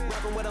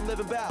 Rapping what I'm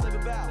living about.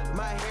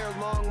 My hair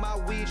long, my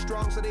weed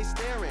strong, so they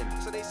staring.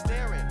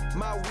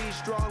 My weed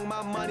strong,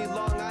 my money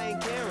long, I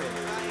ain't caring.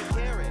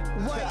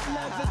 White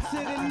leather to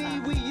the knee,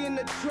 we in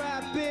the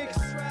tropics.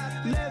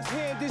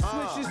 Left-handed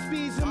switching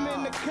speeds, I'm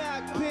in the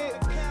cockpit.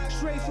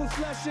 Straight from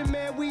Flushing,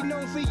 man, we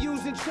known for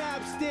using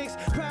chopsticks.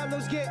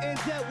 Problems getting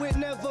dealt with,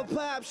 never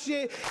pop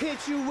shit.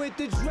 Hit you with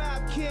the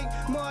drop kick,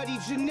 Marty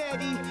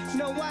Jannetty.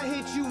 No, I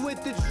hit you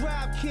with the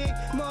drop kick,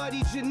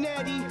 Marty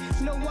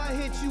Jannetty. No, I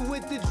hit you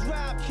with the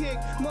drop kick,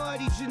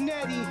 Marty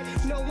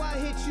Jannetty. No, I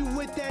hit you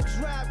with that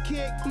drop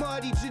kick,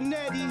 Marty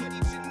Jannetty.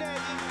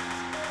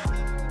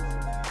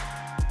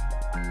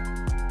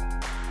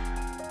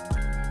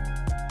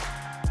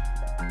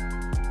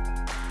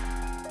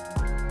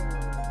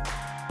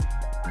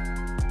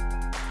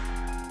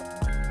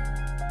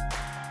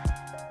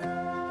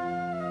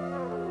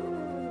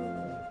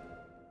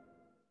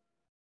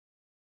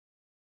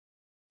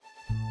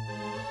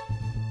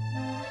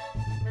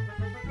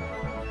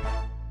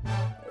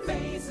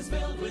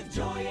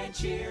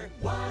 Cheer,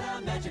 what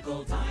a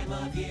magical time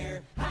of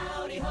year.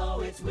 Howdy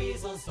ho, it's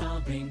Weasel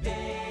Stomping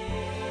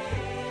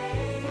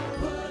Day.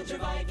 Put your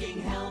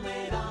Viking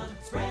helmet on,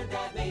 spread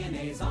that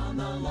mayonnaise on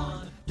the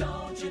lawn.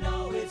 Don't you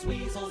know it's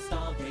Weasel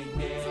Stomping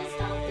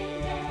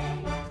Day?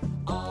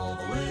 All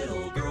the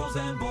little girls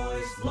and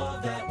boys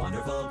love that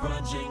wonderful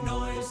crunching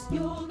noise.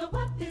 You'll know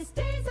what this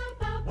day's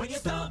about when you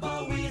stomp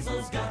a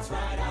weasel's guts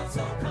right out.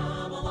 So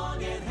come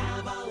along and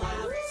have a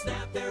laugh.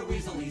 Snap their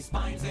weaselly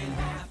spines in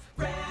half.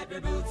 Grab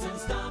your boots and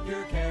stomp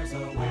your cares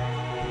away.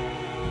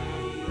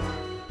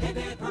 Hip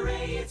hip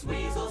hooray, it's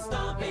Weasel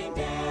Stomping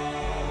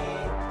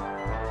Day.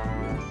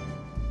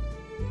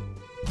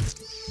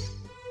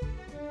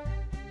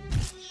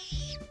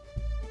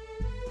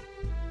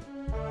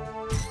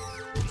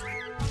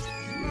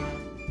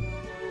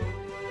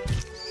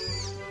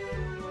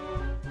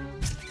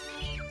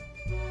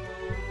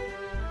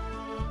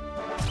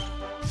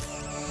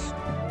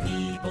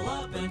 People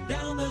up and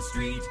down the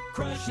street,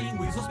 crushing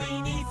weasels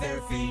beneath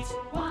their feet.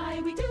 Why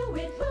we do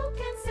it, who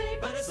can say?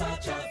 But it's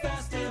such a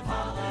festive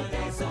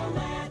holiday, so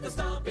let the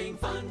stomping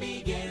fun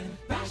begin.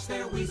 Bash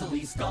their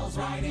weaselly skulls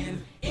right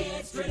in.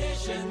 It's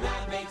tradition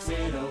that makes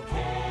it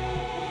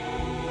okay.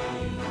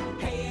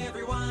 Hey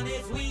everyone,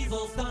 it's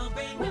Weasel Stomping